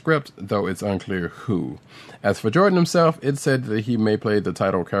pen the script, though it's unclear who. As for Jordan himself, it said that he may play the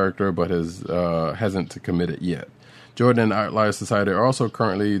title character, but hasn't committed yet. Jordan and Outlier Society are also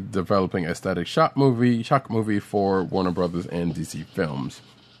currently developing a static shock movie for Warner Brothers and DC Films.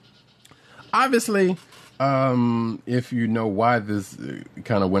 Obviously, if you know why this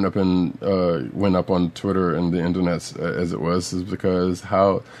kind of went up on Twitter and the internet as it was, is because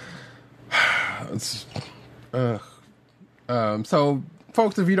how it's. So,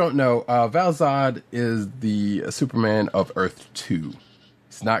 folks, if you don't know, Val Zod is the Superman of Earth 2.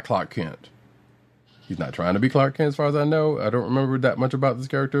 It's not Clark Kent. He's not trying to be Clark Kent, as far as I know. I don't remember that much about this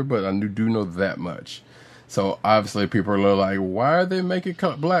character, but I do know that much. So, obviously, people are like, why are they making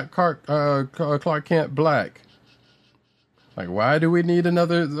Clark Kent black? Like, why do we need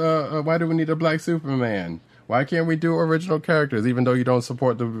a black Superman? Why can't we do original characters, even though you don't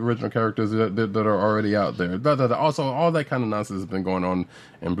support the original characters that are already out there? But also, all that kind of nonsense has been going on,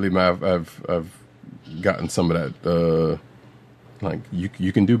 and believe me, I've gotten some of that. Like, you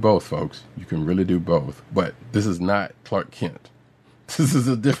can do both, folks. You can really do both. But this is not Clark Kent. This is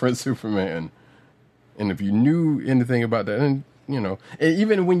a different Superman. And if you knew anything about that, and and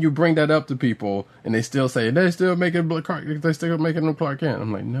even when you bring that up to people, and they still say they're still making him Clark Kent,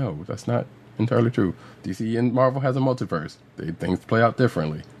 I'm like, no, that's not entirely true. DC and Marvel has a multiverse. Things play out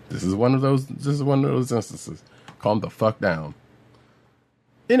differently. This is one of those instances. Calm the fuck down.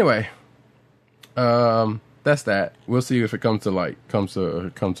 Anyway, that's that. We'll see if it comes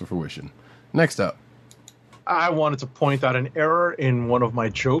to fruition. Next up, I wanted to point out an error in one of my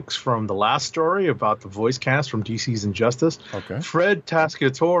jokes from the last story about the voice cast from DC's Injustice. Okay. Fred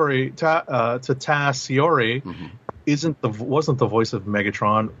Tatasciore wasn't the voice of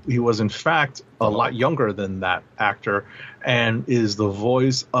Megatron. He was in fact a lot younger than that actor, and is the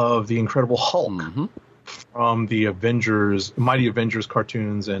voice of the Incredible Hulk from the Mighty Avengers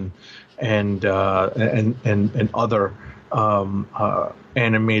cartoons and other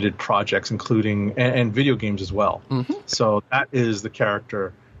animated projects, including and video games as well. So that is the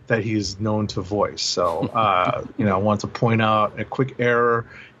character that he's known to voice. So I want to point out a quick error.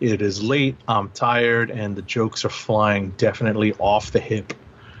 It is late, I'm tired, and the jokes are flying definitely off the hip.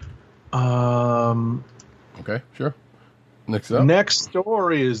 Okay, sure. Next up. Next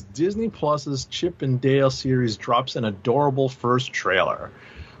story is Disney Plus's Chip and Dale series drops an adorable first trailer.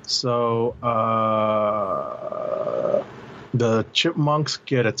 So the Chipmunks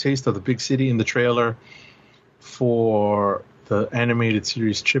get a taste of the big city in the trailer for the animated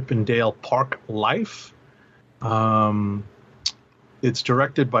series Chip and Dale Park Life. It's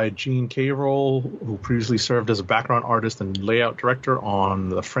directed by Jean Cavrol, who previously served as a background artist and layout director on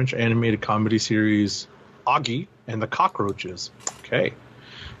the French animated comedy series Augie and the Cockroaches. Okay.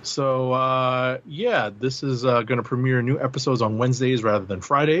 So, this is going to premiere new episodes on Wednesdays rather than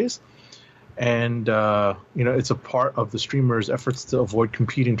Fridays. And, it's a part of the streamer's efforts to avoid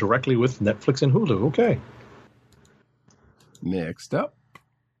competing directly with Netflix and Hulu. Okay. Next up.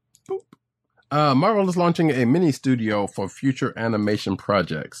 Boop. Marvel is launching a mini studio for future animation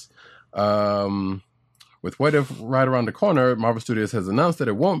projects. With What If right around the corner, Marvel Studios has announced that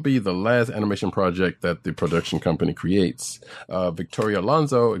it won't be the last animation project that the production company creates. Victoria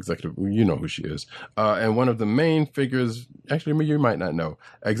Alonso, executive, you know who she is, and one of the main figures, actually you might not know,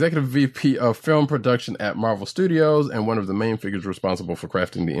 executive VP of film production at Marvel Studios, and one of the main figures responsible for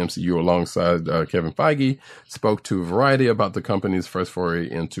crafting the MCU alongside Kevin Feige, spoke to Variety about the company's first foray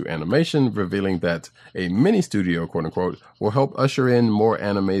into animation, revealing that a mini studio, quote unquote, will help usher in more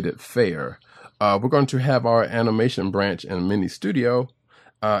animated fare. We're going to have our animation branch and mini studio,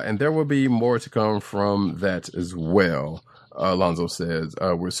 and there will be more to come from that as well. Alonso says,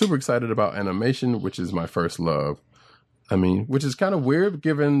 we're super excited about animation, which is my first love. I mean, which is kind of weird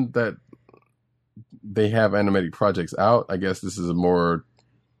given that they have animated projects out. I guess this is more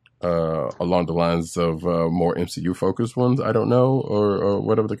along the lines of more MCU focused ones. I don't know, or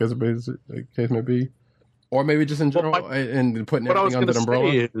whatever the case may be. Or maybe just in general, and putting everything under the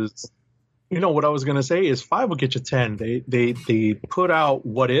umbrella. What I was going to say is 5 will get you 10. They put out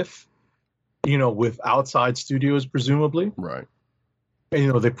What If, with outside studios, presumably. Right.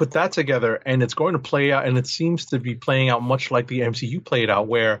 And, they put that together, and it's going to play out, and it seems to be playing out much like the MCU played out,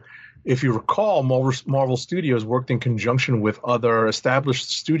 where, if you recall, Marvel Studios worked in conjunction with other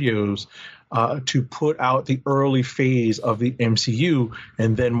established studios to put out the early phase of the MCU,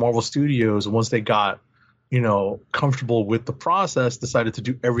 and then Marvel Studios, once they got comfortable with the process, decided to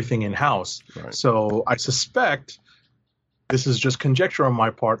do everything in-house. Right. So I suspect, this is just conjecture on my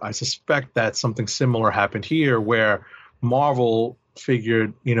part, I suspect that something similar happened here, where Marvel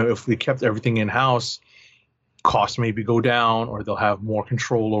figured, if we kept everything in-house, costs maybe go down, or they'll have more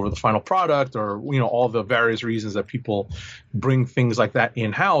control over the final product, or, all the various reasons that people bring things like that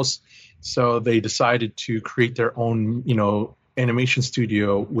in-house. So they decided to create their own, animation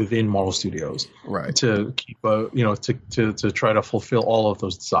studio within Marvel Studios, right? To keep to try to fulfill all of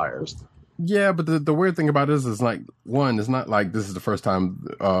those desires. Yeah, but the weird thing about this is, like, one, it's not like this is the first time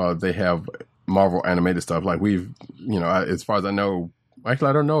they have Marvel animated stuff. Like, we've, as far as I know, actually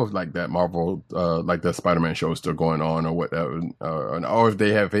I don't know if like that Marvel like the Spider-Man show is still going on or whatever, or if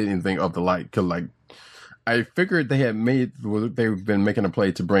they have anything of the like. 'Cause, like, I figured they've been making a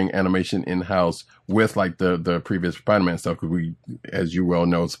play to bring animation in-house with, like, the previous Spider-Man stuff, because we, as you well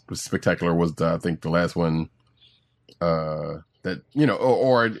know, Spectacular was I think the last one that,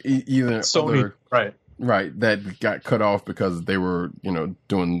 or even Sony, other, right, that got cut off because they were,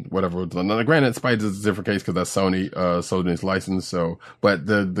 doing whatever. Now, granted, Spidey's is a different case because that's Sony's license. So, but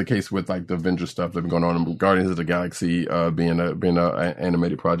the case with, like, the Avengers stuff that's been going on, and Guardians of the Galaxy being an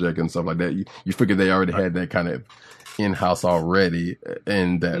animated project and stuff like that, you figured they already had that kind of in-house already,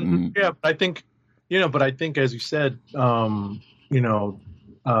 and that. Yeah, but I think, as you said, you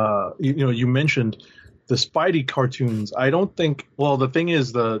mentioned the Spidey cartoons. I don't think. Well, the thing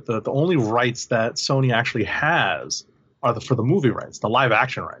is, the only rights that Sony actually has are for the movie rights, the live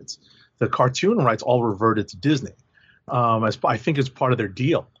action rights. The cartoon rights all reverted to Disney, as I think it's part of their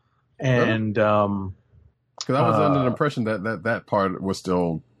deal. And because I was under the impression that part was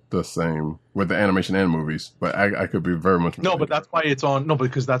still the same with the animation and movies, but I could be very much no. But that's why it's on. No,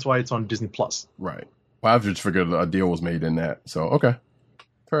 because that's why it's on Disney Plus. Right. Well, I've just figured a deal was made in that. So okay.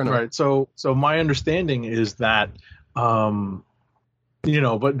 Fair enough. Right. So my understanding is that, but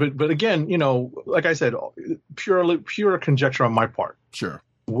again, like I said, pure conjecture on my part. Sure.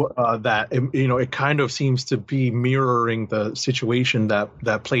 That it kind of seems to be mirroring the situation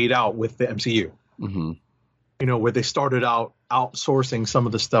that played out with the MCU. Mm-hmm. Where they started out outsourcing some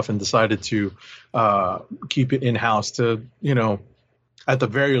of the stuff and decided to keep it in house to at the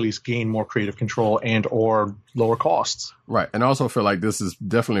very least gain more creative control and or lower costs. Right. And I also feel like this is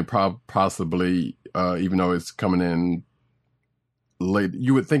definitely possibly, even though it's coming in late,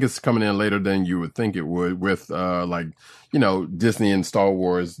 you would think it's coming in later than you would think it would, with Disney and Star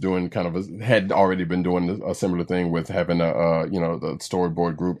Wars doing had already been doing a similar thing with having the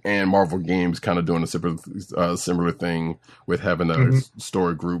storyboard group, and Marvel Games kind of doing a similar thing with having a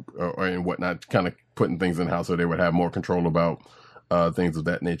story group and whatnot, kind of putting things in house so they would have more control about things of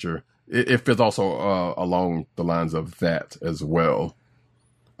that nature. It fits also along the lines of that as well,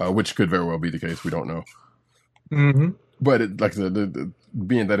 which could very well be the case. We don't know. Mm-hmm. But like I said,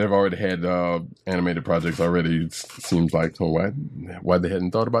 being that they've already had animated projects already, it seems like why they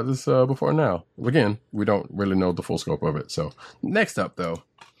hadn't thought about this before now. Again, we don't really know the full scope of it. So next up, though,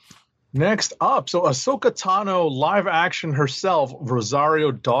 Next up, so Ahsoka Tano live action herself,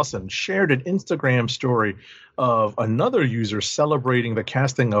 Rosario Dawson, shared an Instagram story of another user celebrating the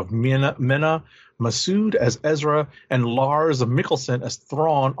casting of Mena Masood as Ezra and Lars Mikkelsen as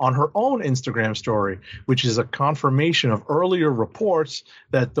Thrawn on her own Instagram story, which is a confirmation of earlier reports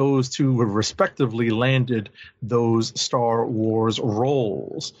that those two respectively landed those Star Wars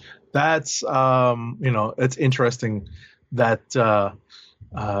roles. That's, it's interesting that,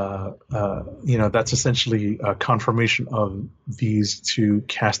 that's essentially a confirmation of these two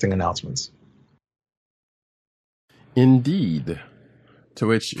casting announcements. Indeed. To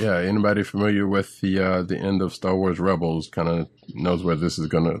which, anybody familiar with the end of Star Wars Rebels kind of knows where this is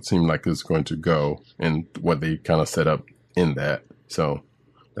going to seem like it's going to go and what they kind of set up in that. So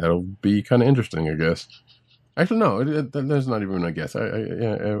that'll be kind of interesting, I guess. Actually, no, there's not even a guess.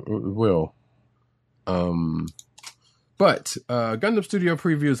 It will. But Gundam Studio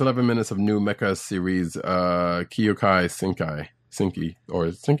previews 11 minutes of new mecha series Kyokai Sinki, or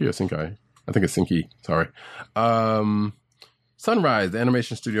Sinkai? I think it's Sinki, sorry. Sunrise, the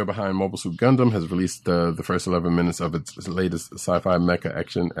animation studio behind Mobile Suit Gundam, has released the first 11 minutes of its latest sci-fi mecha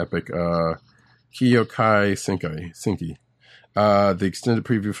action epic, Kyokai Sinki. The extended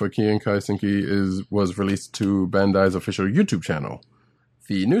preview for Kyokai Sinki was released to Bandai's official YouTube channel.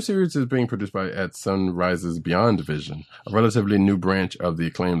 The new series is being produced at Sunrise's Beyond division, a relatively new branch of the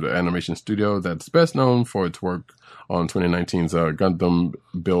acclaimed animation studio that's best known for its work on 2019's Gundam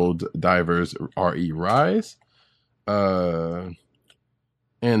Build Divers RE Rise.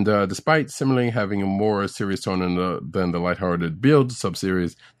 Despite similarly having a more serious tone than the lighthearted Build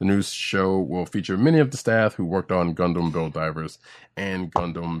subseries, the new show will feature many of the staff who worked on Gundam Build Divers and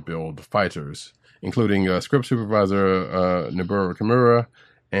Gundam Build Fighters, including script supervisor Noboru Kimura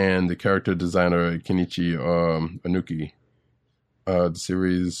and the character designer Kenichi Anuki. The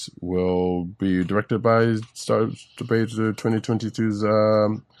series will be directed by Starbase 2022's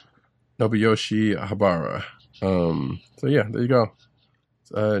Nobuyoshi Habara. So yeah, there you go.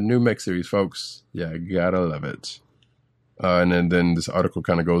 New mech series, folks. Yeah, gotta love it. And then this article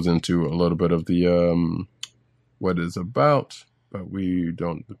kind of goes into a little bit of the what it's about, but we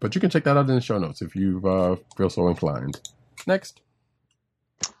don't. But you can check that out in the show notes if you feel so inclined. Next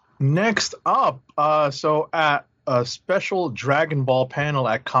up, so at a special Dragon Ball panel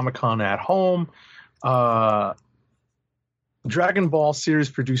at Comic-Con at Home, Dragon Ball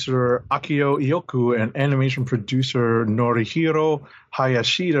series producer Akio Ioku and animation producer Norihiro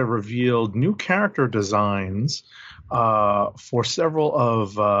Hayashida revealed new character designs for several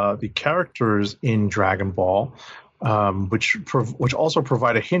of the characters in Dragon Ball, which also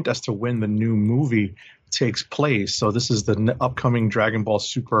provide a hint as to when the new movie takes place. So this is the upcoming Dragon Ball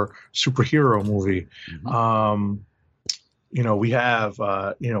superhero movie. Mm-hmm. We have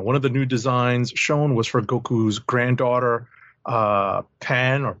one of the new designs shown was for Goku's granddaughter,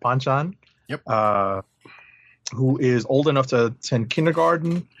 Pan or Panchan, yep. Who is old enough to attend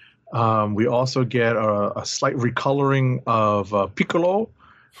kindergarten. We also get a slight recoloring of Piccolo,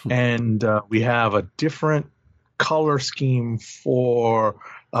 and we have a different color scheme for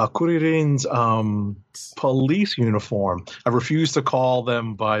Kuririn's police uniform. I refuse to call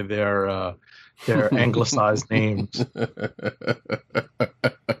them by their anglicized names.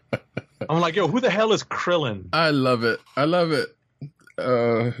 I'm like, yo, who the hell is Krillin? I love it.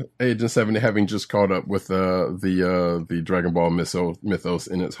 Agent 70 having just caught up with the Dragon Ball mythos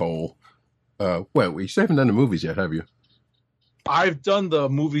in its whole. Well, you haven't done the movies yet, have you? I've done the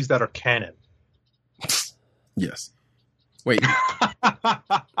movies that are canon. Yes. Wait.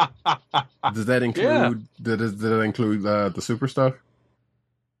 Does that include? Yeah. Does that include the super stuff?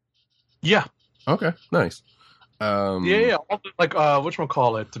 Yeah. Okay. Nice. Yeah. Like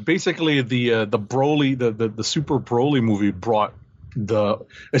whatchamacallit? Basically, the Broly, the Super Broly movie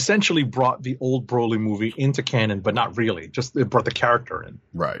essentially brought the old Broly movie into canon, but not really. Just it brought the character in.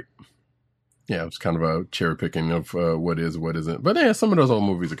 Right. Yeah, it was kind of a cherry picking of what is, what isn't. But yeah, some of those old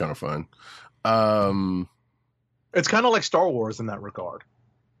movies are kind of fun. It's kind of like Star Wars in that regard.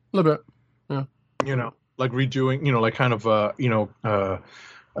 A little bit. Yeah. Like redoing. Like kind of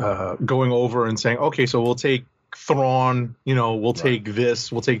going over and saying, okay, so we'll take Thrawn, we'll take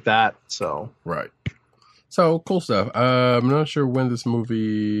this, we'll take that. So right. So cool stuff. I'm not sure when this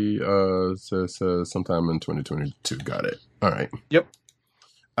movie says sometime in 2022. Got it. All right. Yep.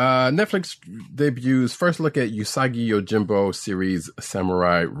 Netflix debuts first look at Usagi Yojimbo series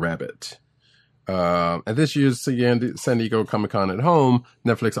Samurai Rabbit. At this year's San Diego Comic-Con at Home,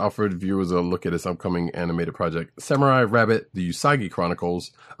 Netflix offered viewers a look at its upcoming animated project, Samurai Rabbit, The Usagi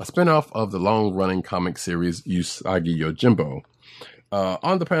Chronicles, a spin-off of the long-running comic series Usagi Yojimbo.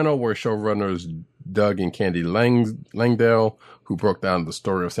 On the panel were showrunners Doug and Candy Langdale, who broke down the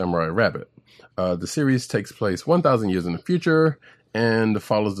story of Samurai Rabbit. The series takes place 1,000 years in the future and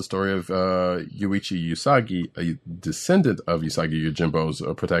follows the story of Yuichi Usagi, a descendant of Usagi Yojimbo's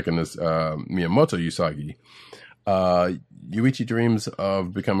protagonist Miyamoto Usagi. Yuichi dreams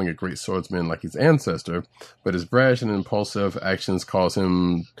of becoming a great swordsman like his ancestor, but his brash and impulsive actions cause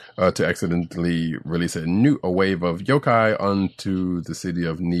him to accidentally release a wave of yokai onto the city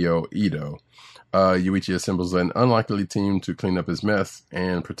of Neo-Edo. Yuichi assembles an unlikely team to clean up his mess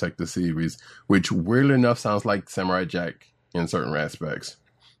and protect the series, which weirdly enough sounds like Samurai Jack in certain aspects.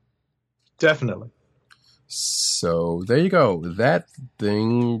 Definitely. So there you go. That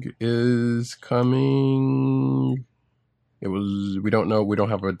thing is coming. We don't know. We don't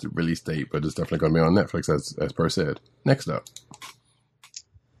have a release date, but it's definitely going to be on Netflix, as Per said. Next up,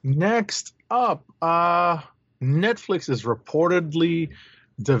 Netflix is reportedly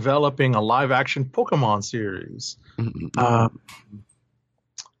developing a live-action Pokemon series.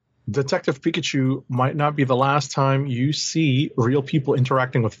 Detective Pikachu might not be the last time you see real people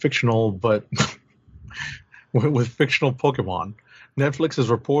interacting with fictional, but with fictional Pokemon. Netflix is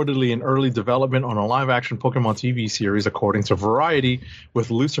reportedly in early development on a live-action Pokemon TV series, according to Variety,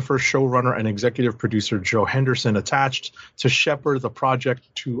 with Lucifer showrunner and executive producer Joe Henderson attached to shepherd the project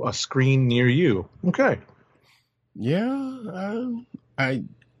to a screen near you. Okay. Yeah,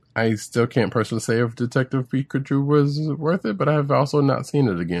 I still can't personally say if Detective Pikachu was worth it, but I have also not seen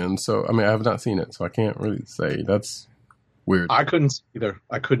it again. So, I mean, I have not seen it, so I can't really say. That's weird. I couldn't see either.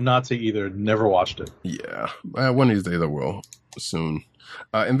 I could not see either. Never watched it. Yeah. One of these days I will. Soon.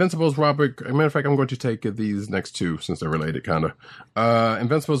 Invincible's Robert... As a matter of fact, I'm going to take these next two since they're related, kind of.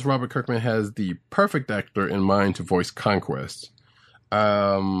 Invincible's Robert Kirkman has the perfect actor in mind to voice Conquest.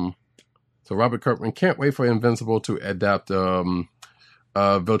 So Robert Kirkman can't wait for Invincible to adapt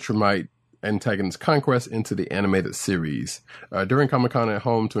Viltrumite antagonist Conquest into the animated series. During Comic-Con at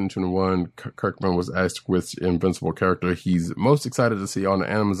Home 2021, Kirkman was asked which Invincible character he's most excited to see on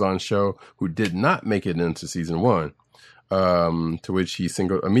the Amazon show who did not make it into season 1. To which he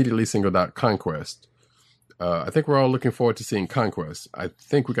immediately singled out Conquest. I think we're all looking forward to seeing Conquest. I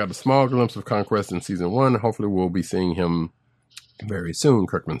think we got a small glimpse of Conquest in season 1. Hopefully we'll be seeing him very soon,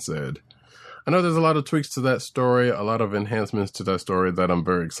 Kirkman said. I know there's a lot of tweaks to that story, a lot of enhancements to that story that I'm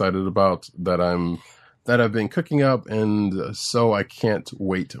very excited about, that I've been cooking up, and so I can't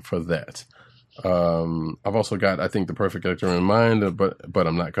wait for that. I've also got, I think, the perfect actor in mind, but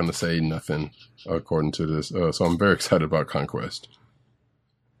I'm not going to say nothing according to this. So I'm very excited about Conquest.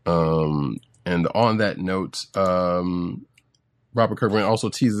 And on that note, Robert Kirkman also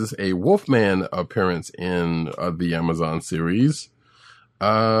teases a Wolfman appearance in the Amazon series.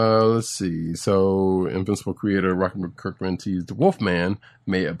 Let's see. So, Invincible creator Robert Kirkman teased Wolfman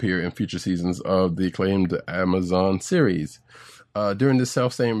may appear in future seasons of the acclaimed Amazon series. During the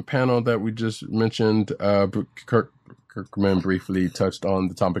self-same panel that we just mentioned, Kirkman briefly touched on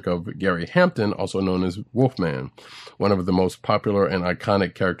the topic of Gary Hampton, also known as Wolfman, one of the most popular and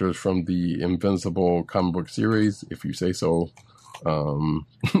iconic characters from the Invincible comic book series, if you say so,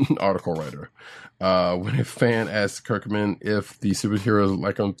 article writer. When a fan asked Kirkman if the superheroes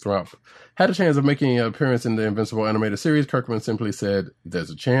lycanthrope had a chance of making an appearance in the Invincible animated series, Kirkman simply said, "There's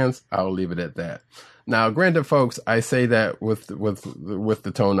a chance. I'll leave it at that." Now, granted, folks, I say that with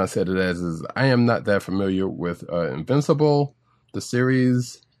the tone I said it as is. I am not that familiar with Invincible, the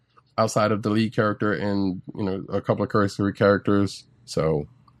series, outside of the lead character and a couple of cursory characters. So,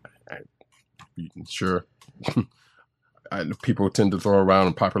 sure. People tend to throw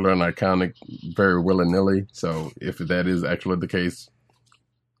around popular and iconic very willy-nilly. So if that is actually the case,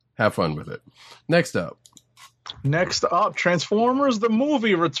 have fun with it. Next up, Transformers the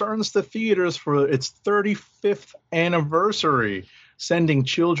movie returns to theaters for its 35th anniversary, sending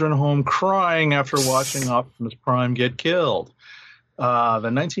children home crying after watching Optimus Prime get killed. The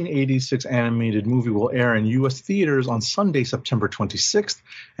 1986 animated movie will air in U.S. theaters on Sunday, September 26th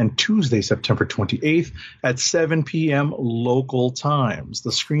and Tuesday, September 28th at 7 p.m. local times.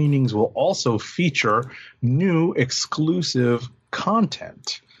 The screenings will also feature new exclusive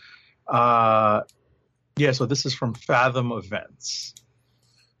content. So this is from Fathom Events.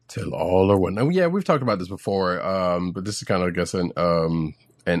 Till all or one. Now, yeah, we've talked about this before, but this is kind of, I guess, an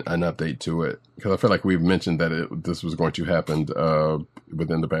update to it, because I feel like we've mentioned that this was going to happen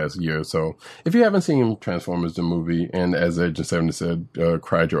within the past year. So if you haven't seen Transformers the movie, and as Agent 70 said,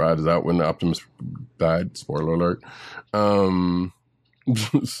 cried your eyes out when Optimus died, spoiler alert, then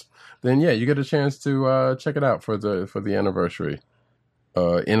yeah, you get a chance to check it out for the anniversary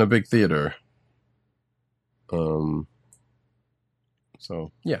in a big theater.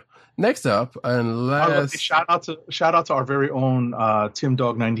 So yeah. Next up, and I'd like to last, shout out to our very own Tim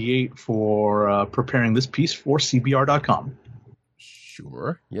Dog 98 for preparing this piece for CBR.com.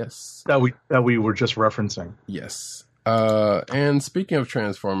 sure, yes, That we were just referencing. yes. And speaking of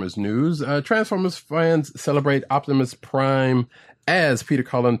Transformers news, Transformers fans celebrate Optimus Prime as Peter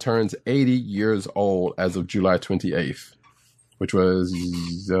Cullen turns 80 years old as of July 28th, which was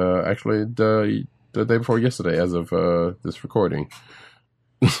actually the day before yesterday as of this recording.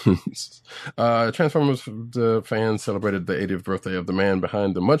 Transformers fans celebrated the 80th birthday of the man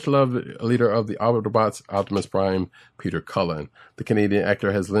behind the much-loved leader of the Autobots, Optimus Prime, Peter Cullen. The Canadian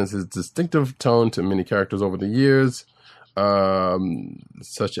actor has lent his distinctive tone to many characters over the years,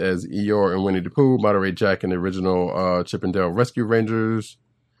 such as Eeyore and Winnie the Pooh, Monterey Jack in the original Chip and Dale Rescue Rangers.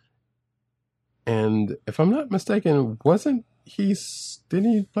 And if I'm not mistaken, didn't he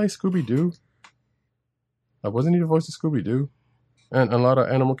play Scooby-Doo? Wasn't he the voice of Scooby-Doo? And a lot of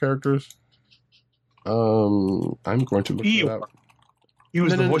animal characters. I'm going to look it up. He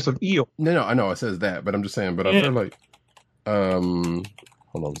was the voice of Eeyore. No, I know it says that, but I'm just saying. But I feel like, hold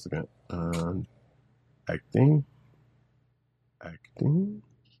on a second. Acting.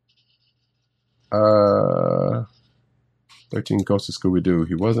 13 Ghosts of Scooby-Doo.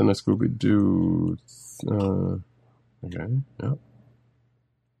 He wasn't a Scooby-Doo. Okay, no.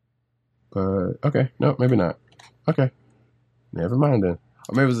 But okay, no, maybe not. Okay. Never mind then.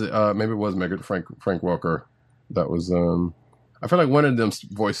 Or maybe it was Frank Walker. That was I feel like one of them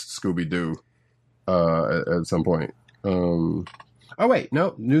voiced Scooby-Doo at some point. Oh wait,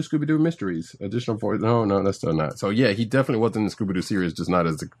 no, new Scooby-Doo Mysteries. Additional voice. No, that's still not. So yeah, he definitely was in the Scooby-Doo series, just not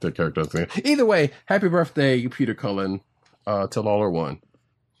as the character. Either way, happy birthday, Peter Cullen. Till all are one.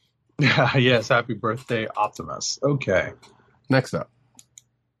 Yes, happy birthday, Optimus. Okay. Next up.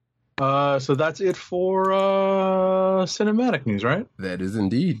 So that's it for cinematic news, right? That is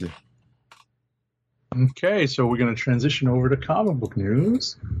indeed. Okay, so we're going to transition over to comic book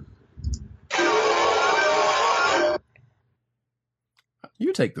news.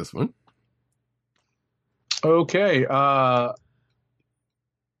 You take this one. Okay.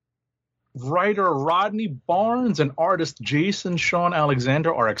 Writer Rodney Barnes and artist Jason Sean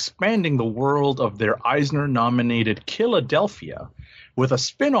Alexander are expanding the world of their Eisner-nominated Philadelphia with a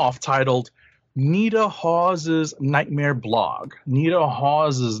spin-off titled Nita Hawes's Nightmare Blog. Nita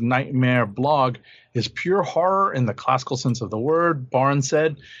Hawes's Nightmare Blog is pure horror in the classical sense of the word, Barnes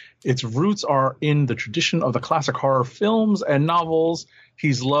said. Its roots are in the tradition of the classic horror films and novels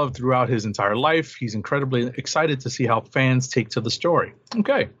he's loved throughout his entire life. He's incredibly excited to see how fans take to the story.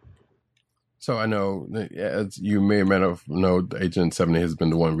 Okay. So I know, as you may or may not know, Agent 70 has been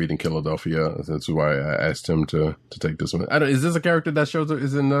the one reading Philadelphia. That's why I asked him to take this one. Is this a character that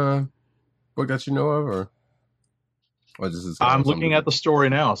is in the book that you know of, or this is? I'm looking at the story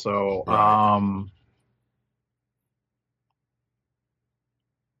now. So, right.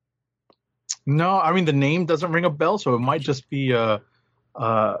 No, I mean the name doesn't ring a bell, so it might just be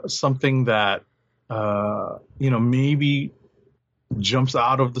something that maybe jumps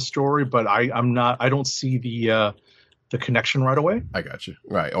out of the story, but I don't see the connection right away. I got you.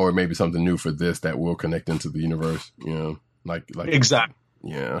 Right. Or maybe something new for this that will connect into the universe, like exactly.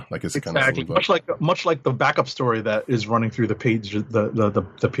 Yeah, like it's exactly kind of much like the backup story that is running through the page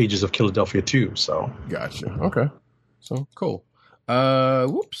the pages of Philadelphia too. So gotcha. Okay. So cool.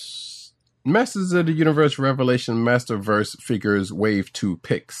 Whoops. Masters of the Universe Revelation Masterverse figures Wave 2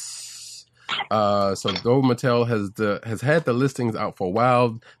 picks. So though Mattel has had the listings out for a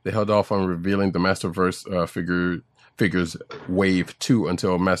while, they held off on revealing the Masterverse figures Wave 2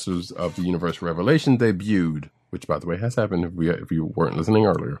 until Masters of the Universe Revelation debuted, which by the way has happened if you weren't listening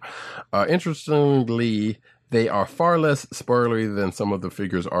earlier. Interestingly, they are far less spoilery than some of the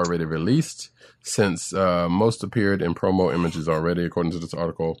figures already released, since most appeared in promo images already, according to this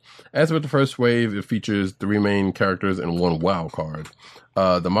article. As with the first wave, it features 3 main characters and 1 wild card.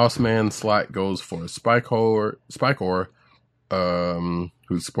 The Mossman slot goes for Spikor,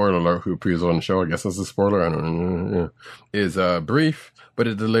 who's, spoiler alert, who appears on the show. I guess that's a spoiler. I don't know. Is brief, but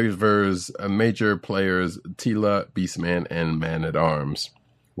it delivers major players Tila, Beastman, and Man-at-Arms.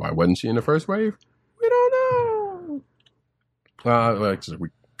 Why wasn't she in the first wave? We don't know. Actually, we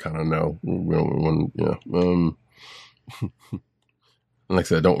kind of know. We don't want, like I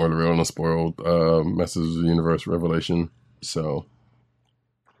said, don't really want to spoil Masters of the Universe Revelation. So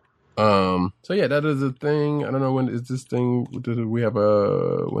yeah, that is a thing. I don't know when is this thing. We have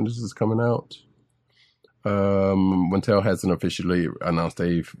when is this coming out? Mattel hasn't officially announced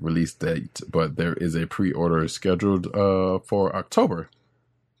a release date, but there is a pre-order scheduled for October.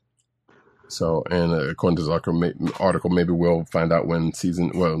 So, and according to this article, maybe we'll find out when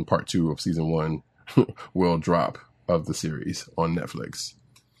part 2 of season 1 will drop of the series on Netflix.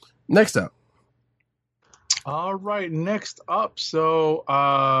 Next up. All right, next up. So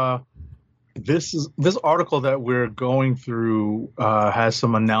this article that we're going through has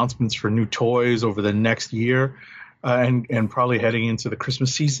some announcements for new toys over the next year, and probably heading into the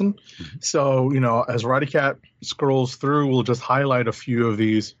Christmas season. Mm-hmm. So, as Roddy Cat scrolls through, we'll just highlight a few of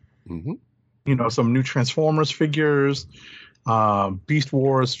these. Mm-hmm. Some new Transformers figures, Beast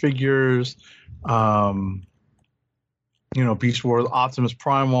Wars figures, Beast Wars Optimus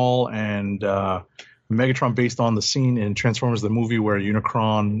Primal, and Megatron, based on the scene in Transformers the movie where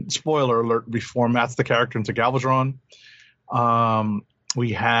Unicron, spoiler alert, reformats the character into Galvatron.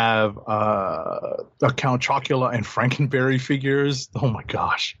 We have Count Chocula and Frankenberry figures. Oh my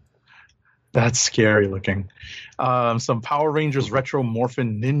gosh, that's scary looking. Some Power Rangers Retro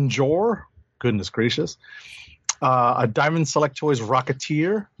Morphin Ninjor. Goodness gracious. A Diamond Select Toys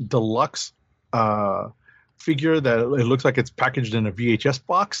Rocketeer Deluxe figure that it looks like it's packaged in a VHS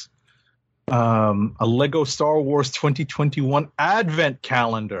box. A Lego Star Wars 2021 Advent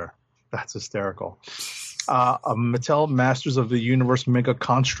Calendar. That's hysterical. A Mattel Masters of the Universe Mega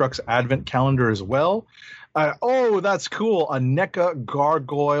Constructs Advent Calendar as well. That's cool. A NECA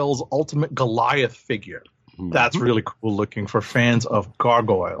Gargoyles Ultimate Goliath figure. That's really cool looking for fans of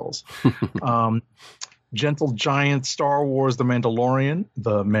gargoyles. Gentle Giant Star Wars The Mandalorian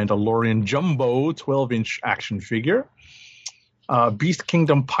Jumbo 12-inch action figure. Beast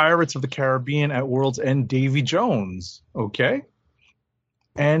Kingdom Pirates of the Caribbean at World's End Davy Jones. Okay.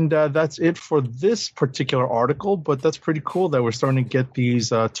 And that's it for this particular article, but that's pretty cool that we're starting to get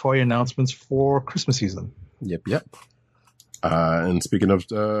these toy announcements for Christmas season. Yep. And speaking of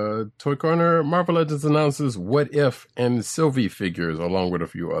Toy Corner, Marvel Legends announces What If and Sylvie figures, along with a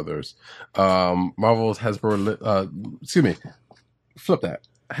few others. Marvel's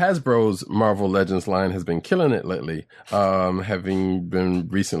Hasbro's Marvel Legends line has been killing it lately, having been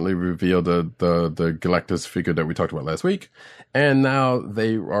recently revealed the Galactus figure that we talked about last week. And now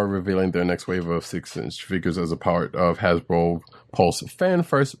they are revealing their next wave of 6-inch figures as a part of Hasbro Pulse Fan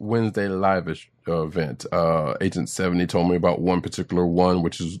First Wednesday live event. Agent 70 told me about one particular one,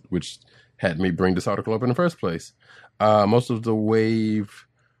 which had me bring this article up in the first place. Most of the way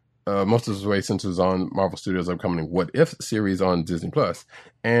centers on Marvel Studios' upcoming What If series on Disney Plus,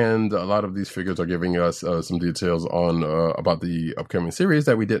 and a lot of these figures are giving us some details on about the upcoming series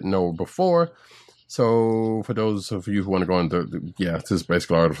that we didn't know before. So for those of you who want to go into, this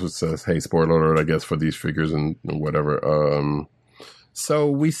basically article says, hey, spoiler alert, I guess, for these figures and whatever. So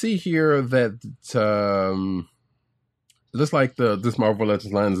we see here that looks like this Marvel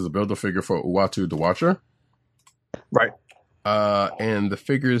Legends line is a Build-A-Figure for Uatu the Watcher. Right. And the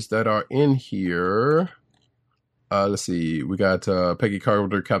figures that are in here, let's see, we got Peggy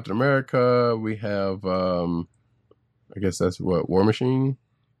Carter, Captain America. We have, I guess that's War Machine,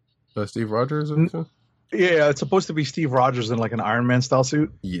 Steve Rogers. Yeah, it's supposed to be Steve Rogers in like an Iron Man style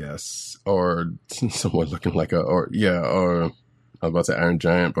suit. Yes, or someone looking like I was about to say Iron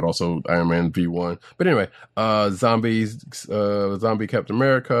Giant, but also Iron Man V1. But anyway, zombie Captain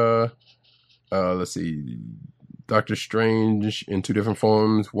America. Let's see. Doctor Strange in 2 different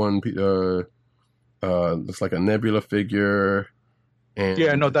forms. One looks like a Nebula figure. And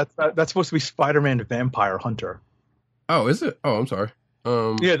that's supposed to be Spider-Man Vampire Hunter. Oh, is it? Oh, I'm sorry.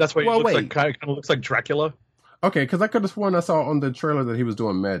 That's what it looks like. Kind of looks like Dracula. Okay, because I could have sworn I saw on the trailer that he was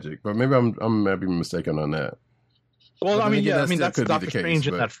doing magic, but maybe I'm maybe mistaken on that. Well, that's Doctor Strange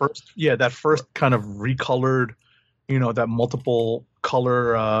in that first kind of recolored, that multiple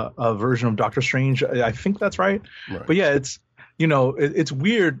color version of Doctor Strange. I think that's right. But yeah, it's it's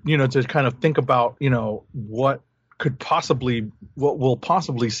weird, to kind of think about what we'll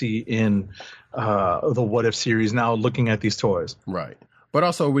possibly see in the What If series now, looking at these toys. Right. But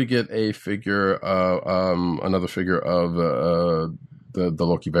also we get a figure, another figure of the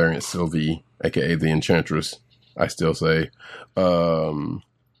Loki variant Sylvie, aka the Enchantress. I still say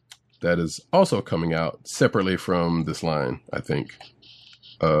that is also coming out separately from this line, I think.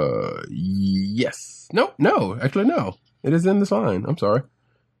 Yes. No. Actually, no. It is in this line. I'm sorry.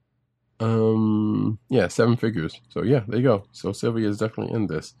 7 figures. So yeah, there you go. So Sylvia is definitely in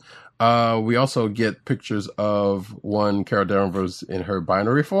this. We also get pictures of one Carol Danvers in her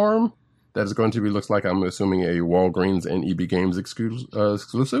binary form. That is going to be, looks like, I'm assuming, a Walgreens and EB Games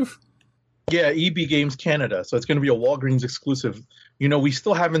exclusive. Yeah, EB Games Canada. So it's going to be a Walgreens exclusive. We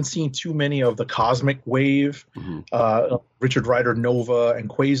still haven't seen too many of the Cosmic Wave, Richard Rider Nova, and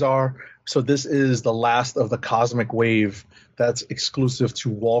Quasar. So this is the last of the Cosmic Wave that's exclusive to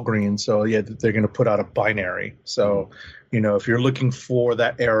Walgreens. So yeah, they're going to put out a binary. So, if you're looking for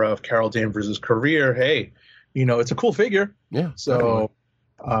that era of Carol Danvers' career, hey, it's a cool figure. Yeah. So,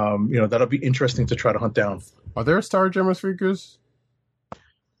 that'll be interesting to try to hunt down. Are there Starjammers figures?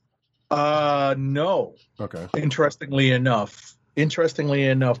 No. Okay. Interestingly enough,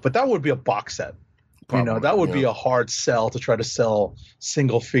 but that would be a box set. Probably, That would be a hard sell to try to sell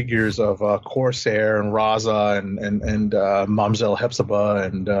single figures of Corsair and Raza and Mamzelle Hepzibah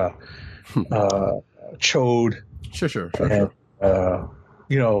and Chode. Sure. And,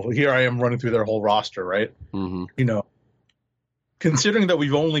 here I am running through their whole roster, right? Mm-hmm. Considering that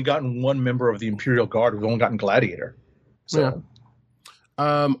we've only gotten one member of the Imperial Guard, we've only gotten Gladiator. So.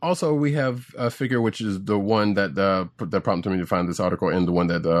 Yeah. Also, we have a figure which is the one that prompted me to find this article, and the one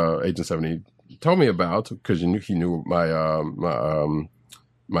that Agent 70 told me about, because he knew my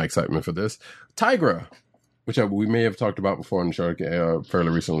my excitement for this. Tigra, which we may have talked about before in the show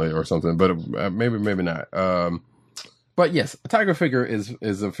fairly recently or something, but maybe not. But yes, a Tigra figure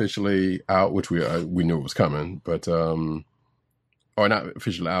is officially out, which we knew it was coming, but or not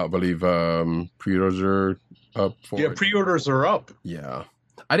officially out. I believe pre-orders are up for it. Pre-orders are up. Yeah.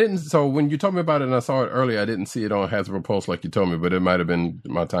 I didn't. So when you told me about it and I saw it earlier, I didn't see it on Hasbro Pulse like you told me, but it might have been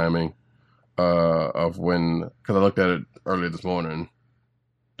my timing of when, because I looked at it earlier this morning.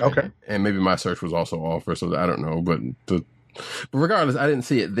 Okay. And maybe my search was also off, or so I don't know. But regardless, I didn't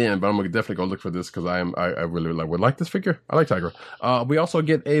see it then. But I'm gonna definitely go look for this because I really would like this figure. I like Tigra. We also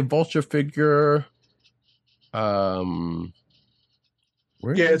get a Vulture figure.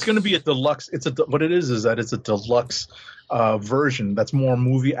 It's going to be a deluxe. What it is that it's a deluxe version that's more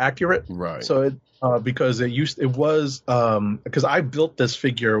movie accurate. Right. So because because I built this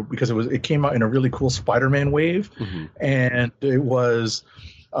figure because it came out in a really cool Spider-Man wave, and it was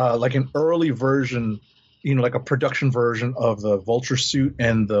like an early version, like a production version of the Vulture suit,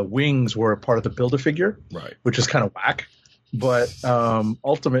 and the wings were a part of the Build-A-Figure, right? Which is kind of whack, but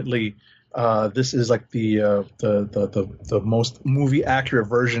ultimately. This is like the most movie accurate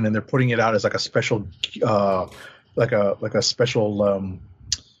version, and they're putting it out as like a special, like a special,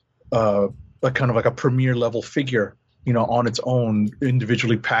 like kind of like a premiere level figure, on its own,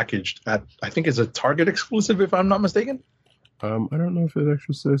 individually packaged at, I think it's a Target exclusive, if I'm not mistaken. I don't know if it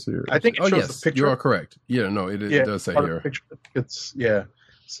actually says here. I think it shows the picture. You are correct. Yeah, no, it does say here. It's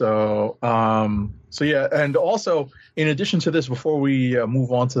So yeah, and also in addition to this, before we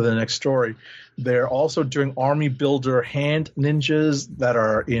move on to the next story, they're also doing Army Builder hand ninjas that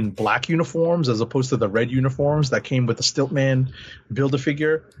are in black uniforms as opposed to the red uniforms that came with the Stiltman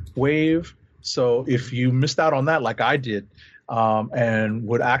Build-A-Figure wave. So if you missed out on that, like I did, and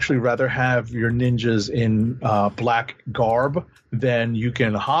would actually rather have your ninjas in black garb, then you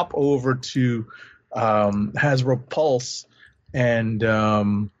can hop over to Hasbro Pulse. And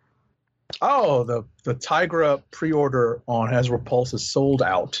the Tigra pre-order on Hasbro Pulse is sold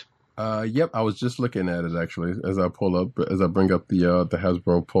out. Yep, I was just looking at it actually as I bring up the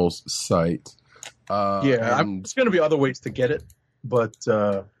Hasbro Pulse site. It's going to be other ways to get it, but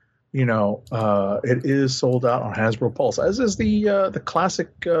it is sold out on Hasbro Pulse, as is the classic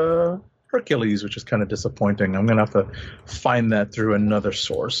Hercules, which is kind of disappointing. I'm going to have to find that through another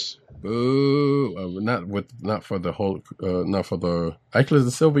source. Boo! Not for the. Actually,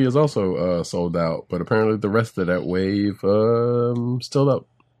 the Sylvia is also sold out, but apparently the rest of that wave still up.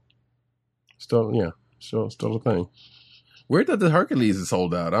 Still a thing. Weird that the Hercules is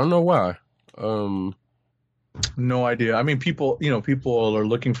sold out. I don't know why. No idea. I mean, people are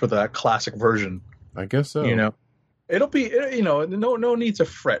looking for that classic version. I guess so. It'll be no need to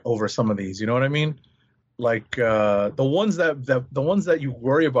fret over some of these. You know what I mean? Like the ones that you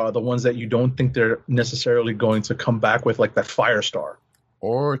worry about are the ones that you don't think they're necessarily going to come back with, like that Firestar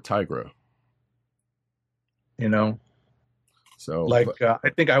or Tigra. So I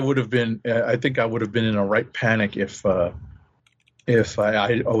think I would have been in a right panic if I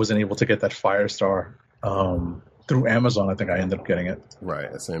wasn't able to get that Firestar through Amazon. I think I ended up getting it.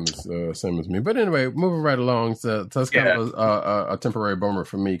 Right, same as me. But anyway, moving right along. So that's kind of a temporary bummer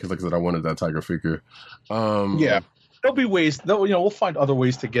for me because, like I said, I wanted that Tiger figure. There'll be ways. We'll find other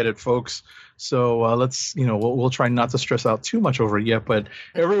ways to get it, folks. So let's, we'll try not to stress out too much over it yet. But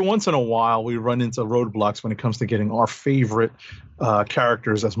every once in a while, we run into roadblocks when it comes to getting our favorite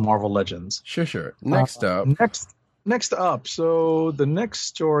characters as Marvel Legends. Sure. Next up. Next up, so the next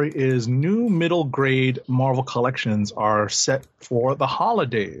story is new middle grade Marvel collections are set for the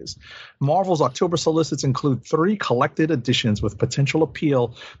holidays. Marvel's October solicits include 3 collected editions with potential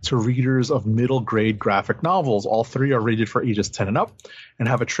appeal to readers of middle grade graphic novels. All 3 are rated for ages 10 and up and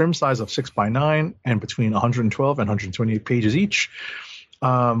have a trim size of 6x9 and between 112 and 128 pages each.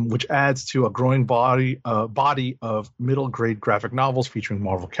 Which adds to a growing body of middle grade graphic novels featuring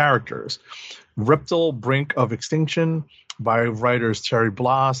Marvel characters. Reptile Brink of Extinction by writers Terry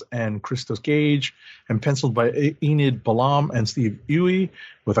Bloss and Christos Gage, and penciled by Enid Balam and Steve Ewe,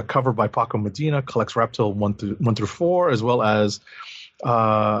 with a cover by Paco Medina, collects Reptile 1 through 4, as well as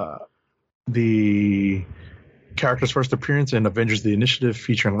the character's first appearance in Avengers: The Initiative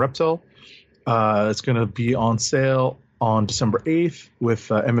featuring Reptile. It's going to be on sale on December 8th with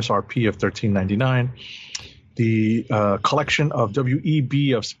MSRP of $13.99. The collection of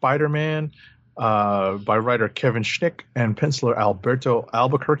WEB of Spider-Man by writer Kevin Schnick and penciler Alberto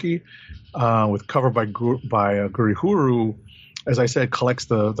Albuquerque, with cover by Gurihuru, as I said, collects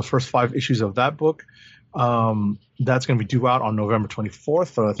the first 5 issues of that book. That's going to be due out on November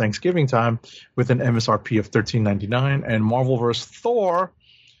 24th, Thanksgiving time, with an MSRP of $13.99. And Marvel vs. Thor,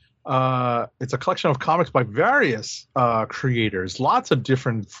 it's a collection of comics by various creators. Lots of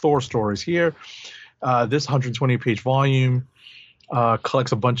different Thor stories here. This 120-page volume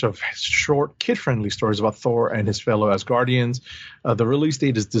collects a bunch of short, kid-friendly stories about Thor and his fellow Asgardians. The release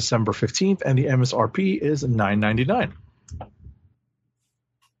date is December 15th, and the MSRP is $9.99.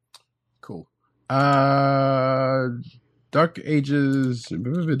 Cool. Dark Ages.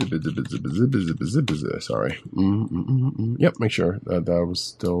 Sorry. Yep, make sure that I was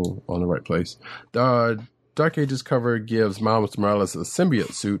still on the right place. Dark Ages cover gives Miles Morales a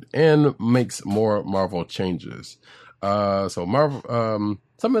symbiote suit and makes more Marvel changes. So Marvel,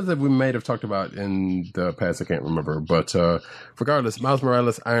 some of that we may have talked about in the past, I can't remember, but regardless, Miles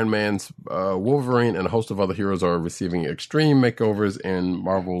Morales, Iron Man's, Wolverine, and a host of other heroes are receiving extreme makeovers in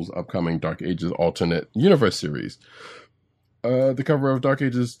Marvel's upcoming Dark Ages alternate universe series. The cover of Dark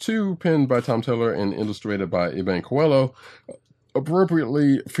Ages 2, penned by Tom Taylor and illustrated by Ivan Coelho,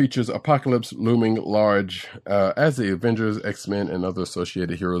 appropriately features Apocalypse looming large as the Avengers, X-Men, and other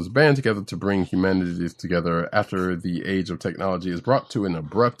associated heroes band together to bring humanity together after the age of technology is brought to an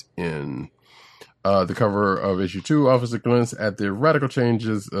abrupt end. The cover of issue 2 offers a glimpse at the radical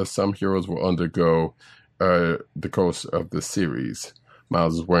changes some heroes will undergo the course of the series.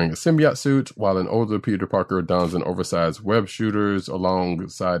 Miles is wearing a symbiote suit, while an older Peter Parker dons an oversized web shooters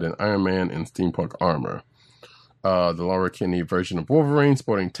alongside an Iron Man in steampunk armor. The Laura Kinney version of Wolverine,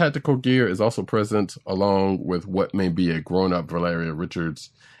 sporting tactical gear, is also present, along with what may be a grown-up Valeria Richards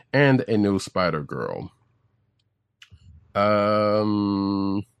and a new Spider-Girl.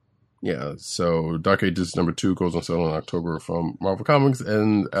 Yeah, so Dark Ages number 2 goes on sale in October from Marvel Comics,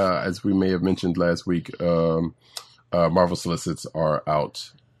 and as we may have mentioned last week, Marvel solicits are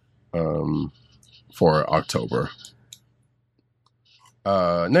out for October.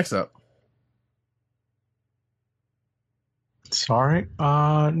 Next up. Sorry.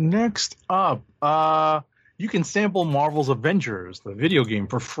 Next up, you can sample Marvel's Avengers, the video game,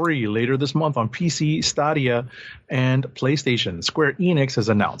 for free later this month on PC, Stadia, and PlayStation. Square Enix has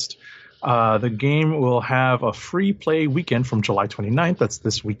announced. The game will have a free play weekend from July 29th, that's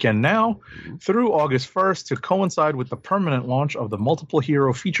this weekend now, through August 1st to coincide with the permanent launch of the multiple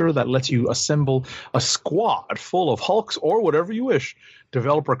hero feature that lets you assemble a squad full of Hulks or whatever you wish.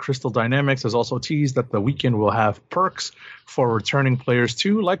 Developer Crystal Dynamics has also teased that the weekend will have perks for returning players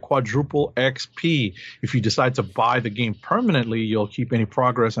too, like quadruple XP. If you decide to buy the game permanently, you'll keep any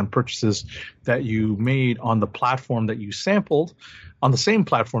progress and purchases that you made on the platform that you sampled, on the same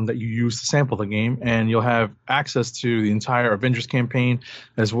platform that you used to sample the game, and you'll have access to the entire Avengers campaign,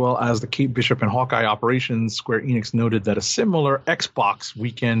 as well as the Kate Bishop and Hawkeye operations. Square Enix noted that a similar Xbox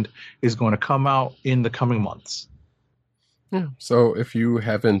weekend is going to come out in the coming months. Yeah. So if you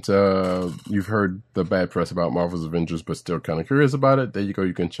haven't, you've heard the bad press about Marvel's Avengers, but still kind of curious about it, there you go.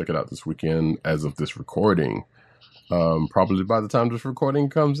 You can check it out this weekend as of this recording. Probably by the time this recording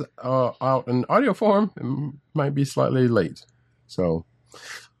comes out in audio form, it might be slightly late. So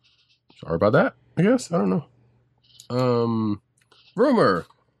sorry about that, I guess. I don't know. Rumor.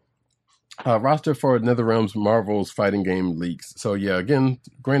 Roster for NetherRealm's Marvel's fighting game leaks. So yeah, again,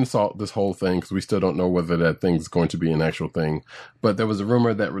 grain of salt, this whole thing, because we still don't know whether that thing's going to be an actual thing. But there was a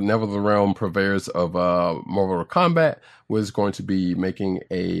rumor that NetherRealm purveyors of Mortal Kombat was going to be making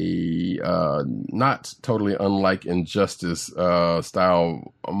a not totally unlike Injustice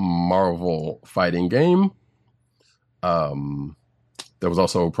style Marvel fighting game. There was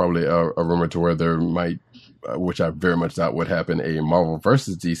also probably a rumor to where there might which I very much doubt would happen, a Marvel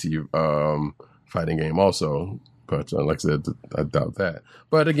versus DC fighting game also. But like I said, I doubt that.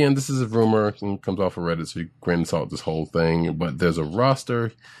 But again, this is a rumor and comes off of Reddit, so you grain of salt this whole thing. But there's a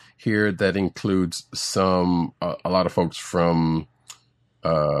roster here that includes a lot of folks from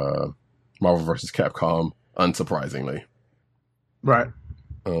Marvel vs. Capcom, unsurprisingly. Right.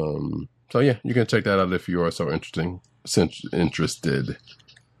 So yeah, you can check that out if you are so interested.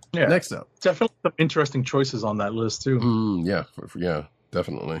 Yeah. Next up, definitely some interesting choices on that list too. Yeah, yeah,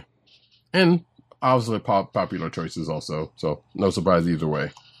 definitely, and obviously popular choices also. So no surprise either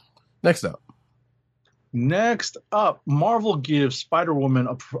way. Next up, Marvel gives Spider-Woman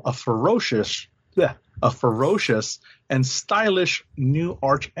a ferocious and stylish new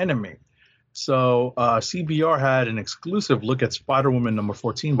arch enemy. So CBR had an exclusive look at Spider-Woman number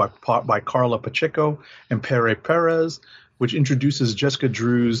 14 by Carla Pacheco and Pere Perez, which introduces Jessica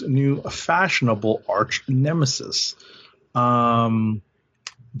Drew's new fashionable arch nemesis. The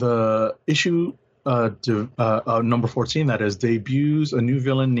issue number 14, that is, debuts a new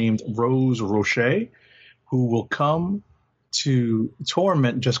villain named Rose Rocher, who will come to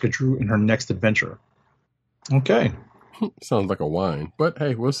torment Jessica Drew in her next adventure. Okay. Sounds like a wine, but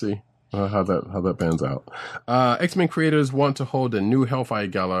hey, we'll see how that pans out. X-Men creators want to hold a new Hellfire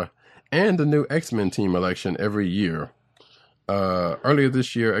Gala and a new X-Men team election every year. Earlier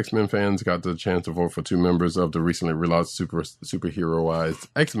this year, X-Men fans got the chance to vote for 2 members of the recently relaunched superheroized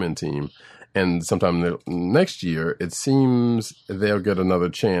X-Men team. And sometime next year, it seems they'll get another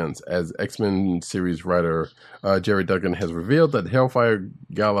chance, as X-Men series writer Jerry Duggan has revealed that Hellfire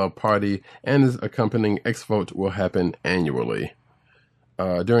Gala party and his accompanying X-Vote will happen annually.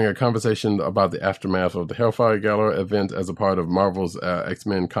 During a conversation about the aftermath of the Hellfire Gala event as a part of Marvel's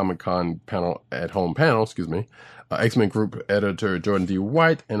X-Men Comic-Con panel, X-Men Group editor Jordan D.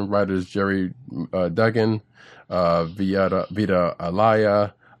 White and writers Jerry Duggan, Vita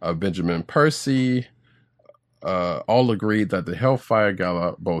Alaya, Benjamin Percy, all agreed that the Hellfire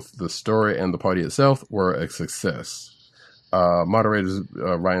Gala, both the story and the party itself, were a success. Moderators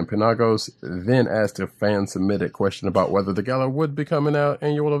Ryan Penagos then asked a fan-submitted question about whether the gala would become an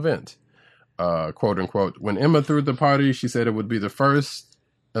annual event. Quote unquote, when Emma threw the party, she said it would be the first,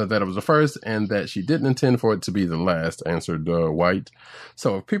 that it was the first, and that she didn't intend for it to be the last, answered White.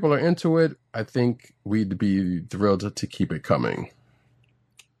 So if people are into it, I think we'd be thrilled to keep it coming.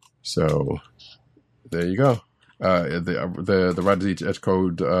 So there you go. The writers each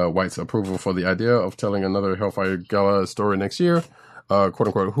echoed White's approval for the idea of telling another Hellfire Gala story next year. Quote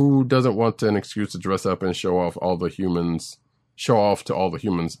unquote, who doesn't want an excuse to dress up and show off to all the humans,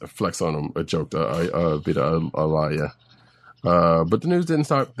 flex on them, joked Vita Alaya. But the news didn't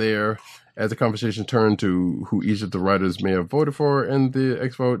stop there. As the conversation turned to who each of the writers may have voted for in the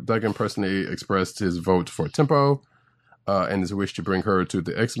X-Vote, Duggan personally expressed his vote for Tempo, and his wish to bring her to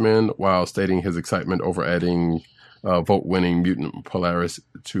the X-Men, while stating his excitement over adding vote-winning mutant Polaris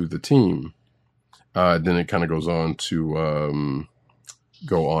to the team. Then it kind of goes on to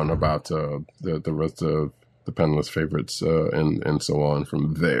go on about the rest of the panelists' favorites and so on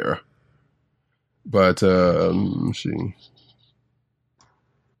from there. But let's see.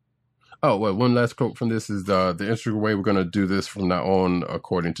 Oh, well, one last quote from this is the interesting way we're going to do this from now on,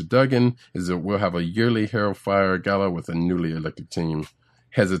 according to Duggan, is that we'll have a yearly Hellfire Gala with a newly elected team,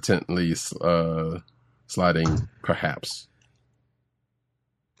 hesitantly sliding, perhaps.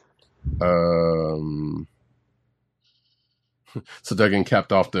 So Duggan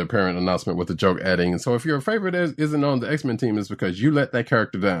capped off the apparent announcement with a joke, adding, so if your favorite isn't on the X-Men team, it's because you let that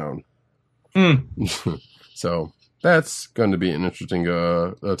character down. So that's going to be an interesting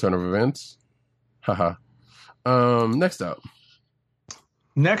turn of events. Haha.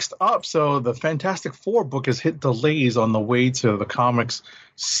 Next up, so the Fantastic Four book has hit delays on the way to the comic's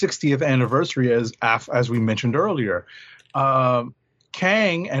 60th anniversary, as we mentioned earlier.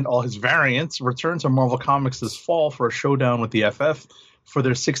 Kang and all his variants return to Marvel Comics this fall for a showdown with the FF for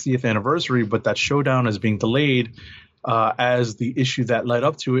their 60th anniversary, but that showdown is being delayed as the issue that led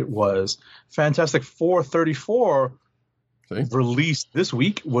up to it was Fantastic Four 34, released this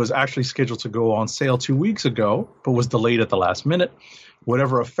week, was actually scheduled to go on sale 2 weeks ago, but was delayed at the last minute.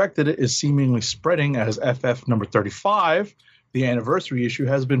 Whatever affected it is seemingly spreading, as FF number 35, the anniversary issue,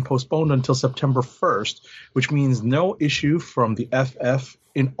 has been postponed until September 1st, which means no issue from the FF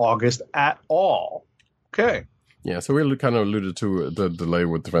in August at all. Okay. Yeah, so we kind of alluded to the delay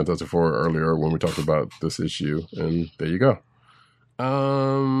with the Fantastic Four earlier when we talked about this issue, and there you go.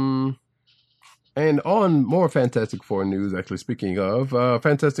 And on more Fantastic Four news, actually, speaking of Marvel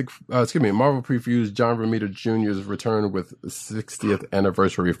previews John Romita Jr.'s return with 60th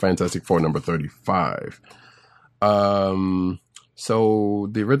anniversary Fantastic Four number 35. So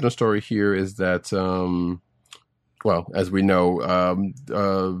the original story here is that, well, as we know,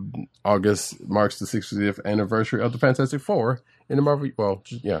 August marks the 60th anniversary of the Fantastic Four in the Marvel, in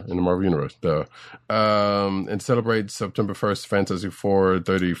the Marvel Universe. And celebrates September 1st, Fantastic Four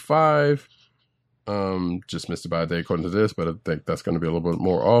 35. Just missed it by a day according to this, but I think that's going to be a little bit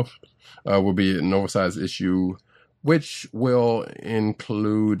more off. Will be an oversized issue, which will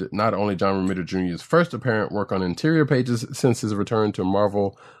include not only John Romita Jr.'s first apparent work on interior pages since his return to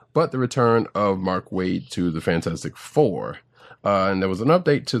Marvel, but the return of Mark Waid to the Fantastic Four. And there was an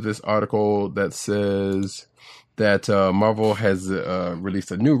update to this article that says that Marvel has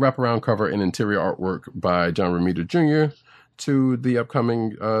released a new wraparound cover and interior artwork by John Romita Jr. to the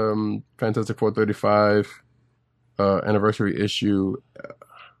upcoming Fantastic Four 35 anniversary issue.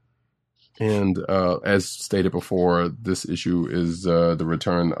 And as stated before, this issue is the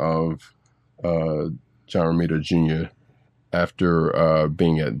return of John Romita Jr. after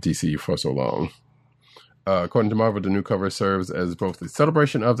being at DC for so long. According to Marvel, the new cover serves as both the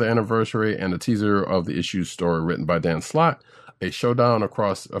celebration of the anniversary and a teaser of the issue's story written by Dan Slott, a showdown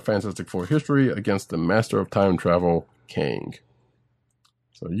across a Fantastic Four history against the Master of Time Travel, Kang.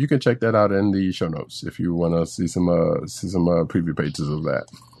 So you can check that out in the show notes if you want to see some preview pages of that.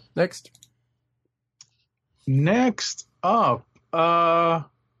 Next up,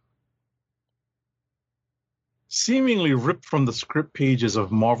 seemingly ripped from the script pages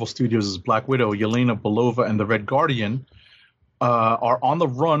of Marvel Studios' Black Widow, Yelena Belova and the Red Guardian are on the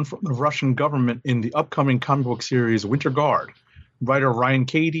run from the Russian government in the upcoming comic book series Winter Guard. Writer Ryan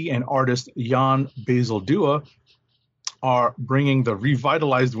Cady and artist Jan Bazaldua are bringing the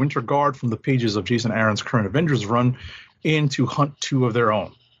revitalized Winter Guard from the pages of Jason Aaron's current Avengers run in to hunt two of their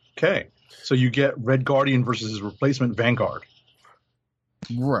own. Okay, so you get Red Guardian versus his replacement Vanguard.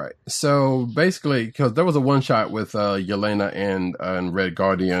 Right. So basically, because there was a one-shot with Yelena and Red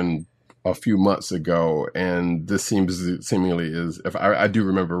Guardian a few months ago, and this seemingly is, if I do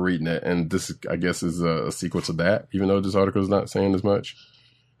remember reading it, and this, I guess, is a sequel to that, even though this article is not saying as much.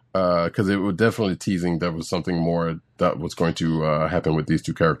 Because it was definitely teasing there was something more that was going to happen with these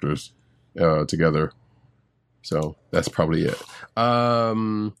two characters together. So that's probably it.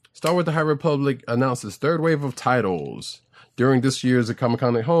 Star Wars The High Republic announced its third wave of titles. During this year's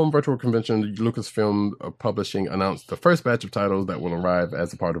Comic-Con at Home virtual convention, Lucasfilm Publishing announced the first batch of titles that will arrive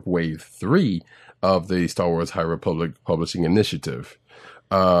as a part of Wave 3 of the Star Wars High Republic Publishing Initiative.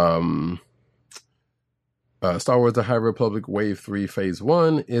 Star Wars The High Republic Wave 3 Phase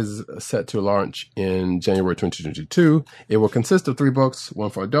 1 is set to launch in January 2022. It will consist of 3 books, one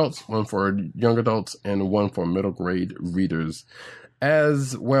for adults, one for young adults, and one for middle grade readers,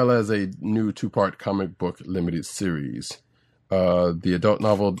 as well as a new 2-part comic book limited series. The adult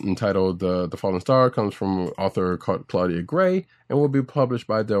novel entitled The Fallen Star comes from author Claudia Gray and will be published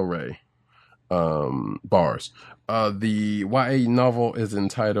by Del Rey Bars. The YA novel is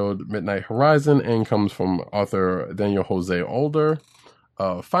entitled Midnight Horizon and comes from author Daniel Jose Older.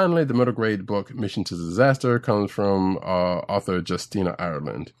 Finally, the middle grade book Mission to Disaster comes from author Justina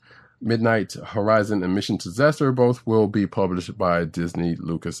Ireland. Midnight Horizon and Mission to Disaster both will be published by Disney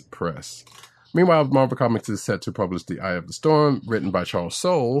Lucas Press. Meanwhile, Marvel Comics is set to publish The Eye of the Storm, written by Charles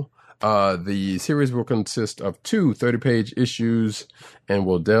Soule. The series will consist of 2 30-page issues and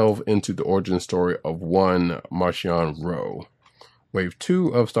will delve into the origin story of one Marchion Ro. Wave 2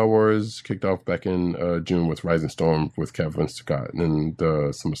 of Star Wars kicked off back in June with Rising Storm with Kevin Scott and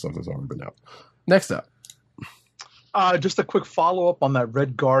some stuff that's already been out. Next up. Just a quick follow-up on that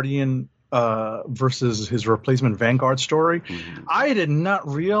Red Guardian versus his replacement Vanguard story. Mm-hmm. I did not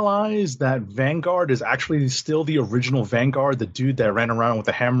realize that Vanguard is actually still the original Vanguard, the dude that ran around with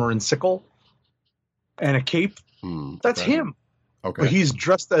a hammer and sickle and a cape. That's him. Okay. But he's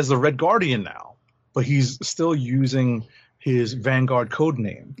dressed as the Red Guardian now, but he's still using his Vanguard code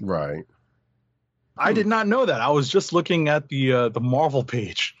name. Right. I did not know that. I was just looking at the Marvel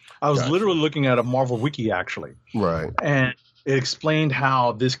page. I was literally looking at a Marvel wiki, actually. Right. And it explained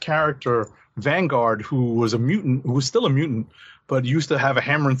how this character, Vanguard, who was still a mutant, but used to have a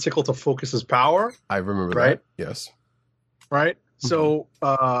hammer and sickle to focus his power. I remember that. Yes. Right? Mm-hmm.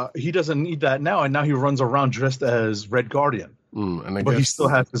 So he doesn't need that now, and now he runs around dressed as Red Guardian. But he still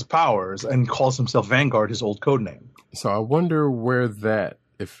has his powers and calls himself Vanguard, his old code name. So I wonder where that,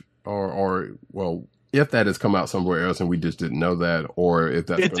 if that has come out somewhere else and we just didn't know that, or if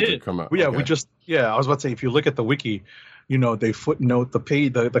that's going to come out. Yeah, okay. I was about to say, if you look at the wiki, they footnote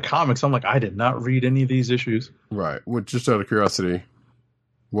the comics. I'm like, I did not read any of these issues. Right. Well, just out of curiosity,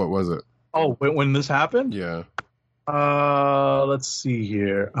 what was it? Oh, when this happened? Yeah. Let's see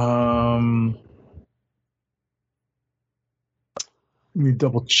here. Let me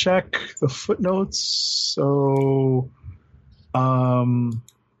double check the footnotes. So,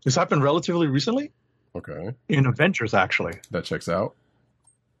 this happened relatively recently Okay, in Avengers, actually. that checks out.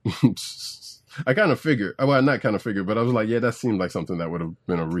 I kind of figured. Well, not kind of figured, but I was like, yeah, that seemed like something that would have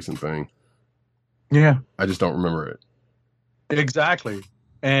been a recent thing. Yeah, I just don't remember it. exactly.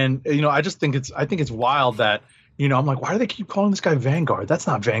 And I think it's wild that I'm like, why do they keep calling this guy Vanguard? That's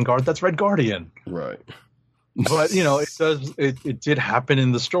not Vanguard. That's Red Guardian. Right. But it did happen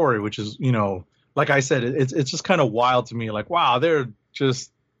in the story, which is like I said, it's just kind of wild to me. Like, wow, they're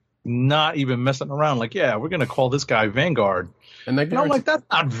just not even messing around. Like, yeah, we're gonna call this guy Vanguard, And and I'm like, that's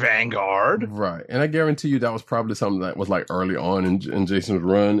not Vanguard. Right. And I guarantee you that was probably something that was like early on in Jason's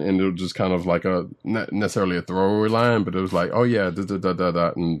run, and it was just kind of like not necessarily a throwaway line, but it was like, oh yeah,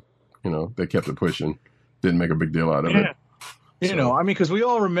 and they kept it pushing. Didn't make a big deal out of it. Because we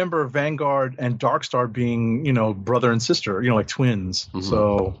all remember Vanguard and Darkstar being, brother and sister, like twins. Mm-hmm.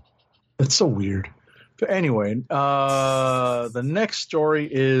 So it's so weird. But anyway, the next story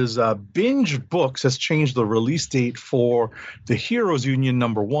is Binge Books has changed the release date for the Heroes Union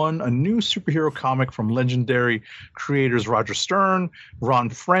 #1, a new superhero comic from legendary creators Roger Stern, Ron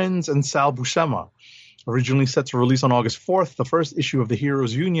Frenz, and Sal Buscema. Originally set to release on August 4th, the first issue of the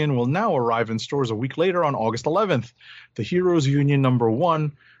Heroes Union will now arrive in stores a week later on August 11th. The Heroes Union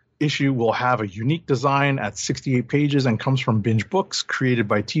 #1 issue will have a unique design at 68 pages and comes from Binge Books, created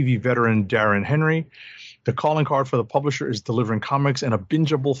by TV veteran Darren Henry. The calling card for the publisher is delivering comics in a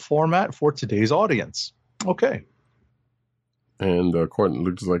bingeable format for today's audience. Okay. And according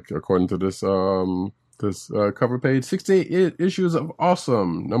to this cover page, 68 issues of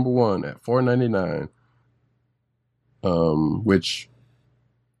Awesome #1 at $4.99. Which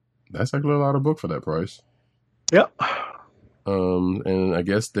that's actually a lot of book for that price. Yep. And I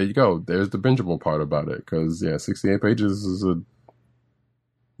guess there you go. There's the bingeable part about it, because 68 pages is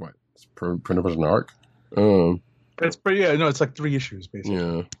it's pretty much an arc. It's pretty. Yeah, no, it's like 3 issues basically.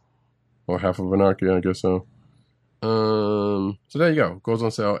 Yeah, or half of an arc. Yeah, I guess so. So there you go. Goes on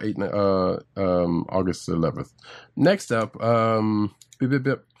sale August 11th. Next up,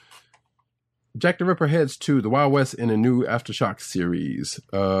 Jack the Ripper heads to the Wild West in a new Aftershock series.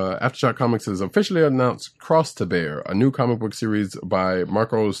 Aftershock Comics has officially announced Cross to Bear, a new comic book series by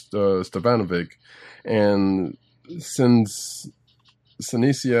Marko Stevanovic and Sinisa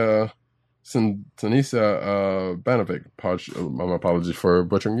Banovic. My apologies for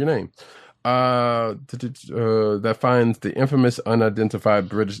butchering your name. That finds the infamous unidentified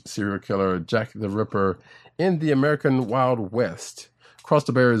British serial killer Jack the Ripper in the American Wild West. Cross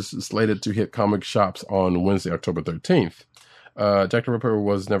the Bear is slated to hit comic shops on Wednesday, October 13th. Jack the Ripper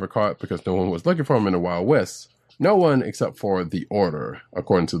was never caught because no one was looking for him in the Wild West. No one except for the Order,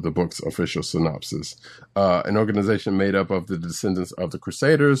 according to the book's official synopsis. An organization made up of the descendants of the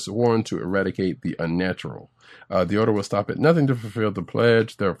Crusaders sworn to eradicate the unnatural. The Order will stop at nothing to fulfill the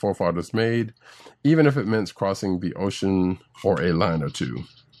pledge their forefathers made, even if it meant crossing the ocean or a line or two.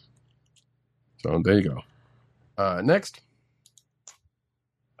 So there you go. Next.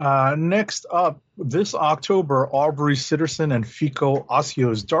 Next up, this October, Aubrey Sitterson and Fico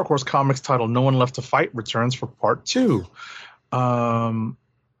Osio's Dark Horse Comics title No One Left to Fight returns for part 2. No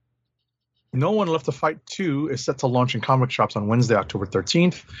One Left to Fight 2 is set to launch in comic shops on Wednesday, October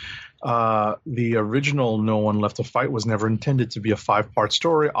 13th. The original No One Left to Fight was never intended to be a 5-part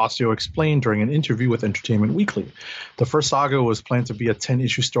story, Osio explained during an interview with Entertainment Weekly. The first saga was planned to be a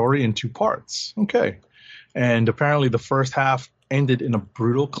 10-issue story in 2 parts. Okay. And apparently the first half ended in a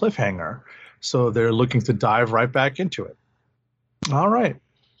brutal cliffhanger, so they're looking to dive right back into it. All right.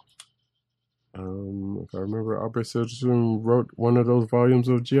 If I remember, Aubrey Sitterson wrote one of those volumes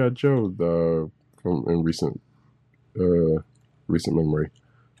of G.I. Joe from in recent memory.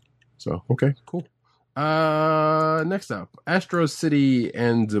 So okay, cool. Next up, Astro City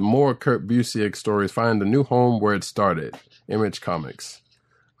and more Kurt Busiek stories find a new home where it started. Image Comics.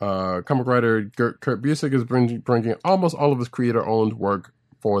 Comic writer Kurt Busiek is bringing almost all of his creator-owned work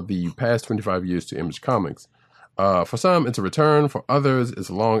for the past 25 years to Image Comics. For some, it's a return. For others, it's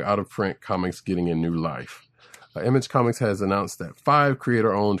long out-of-print comics getting a new life. Image Comics has announced that 5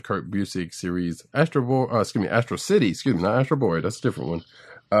 creator-owned Kurt Busiek series, Astro City, not Astro Boy, that's a different one,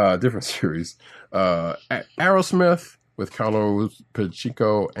 different series. Aerosmith with Carlos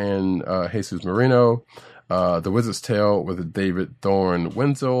Pacheco and Jesus Marino. The Wizard's Tale with David Thorne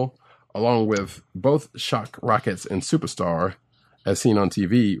Wenzel, along with both Shock Rockets and Superstar, as seen on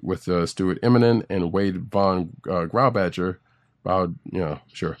TV with Stuart Eminem and Wade Von Graubadger. Will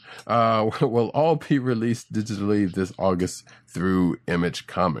all be released digitally this August through Image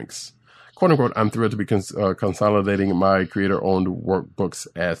Comics. quote unquote, I'm thrilled to be consolidating my creator-owned workbooks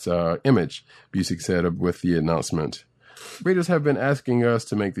at Image, Busiek said with the announcement. Readers have been asking us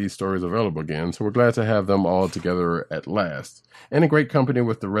to make these stories available again, so we're glad to have them all together at last, and in great company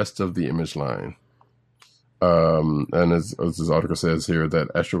with the rest of the Image line. And as this article says here, that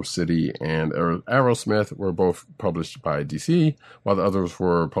Astro City and Aerosmith were both published by DC, while the others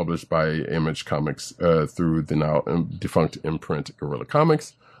were published by Image Comics through the now defunct imprint Guerrilla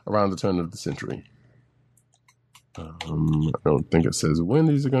Comics around the turn of the century. I don't think it says when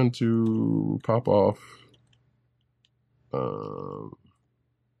these are going to pop off.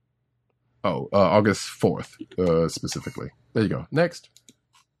 August 4th, specifically. There you go.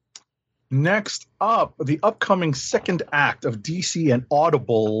 Next up, the upcoming second act of DC and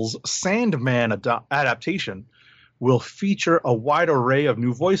Audible's Sandman adaptation will feature a wide array of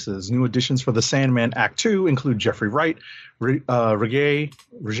new voices. New additions for the Sandman Act 2 include Jeffrey Wright, Regé,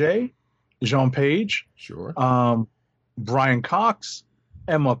 Jean Page, Brian Cox,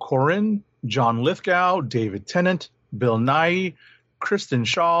 Emma Corrin, John Lithgow, David Tennant, Bill Nighy, Kristen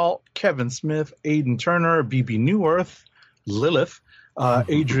Schaal, Kevin Smith, Aidan Turner, B.B. Newirth, Lilith,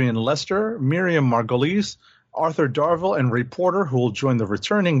 Adrian Lester, Miriam Margolyes, Arthur Darvill, and Ray Porter, who will join the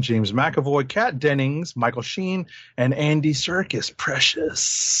returning James McAvoy, Kat Dennings, Michael Sheen, and Andy Serkis.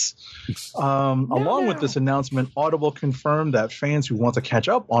 Precious. Along with this announcement, Audible confirmed that fans who want to catch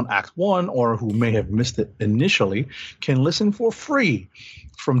up on Act 1 or who may have missed it initially can listen for free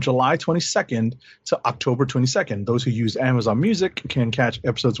from July 22nd to October 22nd. Those who use Amazon Music can catch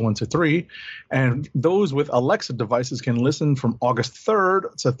episodes 1 to 3, and those with Alexa devices can listen from August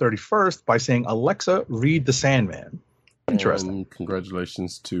 3rd to 31st by saying, Alexa, read The Sandman. Interesting. And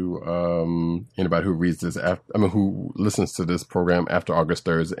congratulations to anybody who reads this who listens to this program after August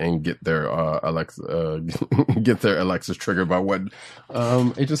 3rd and get their Alexas triggered by what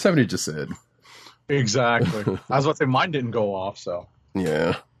Agent 70 just said. Exactly. I was about to say mine didn't go off, so.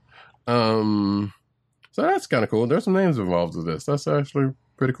 Yeah. So that's kind of cool. There's some names involved with this. That's actually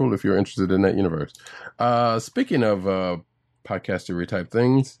pretty cool if you're interested in that universe. Speaking of podcastery type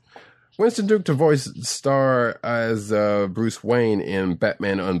things, Winston Duke to voice star as Bruce Wayne in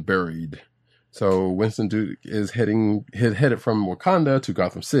Batman Unburied. So Winston Duke is headed from Wakanda to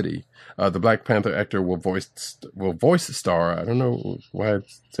Gotham City. The Black Panther actor will voice star. I don't know why I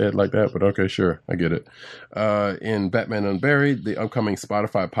say it like that, but okay, sure, I get it. In Batman Unburied, the upcoming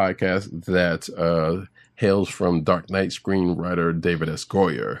Spotify podcast that hails from Dark Knight screenwriter David S.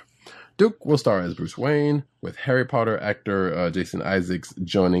 Goyer. Duke will star as Bruce Wayne, with Harry Potter actor Jason Isaacs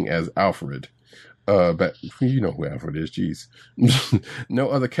joining as Alfred. But you know who Alfred is. Jeez, no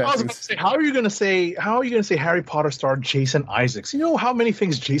other casting. I was about to say, how are you going to say Harry Potter star Jason Isaacs? You know how many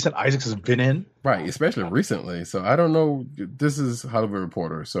things Jason Isaacs has been in, right? Especially recently. So I don't know. This is Hollywood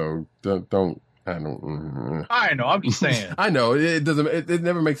Reporter, so don't. I don't. I know. I'm just saying. I know it doesn't. It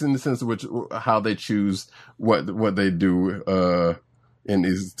never makes any sense how they choose what they do in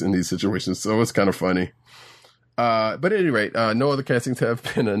these situations. So it's kind of funny. But at any rate, no other castings have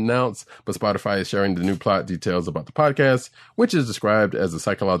been announced, but Spotify is sharing the new plot details about the podcast, which is described as a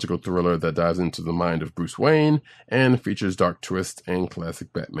psychological thriller that dives into the mind of Bruce Wayne and features dark twists and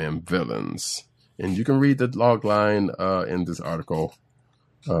classic Batman villains. And you can read the log line in this article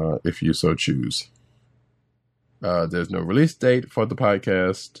if you so choose. There's no release date for the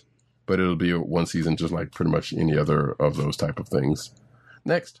podcast, but it'll be one season just like pretty much any other of those type of things.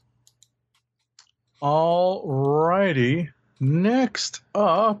 Next. All righty. Next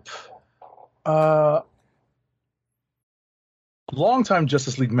up, longtime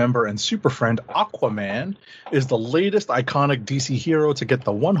Justice League member and super friend Aquaman is the latest iconic DC hero to get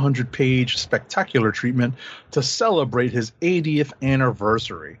the 100-page spectacular treatment to celebrate his 80th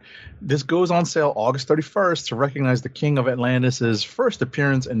anniversary. This goes on sale August 31st to recognize the King of Atlantis' first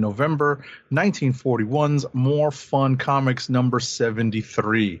appearance in November 1941's More Fun Comics number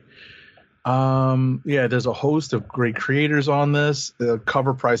 73. There's a host of great creators on this. The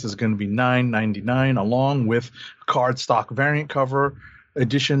cover price is going to be $9.99 along with a cardstock variant cover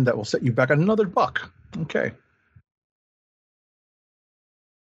edition that will set you back another $1. Okay.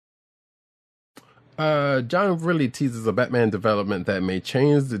 John really teases a Batman development that may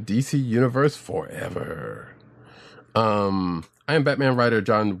change the DC universe forever. I am Batman writer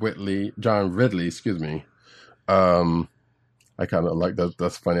John Ridley, excuse me. I kind of like that.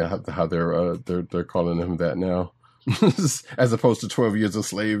 That's funny how they're calling him that now, as opposed to 12 Years a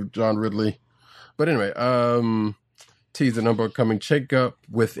Slave, John Ridley. But anyway, teased a number of coming shakeup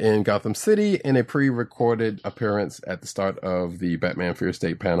within Gotham City in a pre-recorded appearance at the start of the Batman Fear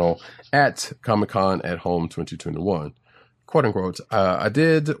State panel at Comic-Con at Home 2021. quote unquote, I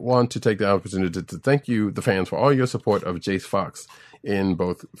did want to take the opportunity to thank you, the fans, for all your support of Jace Fox in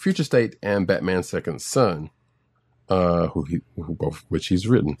both Future State and Batman's Second Son, which he's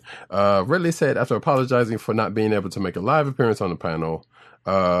written. Ridley said after apologizing for not being able to make a live appearance on the panel,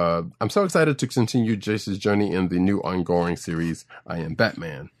 I'm so excited to continue Jace's journey in the new ongoing series, I Am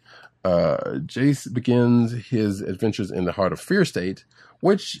Batman. Jace begins his adventures in the heart of Fear State,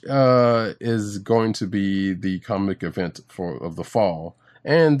 which is going to be the comic event of the fall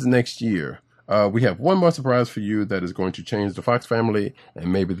and next year. We have one more surprise for you that is going to change the Fox family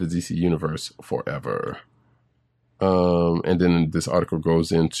and maybe the DC universe forever. And then this article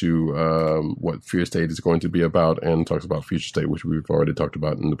goes into what Fear State is going to be about and talks about Future State, which we've already talked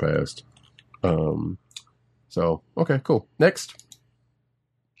about in the past. So, okay, cool. Next.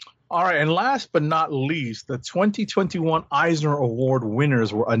 All right, and last but not least, the 2021 Eisner Award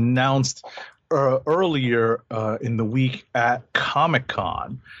winners were announced earlier in the week at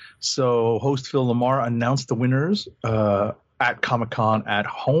Comic-Con. So host Phil Lamar announced the winners at Comic-Con at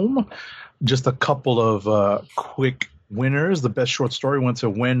home. Just a couple of quick winners. The best short story went to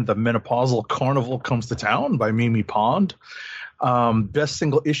When the Menopausal Carnival Comes to Town by Mimi Pond. Best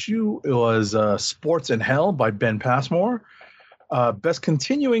single issue was Sports in Hell by Ben Passmore. Best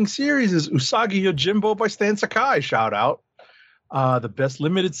continuing series is Usagi Yojimbo by Stan Sakai. Shout out. The best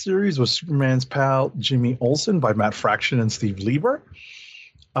limited series was Superman's Pal Jimmy Olsen by Matt Fraction and Steve Lieber.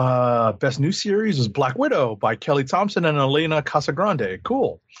 Best new series was Black Widow by Kelly Thompson and Elena Casagrande.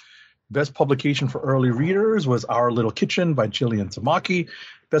 Cool. Best publication for early readers was Our Little Kitchen by Jillian Tamaki.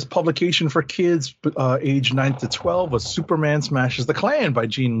 Best publication for kids age 9 to 12 was Superman Smashes the Klan by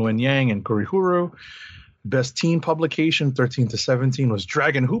Jean Luen Yang and Kuri Huru. Best teen publication 13 to 17 was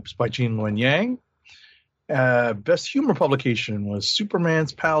Dragon Hoops by Jean Luen Yang. Best humor publication was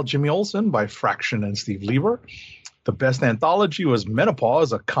Superman's Pal Jimmy Olsen by Fraction and Steve Lieber. The best anthology was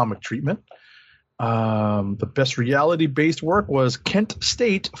Menopause, a comic treatment. The best reality-based work was Kent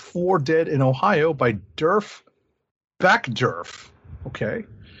State, 4 Dead in Ohio by Durf Backdurf. Okay.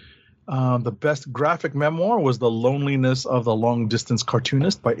 The best graphic memoir was The Loneliness of the Long-Distance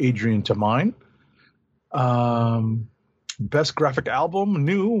Cartoonist by Adrian Tamine. Best graphic album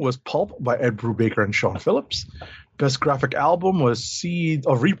new was Pulp by Ed Brubaker and Sean Phillips. Best graphic album was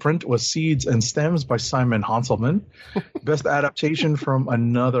reprint was Seeds and Stems by Simon Hanselman. Best adaptation from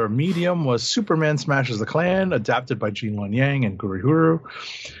another medium was Superman Smashes the Klan, adapted by Jean Luen Yang and Guri Huru.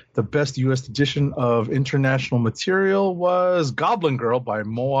 The best U.S. edition of international material was Goblin Girl by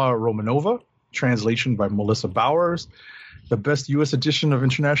Moa Romanova, translation by Melissa Bowers. The best U.S. edition of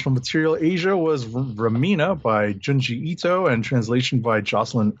international material Asia was Ramina by Junji Ito and translation by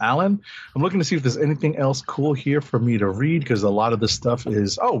Jocelyn Allen. I'm looking to see if there's anything else cool here for me to read because a lot of this stuff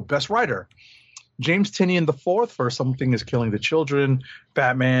is, best writer. James Tynion IV for Something is Killing the Children,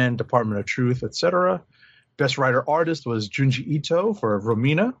 Batman, Department of Truth, etc. Best writer artist was Junji Ito for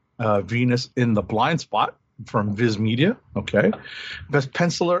Ramina, Venus in the Blind Spot from Viz Media. Okay. Best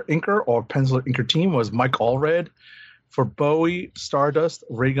penciler inker or penciler inker team was Mike Allred for Bowie, Stardust,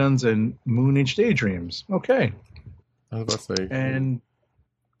 Ray Guns, and Moon Age Daydreams. Okay. I was about to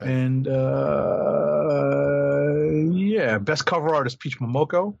say. Best cover artist Peach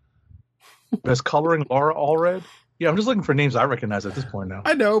Momoko. Best coloring Laura Allred. Yeah, I'm just looking for names I recognize at this point now.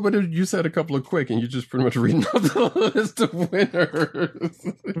 I know, but you said a couple of quick, and you're just pretty much reading off the list of winners.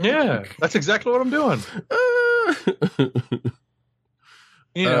 Yeah, that's exactly what I'm doing.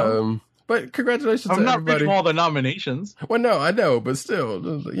 But congratulations to I'm not everybody. reading all the nominations. Well, no, I know, but still,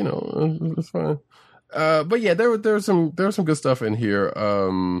 it's fine. But yeah, there was some good stuff in here.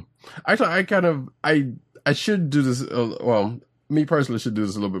 Actually, I should do this. Me personally should do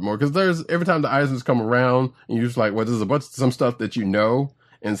this a little bit more because there's every time the Eisners come around and you're just like, well, there's some stuff that you know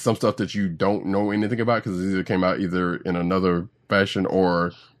and some stuff that you don't know anything about because it either came out either in another fashion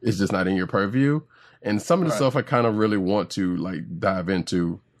or it's just not in your purview. And some of the stuff I kind of really want to like dive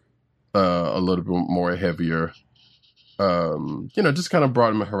into a little bit more heavier. Just kind of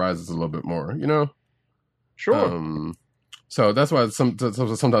broaden my horizons a little bit more. Sure. So that's why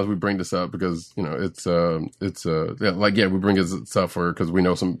sometimes we bring this up because we bring this up because we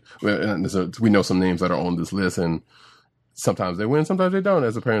know some names that are on this list, and sometimes they win, sometimes they don't.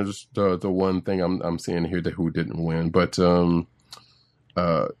 As apparently just the one thing I'm seeing here who didn't win, but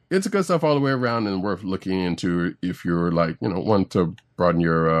it's good stuff all the way around and worth looking into if you're want to broaden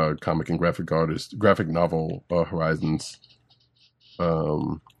your comic and graphic novel horizons.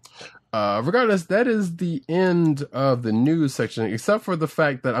 Regardless, that is the end of the news section, except for the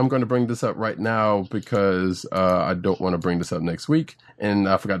fact that I'm going to bring this up right now because I don't want to bring this up next week, and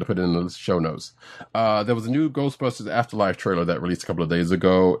I forgot to put it in the show notes. There was a new Ghostbusters Afterlife trailer that released a couple of days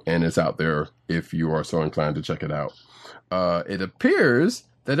ago, and it's out there if you are so inclined to check it out. It appears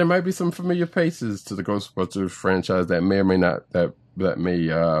that there might be some familiar faces to the Ghostbusters franchise that may or may not that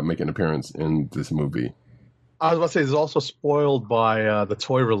may make an appearance in this movie. I was about to say, it's also spoiled by the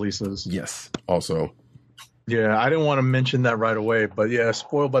toy releases. Yes, also. Yeah, I didn't want to mention that right away, but yeah,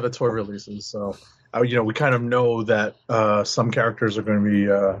 spoiled by the toy releases. So, we kind of know that some characters are going to be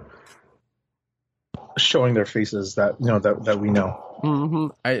showing their faces that that we know. Mm-hmm.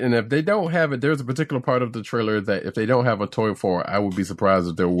 And if they don't have it, there's a particular part of the trailer that if they don't have a toy for, I would be surprised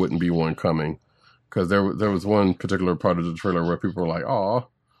if there wouldn't be one coming. Because there was one particular part of the trailer where people were like, "Aw."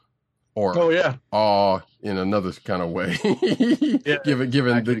 Or in another kind of way, given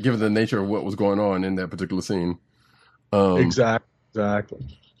the nature of what was going on in that particular scene.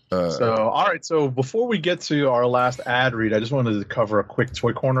 Exactly. So, all right. So before we get to our last ad read, I just wanted to cover a quick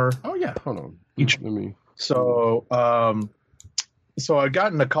toy corner. Oh yeah, hold on. So I've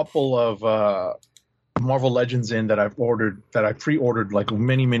gotten a couple of Marvel Legends in that I pre-ordered like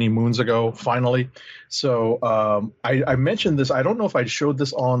many moons ago. Finally, so I mentioned this. I don't know if I showed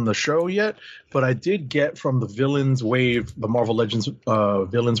this on the show yet, but I did get from the Villains Wave, the Marvel Legends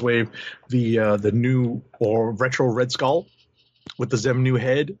Villains Wave, the new or retro Red Skull with the Zemnu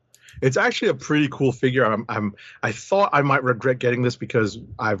head. It's actually a pretty cool figure. I thought I might regret getting this because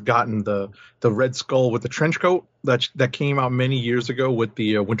I've gotten the Red Skull with the trench coat that came out many years ago with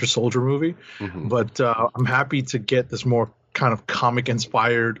the Winter Soldier movie. Mm-hmm. But I'm happy to get this more kind of comic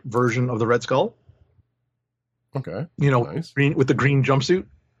inspired version of the Red Skull. Okay. Nice. Green with the green jumpsuit.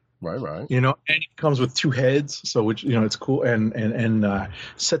 Right. And it comes with two heads, so which it's cool, and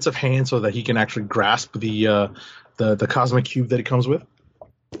sets of hands so that he can actually grasp the cosmic cube that it comes with.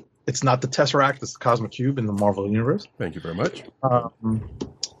 It's not the Tesseract, it's the Cosmic Cube in the Marvel Universe. Thank you very much.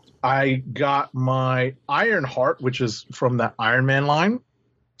 I got my Iron Heart, which is from that Iron Man line.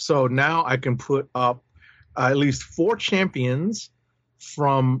 So now I can put up at least 4 champions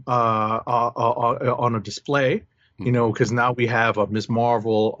from on a display, because now we have a Ms.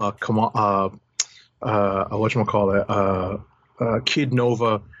 Marvel, Kid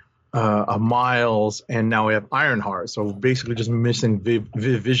Nova, a Miles, and now we have Ironheart. So basically just missing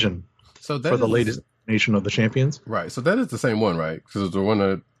Vision for the latest nation of the champions. Right. So that is the same one, right? Because the one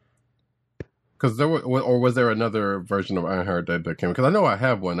that... Because was there another version of Ironheart that came? Because I know I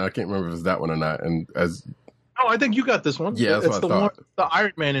have one. I can't remember if it's that one or not. And no, I think you got this one. Yeah, that's it's what I thought. The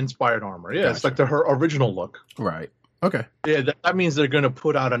Iron Man inspired armor. Yeah, Gotcha. It's like her original look. Right. Okay. Yeah, that means they're going to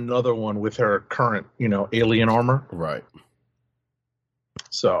put out another one with her current, alien armor. Right.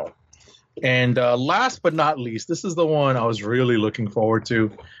 So, and last but not least, this is the one I was really looking forward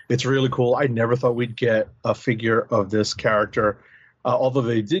to. It's really cool. I never thought we'd get a figure of this character, although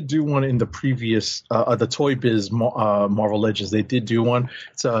they did do one in the previous, the Toy Biz Marvel Legends. They did do one.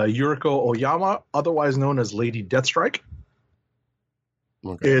 It's Yuriko Oyama, otherwise known as Lady Deathstrike.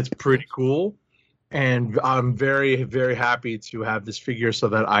 Okay. It's pretty cool. And I'm very, very happy to have this figure so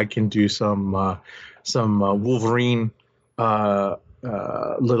that I can do some Wolverine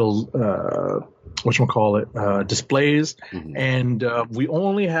little displays. Mm-hmm. And we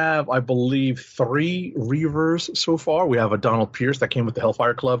only have, I believe, 3 Reavers so far. We have a Donald Pierce that came with the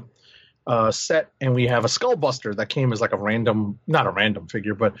Hellfire Club set, and we have a Skullbuster that came as like not a random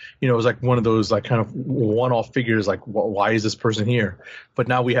figure, but it was like one of those like kind of one-off figures. Like, why is this person here? But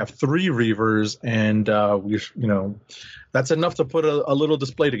now we have 3 Reavers, and that's enough to put a little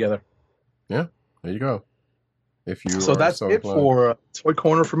display together. Yeah, there you go. So that's it for Toy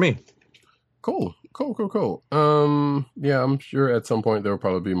Corner for me. Cool. Yeah, I'm sure at some point there will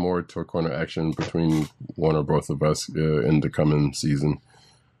probably be more Toy Corner action between one or both of us in the coming season.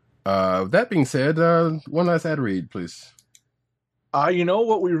 That being said, one last ad read, please. You know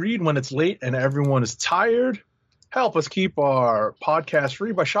what we read when it's late and everyone is tired? Help us keep our podcast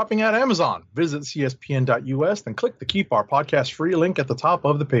free by shopping at Amazon. Visit cspn.us, then click the Keep Our Podcast Free link at the top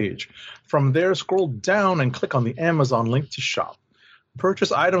of the page. From there, scroll down and click on the Amazon link to shop.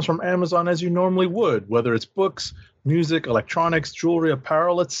 Purchase items from Amazon as you normally would, whether it's books, music, electronics, jewelry,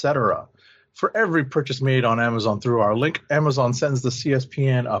 apparel, etc. For every purchase made on Amazon through our link, Amazon sends the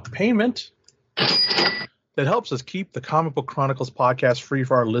CSPN a payment that helps us keep the Comic Book Chronicles podcast free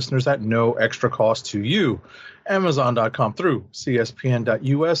for our listeners at no extra cost to you. Amazon.com through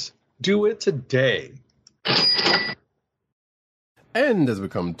CSPN.us. Do it today. And as we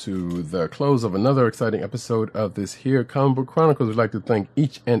come to the close of another exciting episode of this here Comic Book Chronicles, we'd like to thank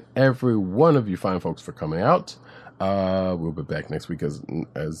each and every one of you fine folks for coming out. We'll be back next week as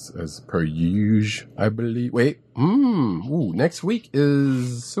per usual, I believe. Wait, next week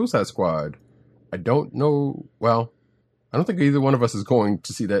is Suicide Squad. I don't know. Well, I don't think either one of us is going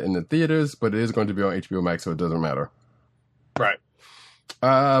to see that in the theaters, but it is going to be on HBO Max, so it doesn't matter. Right.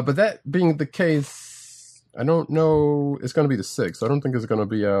 But that being the case, I don't know. It's going to be the 6th. I don't think it's going to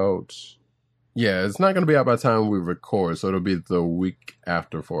be out. Yeah, it's not going to be out by the time we record, so it'll be the week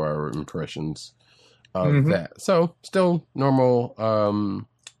after for our impressions of that. So, still normal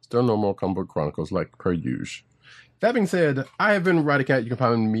Comic Book Chronicles like per usual. That being said, I have been Roddycat. You can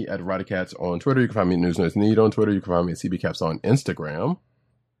find me at Roddycats on Twitter. You can find me at News Nerds Need on Twitter. You can find me at CBCaps on Instagram.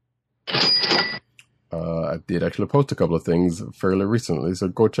 I did actually post a couple of things fairly recently, so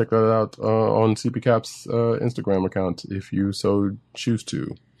go check that out on CBCap's Instagram account if you so choose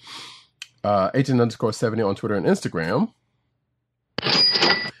to. 18_70 on Twitter and Instagram.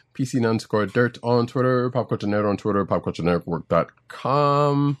 PC_dirt on Twitter. Pop Culture Nerd on Twitter.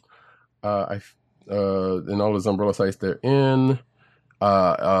 PopCultureNetwork.com. And all his umbrella sites they're in.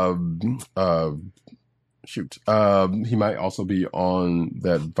 He might also be on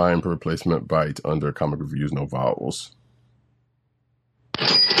that Vine replacement bite under Comic Reviews No Vowels.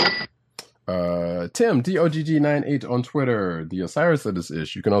 Tim, DOGG98 on Twitter, the Osiris of this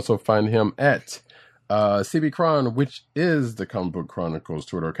ish. You can also find him at CBCron, which is the Comic Book Chronicles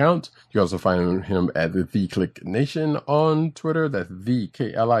Twitter account. You can also find him at the Click Nation on Twitter. That's the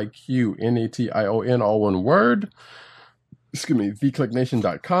KLIQNATION, all one word. Excuse me,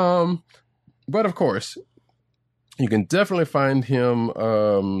 theclicknation.com. But of course, you can definitely find him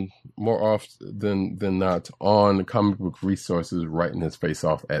more often than not on Comic Book Resources, writing his face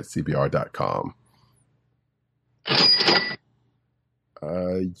off at CBR.com.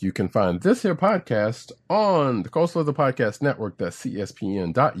 You can find this here podcast on the Coastal of the Podcast Network, that's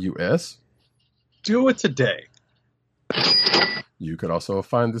CSPN.us. Do it today. You could also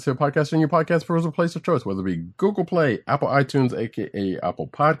find this here podcast in your podcast perusal place of choice, whether it be Google Play, Apple iTunes, aka Apple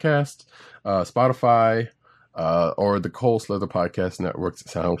Podcast, Spotify, or the Cold Slither Podcast Network's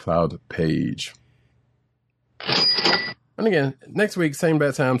SoundCloud page. And again, next week, same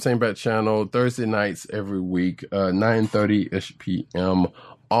bat time, same bat channel, Thursday nights every week, 9:30-ish p.m.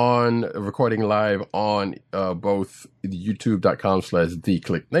 on recording live on both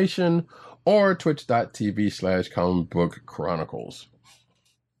youtube.com/theclicknation or twitch.tv/Comic Book Chronicles.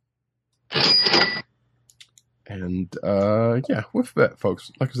 And yeah, with that,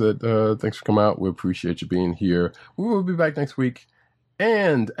 folks, like I said, thanks for coming out. We appreciate you being here. We will be back next week.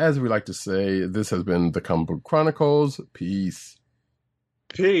 And as we like to say, this has been the Comic Book Chronicles. Peace.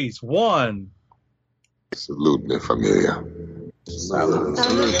 Peace. One. Salute, mi familia. Good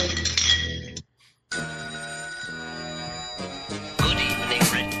evening,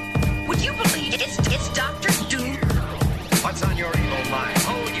 Rick. Would you believe